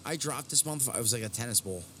 I dropped this motherfucker. It was like a tennis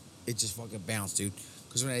ball. It just fucking bounced, dude.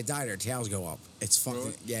 Because when they die, their tails go up. It's fucking,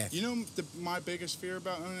 Really? yeah. You know my biggest fear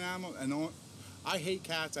about owning an animal, I hate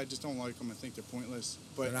cats. I just don't like them. I think they're pointless.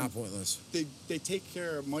 But They're not pointless. they take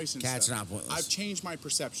care of mice and Cats stuff. are not pointless. I've changed my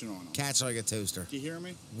perception on them. Cats are like a toaster. Do you hear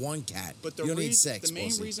me? One cat. But you don't need six, the main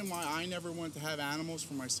pussy. reason why I never want to have animals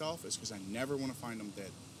for myself is because I never want to find them dead.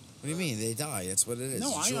 What do you mean? They die. That's what it is. No,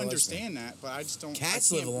 It's I your lifespan. understand that, but I just don't.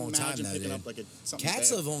 Cats I live can't a long time, imagine though, picking dude. up like something Cats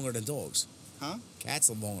dead. live longer than dogs. Huh? Cats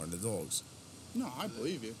live longer than dogs. No, I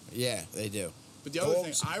believe you. Yeah, they do. But the other thing,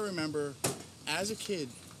 Dogs- I remember as a kid,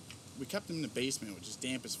 we kept them in the basement, which is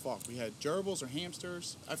damp as fuck. We had gerbils or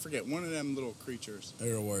hamsters. I forget, one of them little creatures.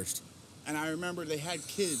 They're the worst. And I remember they had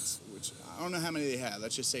kids, which I don't know how many they had.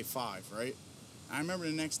 Let's just say 5, right? I remember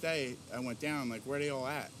the next day, I went down, like, where are they all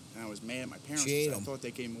at? And I was mad at my parents. She ate because I 'em. thought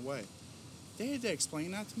they gave them away. They had to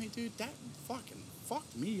explain that to me, dude. That fucking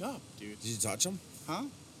fucked me up, dude. Did you touch them? Huh?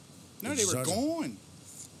 No, Did they you were touch 'em? gone.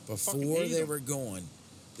 Fucking Before ate they 'em. were gone,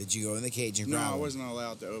 did you go in the cage and No, grab I 'em? wasn't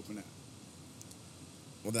allowed to open it.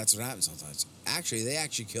 Well, that's what happens sometimes. Actually, they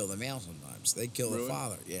actually kill the male sometimes. They kill the Really?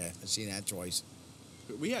 father. Yeah, I've seen that twice.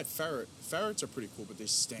 But we had ferret. Ferrets are pretty cool, but they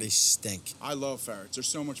stink. They stink. I love ferrets. They're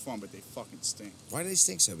so much fun, but they fucking stink. Why do they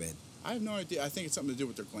stink so bad? I have no idea. I think it's something to do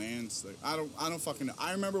with their glands. Like I don't fucking know.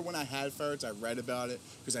 I remember when I had ferrets, I read about it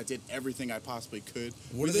because I did everything I possibly could.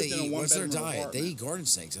 What We do they lived in a eat? What's their one-bedroom diet? They apartment. eat garden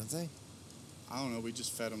snakes, don't they? I don't know. We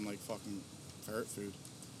just fed them like fucking ferret food.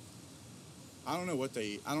 I don't know what they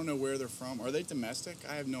eat. I don't know where they're from. Are they domestic?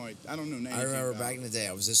 I have no idea. I don't know anything. I remember about back it. in the day,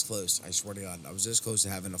 I was this close. I swear to God, I was this close to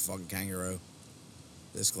having a fucking kangaroo.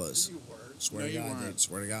 This close. You were. Swear No, to you God, weren't. dude.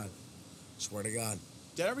 Swear to God. Swear to God.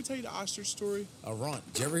 Did I ever tell you the ostrich story? A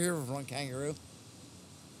runt. Did you ever hear of a runt kangaroo?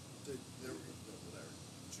 True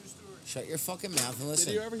story. Shut your fucking mouth and Did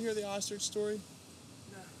listen. you ever hear the ostrich story?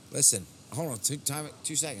 Listen. Hold on. 2 seconds.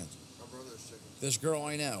 My brother's chicken. This girl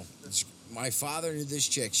I know. My father knew this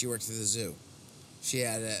chick. She worked at the zoo. She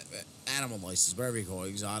had an animal license, whatever you call it,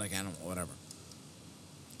 exotic animal, whatever.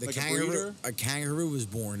 The Like a kangaroo, breeder? a kangaroo was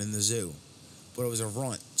born in the zoo, but it was a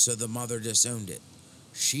runt, so the mother disowned it.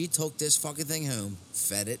 She took this fucking thing home,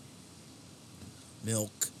 fed it,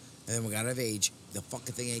 milk, and then we got of age. The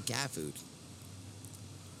fucking thing ate cat food.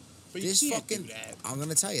 But This you can't fucking, do that. I'm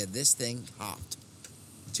gonna tell you, this thing hopped.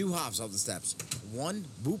 2 hops up the steps. One,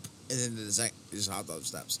 boop, and then the second, it just hopped up the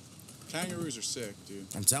steps. Kangaroos are sick, dude.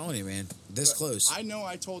 I'm telling you, man, this But close. I know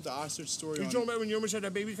I told the ostrich story. You on, talking about when you almost had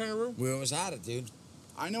that baby kangaroo? We almost had it, dude.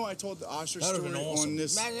 I know I told the ostrich That would've story been awesome. on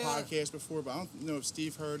this Imagine that. podcast before, but I don't know if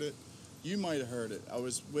Steve heard it. You might have heard it. I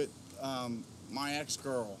was with my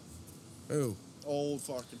ex-girl, Ooh, old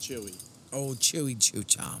fucking Chewy. old Chewy Chew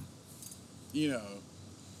Chom. You know,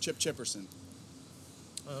 Chip Chipperson.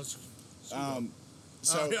 Oh, that's,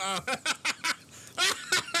 So,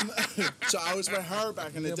 so I was with her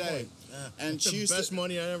back in the Good day, and the she used best to.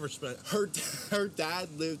 money I ever spent. Her dad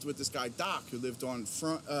lived with this guy Doc, who lived on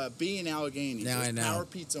front B in Allegheny. Now There's I know. Power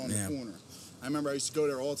Pizza on Yeah. the corner. I remember I used to go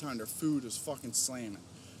there all the time. Their food was fucking slamming.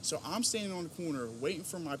 So I'm standing on the corner waiting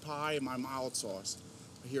for my pie and my mild sauce.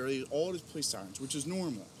 I hear all these police sirens, which is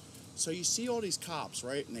normal. So you see all these cops,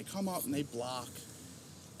 right? And they come up and they block.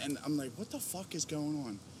 And I'm like, what the fuck is going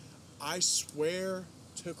on? I swear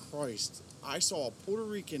to Christ, I saw a Puerto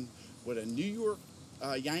Rican with a New York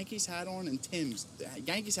Yankees hat on and Tim's. The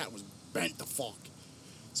Yankees hat was bent the fuck.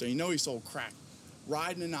 So you know he sold crack.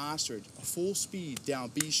 Riding an ostrich, full speed down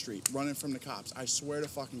B Street, running from the cops. I swear to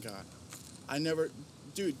fucking God. I never...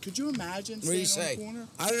 Dude, could you imagine What do you standing say? on the corner?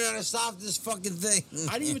 I don't know how to stop this fucking thing.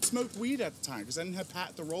 I didn't even smoke weed at the time because I didn't have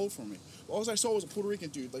Pat to roll for me. All I saw was a Puerto Rican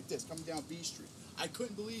dude like this coming down B Street. I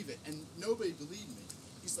couldn't believe it, and nobody believed me.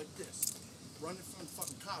 He's like this, running from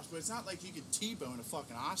fucking cops. But it's not like you could T-bone a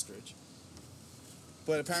fucking ostrich.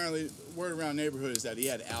 But apparently, word around the neighborhood is that he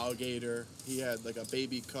had alligator. He had like a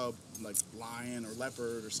baby cub, like lion or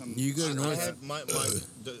leopard or something. You go to I North. had my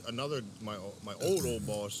old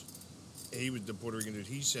boss. He was the Puerto Rican dude.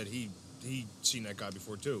 He said he seen that guy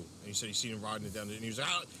before too, and he said he seen him riding it down. And he was like,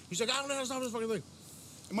 I don't know how to stop this fucking thing.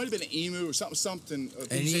 It might have been an emu or something.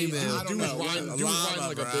 An emu. I don't Dude was know. riding, A dude was llama, riding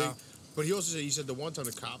like a bro. big. But he also said the one time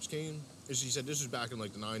the cops came, he said this was back in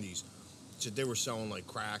like the '90s. He said they were selling like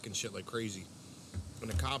crack and shit like crazy. When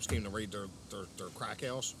the cops came to raid their crack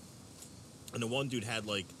house, and the one dude had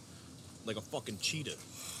like a fucking cheetah,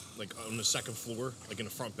 like on the second floor, like in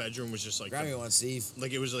the front bedroom, was just like Grab me one, Steve.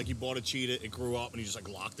 like it was like he bought a cheetah, it grew up, and he just like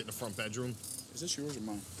locked it in the front bedroom, Is this yours or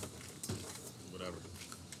mine? whatever.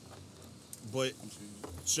 But I'm seeing it.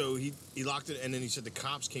 so he locked it, and then he said the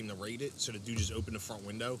cops came to raid it, so the dude just opened the front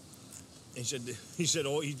window. And he said he's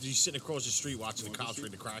sitting across the street watching the cops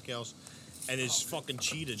raid the crack house, and his fucking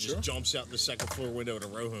cheetah just jumps out the second floor window of the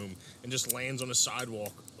row home and just lands on the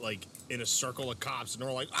sidewalk like in a circle of cops, and they're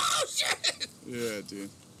all like, "Oh shit!" Yeah, dude.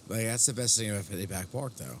 Like that's the best thing about Petty Pack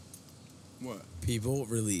Park, though. What? People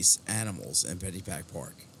release animals in Petty Pack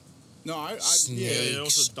Park. No, I Snakes, yeah. they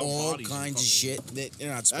also dump all bodies in kinds of fucking- shit that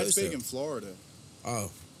you're not supposed That's big to. in Florida. Oh,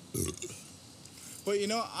 But you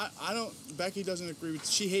know, I don't. Becky doesn't agree with.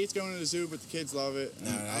 She hates going to the zoo, but the kids love it. No,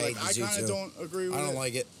 And I hate the I zoo kind too. of don't agree with I don't it.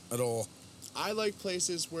 like it at all. I like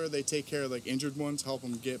places where they take care of like injured ones, help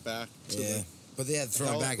them get back. To Yeah, the but they had to throw it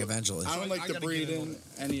health. back eventually. I don't I like the gotta get in breeding, on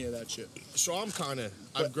any of that shit. So I'm kind of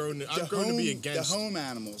But I've grown the to be against. the home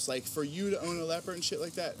animals. Like for you to own a leopard and shit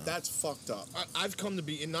like that, that's fucked up. I've come to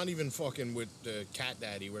be, and not even fucking with Cat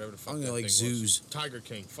Daddy, whatever the fuck. I'm that gonna like thing was. zoos. Tiger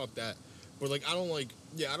King, fuck that. But like I don't like,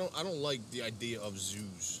 I don't like the idea of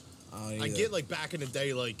zoos. I, don't I either. get like back in the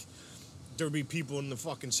day, like there would be people in the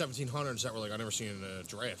fucking 1700s that were like, I never seen a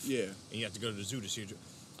giraffe. Yeah. And you have to go to the zoo to see a giraffe.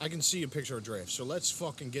 I can see a picture of a giraffe. So let's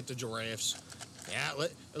fucking get the giraffes. Yeah,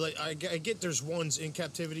 I get there's ones in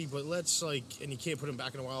captivity, but let's and you can't put them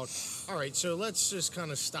back in the wild. All right, so let's just kind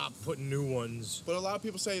of stop putting new ones. But a lot of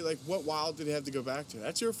people say, like, what wild did they have to go back to?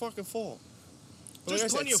 That's your fucking fault. But There's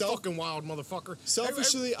like I plenty said, of fucking wild, motherfucker.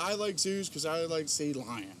 Selfishly, I like zoos because I like to see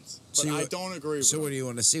lions. But So I don't agree with So what it. do you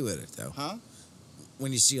want to see with it though? Huh?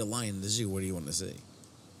 When you see a lion in the zoo, what do you want to see?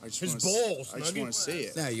 I just His wanna balls, I just Nugget. want to see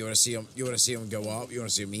it. No, you want to see them. You want to see them go up. You want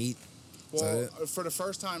to see them eat. Well, that for the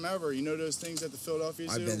first time ever, you know those things at the Philadelphia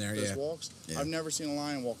Zoo? I've been there, those yeah. walks? Yeah. I've never seen a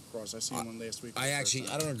lion walk across. I seen one last week. for I the first actually,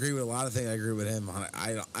 time. I don't agree with a lot of things. I agree with him.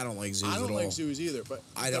 I don't like zoos I at don't all. like zoos either, but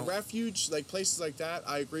I the don't- refuge, like places like that,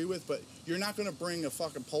 I agree with. But you're not going to bring a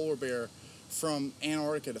fucking polar bear from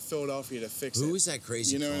Antarctica to Philadelphia to fix it. Who is that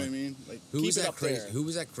crazy? You know cunt? what I mean? Like, Who keep was it that up crazy? there. Who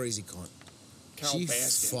was that crazy cunt? Carol She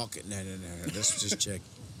Baskin. fucking no. This chick.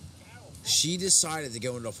 She decided to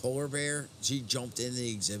go into a polar bear. She jumped in the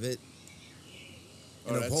exhibit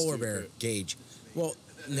in Oh, a that's polar bear stupid. cage. Well,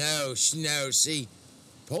 no. See,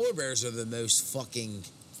 polar bears are the most fucking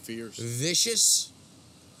Fierce. vicious.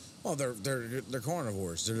 Well, they're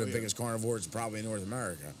carnivores. They're the Oh, yeah. biggest carnivores probably in North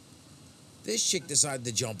America. This chick decided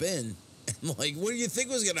to jump in, and like, what do you think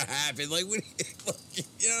was gonna happen? Like, what do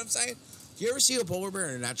you know what I'm saying? Do you ever see a polar bear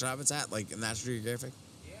in a natural habitat, like in National Geographic?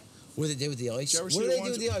 Yeah. What did they do with the ice? Did you ever What see did the they do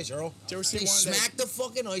ones- with the ice, Earl? Did you ever see They one that- smacked the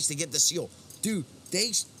fucking ice to get the seal, dude.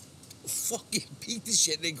 They fucking beat the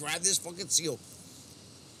shit. And they grabbed this fucking seal.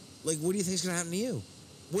 Like, what do you think's gonna happen to you?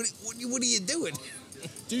 What are you doing?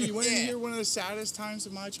 Dude, you want to Yeah. hear one of the saddest times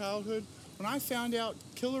of my childhood? When I found out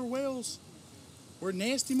killer whales were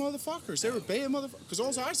nasty motherfuckers. They were bad motherfuckers. Because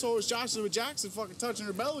all I saw was Joshua Jackson fucking touching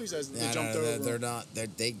their bellies as they jumped over. They're them.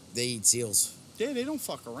 not. They eat seals. Yeah, they don't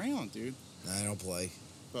fuck around, dude. No, they don't play.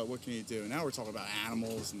 But what can you do? Now we're talking about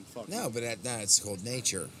animals and fucking. No, but it's called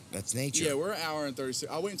nature. That's nature. Yeah, we're an hour and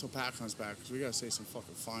 36. I'll wait until Pat comes back because we got to say some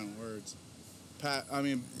fucking final words. Pat,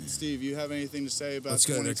 Steve, you have anything to say about Let's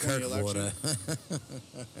the go to 2020 election? Kirkwater.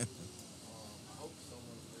 I hope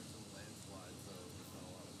someone brings some landslide so there's not a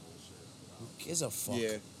lot of bullshit Who about gives a fuck?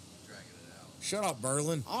 Yeah, dragging it out. Shut up,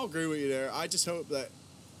 Berlin. I'll agree with you there. I just hope that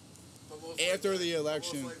But most After likely- the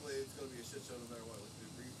election- most likely it's going to be a shit show no matter what. Like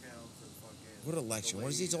the recounts and fucking. What election? the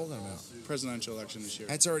What is he lady talking and about? lawsuit. presidential election this year.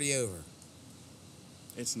 That's already over.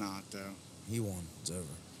 It's not though. He won. It's over.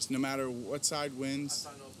 It's no matter what side I wins,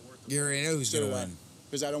 signed up for work. You already know who's So gonna do I. win.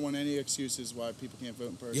 because I don't want any excuses why people can't vote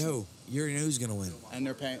in person. Yo, you already know who's gonna win. And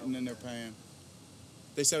they're paying. And then they're paying.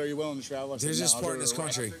 They said, "Are you willing to travel?" I said, There's "No, this I'll part go in this to the-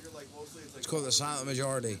 country. I figured, like, mostly it's It's called the silent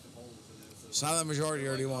majority. Silent majority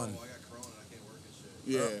already won. Oh, I got corona and I can't work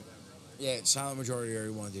and shit. Yeah. Yeah, silent majority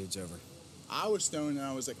already won, dude. It's over. I was stoned and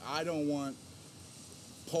I was like, I don't want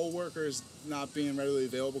poll workers not being readily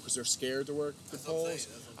available because they're scared to work the That's what I'm polls. saying,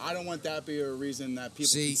 that's what I don't want that be a reason that people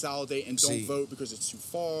See- consolidate and don't see. vote because it's too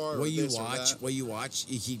far. or What you this or watch,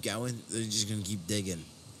 that. you keep going. They're just gonna keep digging.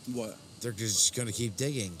 What? They're just gonna keep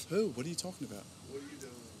digging. Who? What are you talking about? What are you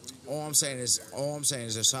doing? What are you doing? All I'm saying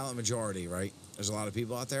is a silent majority, right? There's a lot of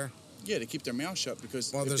people out there. Yeah, to keep their mouth shut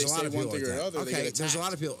because Well, if there's they a lot say of one people thing like or that. another, they Okay, get there's a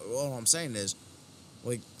lot attacked. of people. All I'm saying is,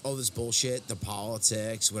 like, all this bullshit, the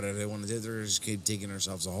politics, whatever they want to do, they're just keep digging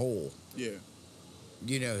themselves a hole. Yeah.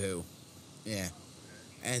 You know who? Yeah.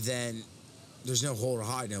 And then there's no hole to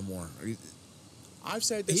hide no more. I've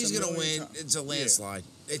said this. He's a gonna million win. ti- It's a Yeah. landslide.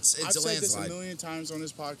 It's I've a said this a landslide. million times on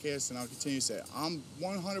this podcast, and I'll continue to say it. I'm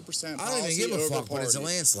 100% I don't even policy give a over fuck, but it's a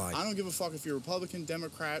party. landslide. I don't give a fuck if you're Republican,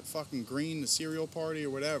 Democrat, fucking Green, the cereal party, or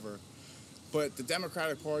whatever. But the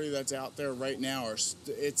Democratic Party that's out there right now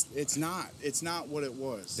it's not what it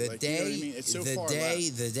was. The like, day, you know what I mean? It's so the far day,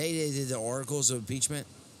 left. the day they did the articles of impeachment,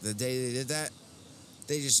 the day they did that,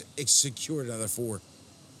 they just secured another 4.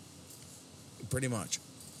 Pretty much.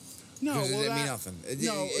 No, Because it well, didn't mean that- nothing.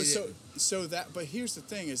 No, It- so that. But here's the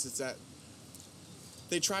thing: is it's that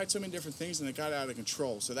they tried so many different things and it got out of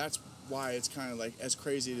control. So that's why it's kind of like as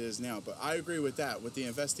crazy as it is now. But I agree with that, with the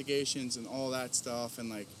investigations and all that stuff, and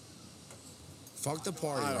like fuck the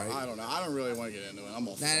party, I right? don't know. I don't really want to get into it. I'm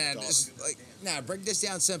all fucked up. Just like, break this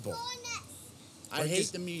down simple. I break hate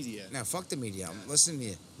this- the media. Now, fuck the media. Listen to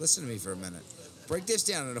you. Listen to me for a minute. Break this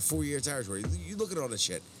down in a 4-year territory. You look at all this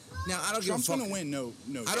shit. Now, I don't Trump's give a fuck. gonna win. No.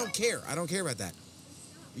 I don't care. I don't care about that.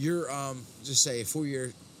 You're just say a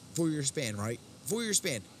 4-year span, right? 4-year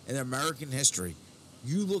span in American history.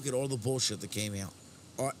 You look at all the bullshit that came out,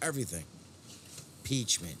 everything,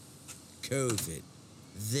 impeachment, COVID,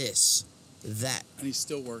 this, that. And he's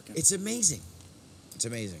still working. It's amazing. It's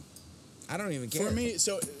amazing. I don't even care.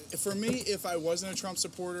 For me, if I wasn't a Trump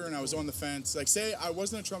supporter and I was on the fence, like say I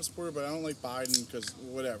wasn't a Trump supporter, but I don't like Biden because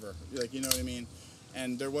whatever, like you know what I mean,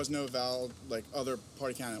 and there was no valid like other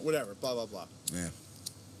party candidate, whatever, blah blah blah. Yeah.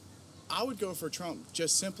 I would go for Trump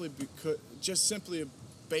just simply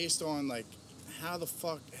based on like how the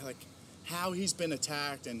fuck like how he's been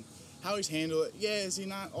attacked and how he's handled it. Yeah, is he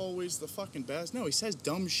not always the fucking best? No, he says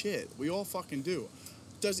dumb shit. We all fucking do.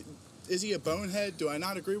 Is he a bonehead? Do I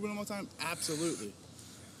not agree with him all the time? Absolutely.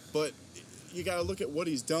 But you got to look at what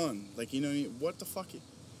he's done. Like, you know, what the fuck?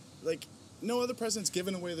 Like, no other president's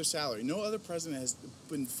given away their salary. No other president has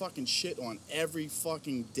been fucking shit on every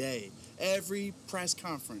fucking day. Every press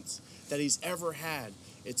conference that he's ever had,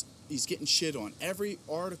 he's getting shit on. Every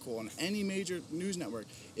article on any major news network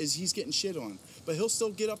he's getting shit on. But he'll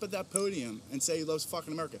still get up at that podium and say he loves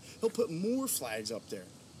fucking America. He'll put more flags up there.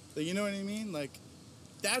 Like, you know what I mean? Like,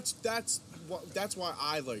 that's why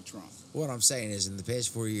I like Trump. What I'm saying is, in the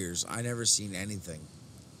past 4 years, I never seen anything.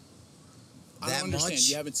 I don't understand.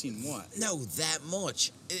 You haven't seen what? No, that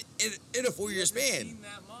much in a 4-year span. Seen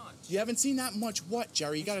that much. You haven't seen that much what,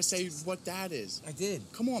 Jerry? You got to say what that is. I did.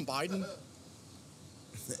 Come on, Biden.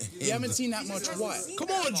 You haven't seen that much what? Come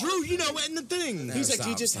on, Drew. You know, and the thing. No, He's like, stop,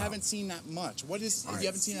 you just stop. haven't seen that much. What is? All right. You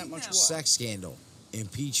haven't seen that much what? Sex scandal,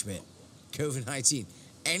 impeachment, COVID-19.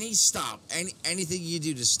 Anything you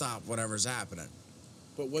do to stop whatever's happening.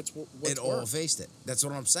 But what's It all faced it. That's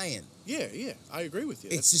what I'm saying. Yeah, I agree with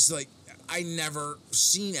you. It's just like I never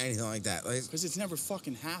seen anything like that. Like, Because it's never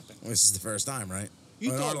fucking happened. this is the first time, right?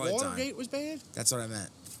 You Or thought our lifetime. Watergate was bad? That's what I meant.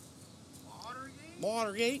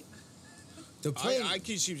 Watergate? The plane, I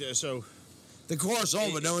keep so. the car's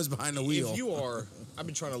on, but no one's behind the wheel. If you are, I've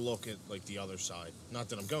been trying to look at like the other side. Not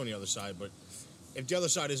that I'm going the other side, but if the other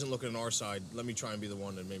side isn't looking at our side, let me try and be the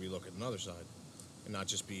one to maybe look at another side, and not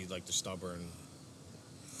just be like the stubborn,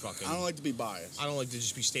 fucking. I don't like to be biased. I don't like to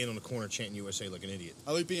just be standing on the corner chanting USA like an idiot.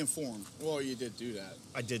 I like being informed. Well, you did do that.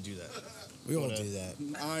 I did do that. we all do that.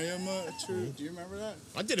 I am a true. Do you remember that?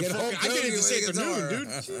 I did it. Get Fucking, Hulk I did it Hogan this with a afternoon,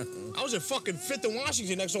 guitar. dude. I was at fucking 5th and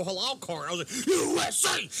Washington next to a halal car. I was like,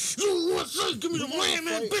 USA, give me the lamb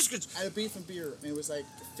and biscuits. At a beef and beer, and it was like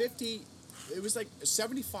 50. It was like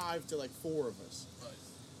 75 to like 4 of us.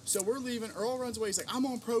 So we're leaving. Earl runs away. He's like, I'm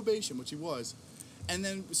on probation, which he was. And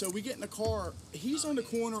then, so we get in the car. He's on the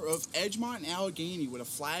corner of Edgemont and Allegheny with a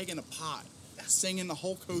flag and a pot, singing the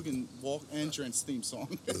Hulk Hogan walk entrance theme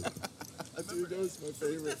song. Dude, that was my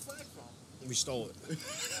favorite. We stole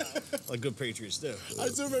it. Like good patriots do. I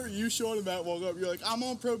still remember you, Sean, and Matt walk up. You're like, I'm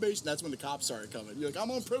on probation. That's when the cops started coming. You're like,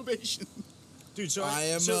 I'm on probation. Dude, so I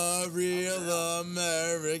am a real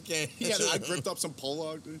American. Yeah, I ripped up some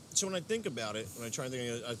Pollock, dude. So when I think about it, when I try and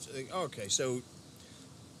think, I think, oh, okay, so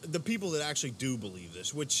the people that actually do believe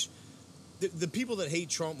this, which the people that hate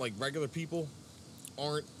Trump, like regular people,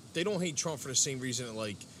 they don't hate Trump for the same reason that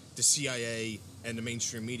like the CIA and the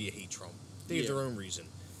mainstream media hate Trump. They have their own reason.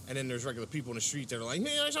 And then there's regular people in the street that are like,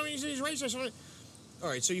 man, he's racist. All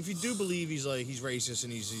right, so if you do believe he's racist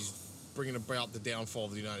and he's bringing about the downfall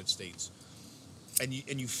of the United States, and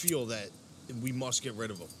you feel that we must get rid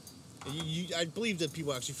of him, I believe that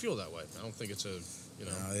people actually feel that way. I don't think it's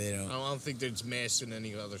No, they don't. I don't think that it's masked in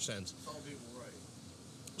any other sense. Some people,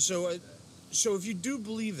 right. So if you do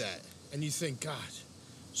believe that, and you think, God,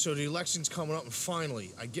 so the election's coming up, and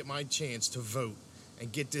finally I get my chance to vote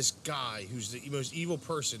and get this guy who's the most evil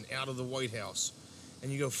person out of the White House,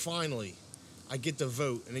 and you go, finally, I get to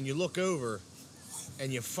vote, and then you look over,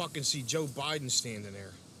 and you fucking see Joe Biden standing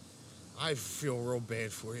there. I feel real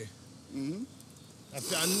bad for you. Mm-hmm.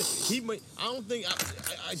 I don't think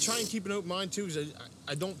I try and keep an open mind too, because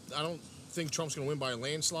I don't think Trump's going to win by a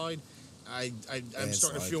landslide. I'm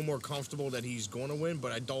starting to feel more comfortable that he's going to win,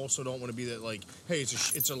 but I also don't want to be that like, hey,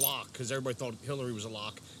 it's a lock, because everybody thought Hillary was a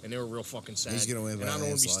lock, and they were real fucking sad. He's going to win by and a I don't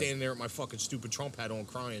want to be landslide. standing there with my fucking stupid Trump hat on,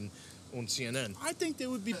 crying on CNN. I think they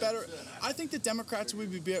would be better. I think the Democrats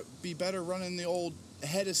would be better running the old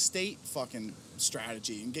head of state fucking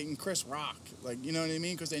strategy and getting Chris Rock. Like, you know what I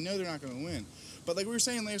mean? Because they know they're not going to win. But like we were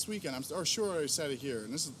saying last weekend, I'm sure I said it here,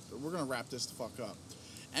 and we're going to wrap this the fuck up.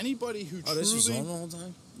 Anybody who truly... this was on the whole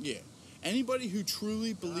time? Yeah. Anybody who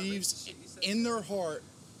truly believes in their heart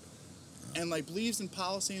and like believes in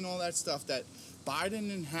policy and all that stuff that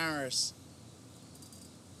Biden and Harris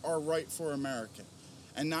are right for America.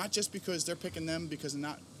 And not just because they're picking them because they're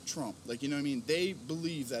not Trump. Like, you know what I mean? They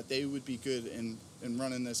believe that they would be good in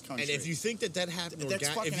running this country. And if you think that happened, That's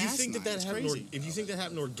fucking asinine. It's crazy. if you think that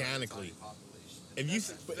happened organically,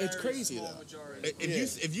 But it's crazy though.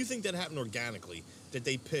 if you think that happened organically, that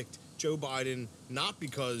they picked Joe Biden, not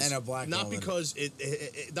because And a black not woman. because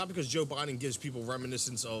not because Joe Biden gives people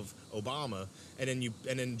reminiscence of Obama, and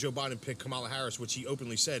then Joe Biden picked Kamala Harris, which he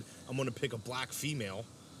openly said, I'm going to pick a black female,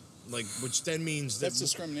 like, which then means That's that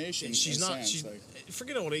discrimination. she's in a not. sense, She's like-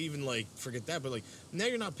 forget all. Even like forget that, but like now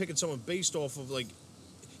you're not picking someone based off of like.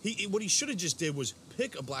 What he should have just did was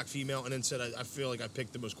pick a black female and then said, I feel like I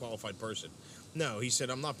picked the most qualified person. No, he said,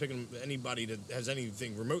 I'm not picking anybody that has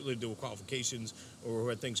anything remotely to do with qualifications or who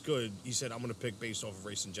I think's good. He said, I'm going to pick based off of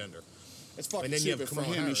race and gender. It's fucking And then you have stupid for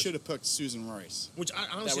Kamala him. Harris. He should have picked Susan Rice. Which I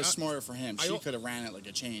honestly, That was smarter for him. I She al- could have ran it like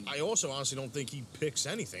a chain. I also honestly don't think he picks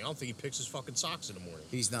anything. I don't think he picks his fucking socks in the morning.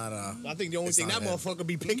 He's not. I think the only It's thing not that him. motherfucker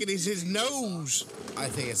be picking is his nose. I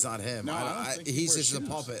think it's not him. No, I don't think he he's wears just a shoes.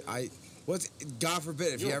 puppet. What's God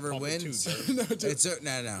forbid if You're he a ever puppet wins? too, No, dude. It's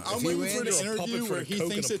no. I'm If he waiting for wins, the You're a puppet interview for where the he coke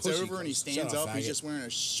thinks and a it's pussy over and he club. stands Shut up, up. He's faggot. just wearing a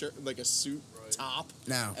shirt, like a suit top,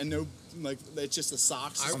 no. and no, like it's just the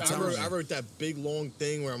socks. I, I'm I, telling wrote, you. I wrote that big long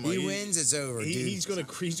thing where I'm like, He wins, it's over, dude. He's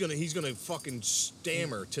gonna fucking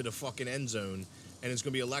stammer to the fucking end zone, and it's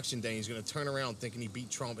gonna be election day. He's gonna turn around thinking he beat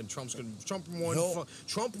Trump, and Trump won. He'll-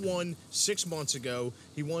 Trump won 6 months ago.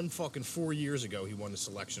 He won fucking 4 years ago. He won this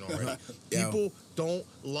election already. Yo. People don't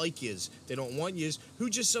like yous. They don't want yous.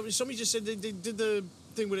 Somebody just said they did the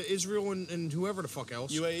thing with Israel and whoever the fuck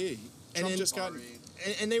else. UAE. Trump then- just got.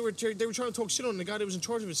 And they were trying to talk shit on the guy that was in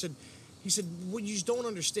charge of it. He said, what you just don't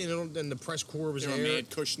understand. And the press corps was They were there. mad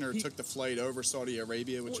Kushner He- took the flight over Saudi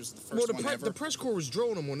Arabia, which was the first well, one ever. the press corps was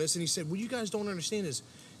drilling him on this, and he said, "What you guys don't understand is,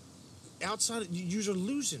 outside, you are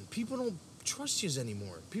losing. People don't trust yous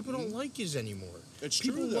anymore. People don't like yous anymore. It's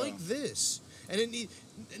People true, though. like this, and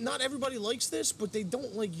not everybody likes this, but they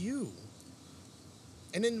don't like you."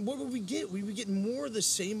 And then what would we get? We would get more of the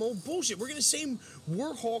same old bullshit. We're getting the same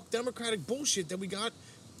warhawk Democratic bullshit that we got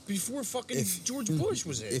before fucking George Bush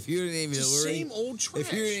was in. If you were named It's the Hillary, same old trash.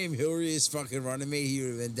 if you were named Hillary is fucking running me, he would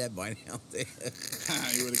have been dead by now.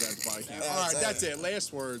 You would have got the body count. All right, that's it.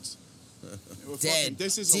 Last words. Well, Dead. fucking-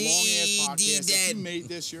 this is a long ass D podcast. If dead. you made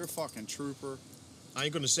this, you're a fucking trooper. I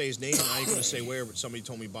ain't gonna say his name. I ain't gonna say where, but somebody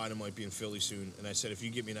told me Biden might be in Philly soon, and I said if you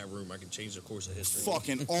get me in that room, I can change the course of history.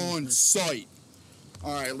 Fucking on site.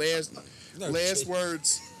 All right, last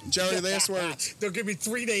words. Jerry, last words. They'll give me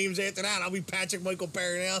 3 names after that. I'll be Patrick Michael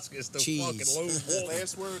Baranowskis, the Cheese. fucking lone wolf.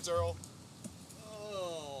 Last words, Earl.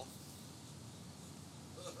 Oh.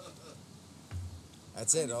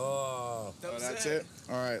 That's it. Oh, Oh, that's it.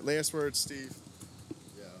 All right, last words, Steve.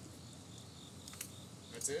 Yeah.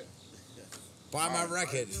 That's it. buy my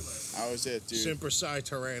record. That was it, dude. Semper Fi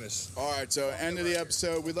Tyrannus. All right, so end of the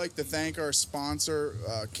episode. We'd like to thank our sponsor,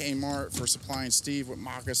 Kmart, for supplying Steve with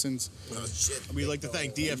moccasins. Oh shit. We'd like to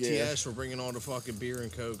thank DFTS Yeah. for bringing all the fucking beer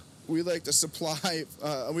and coke. We'd like to supply.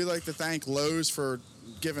 We'd like to thank Lowe's for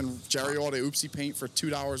giving Jerry all the oopsie paint for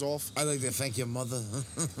 $2 off. I'd like to thank your mother.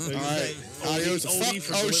 All right, adios. Oldie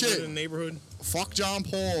for Oh delivering shit! in the neighborhood. Fuck John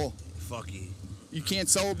Paul. Fuck you. You can't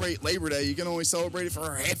celebrate Labor Day. You can only celebrate it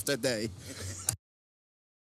for half the day.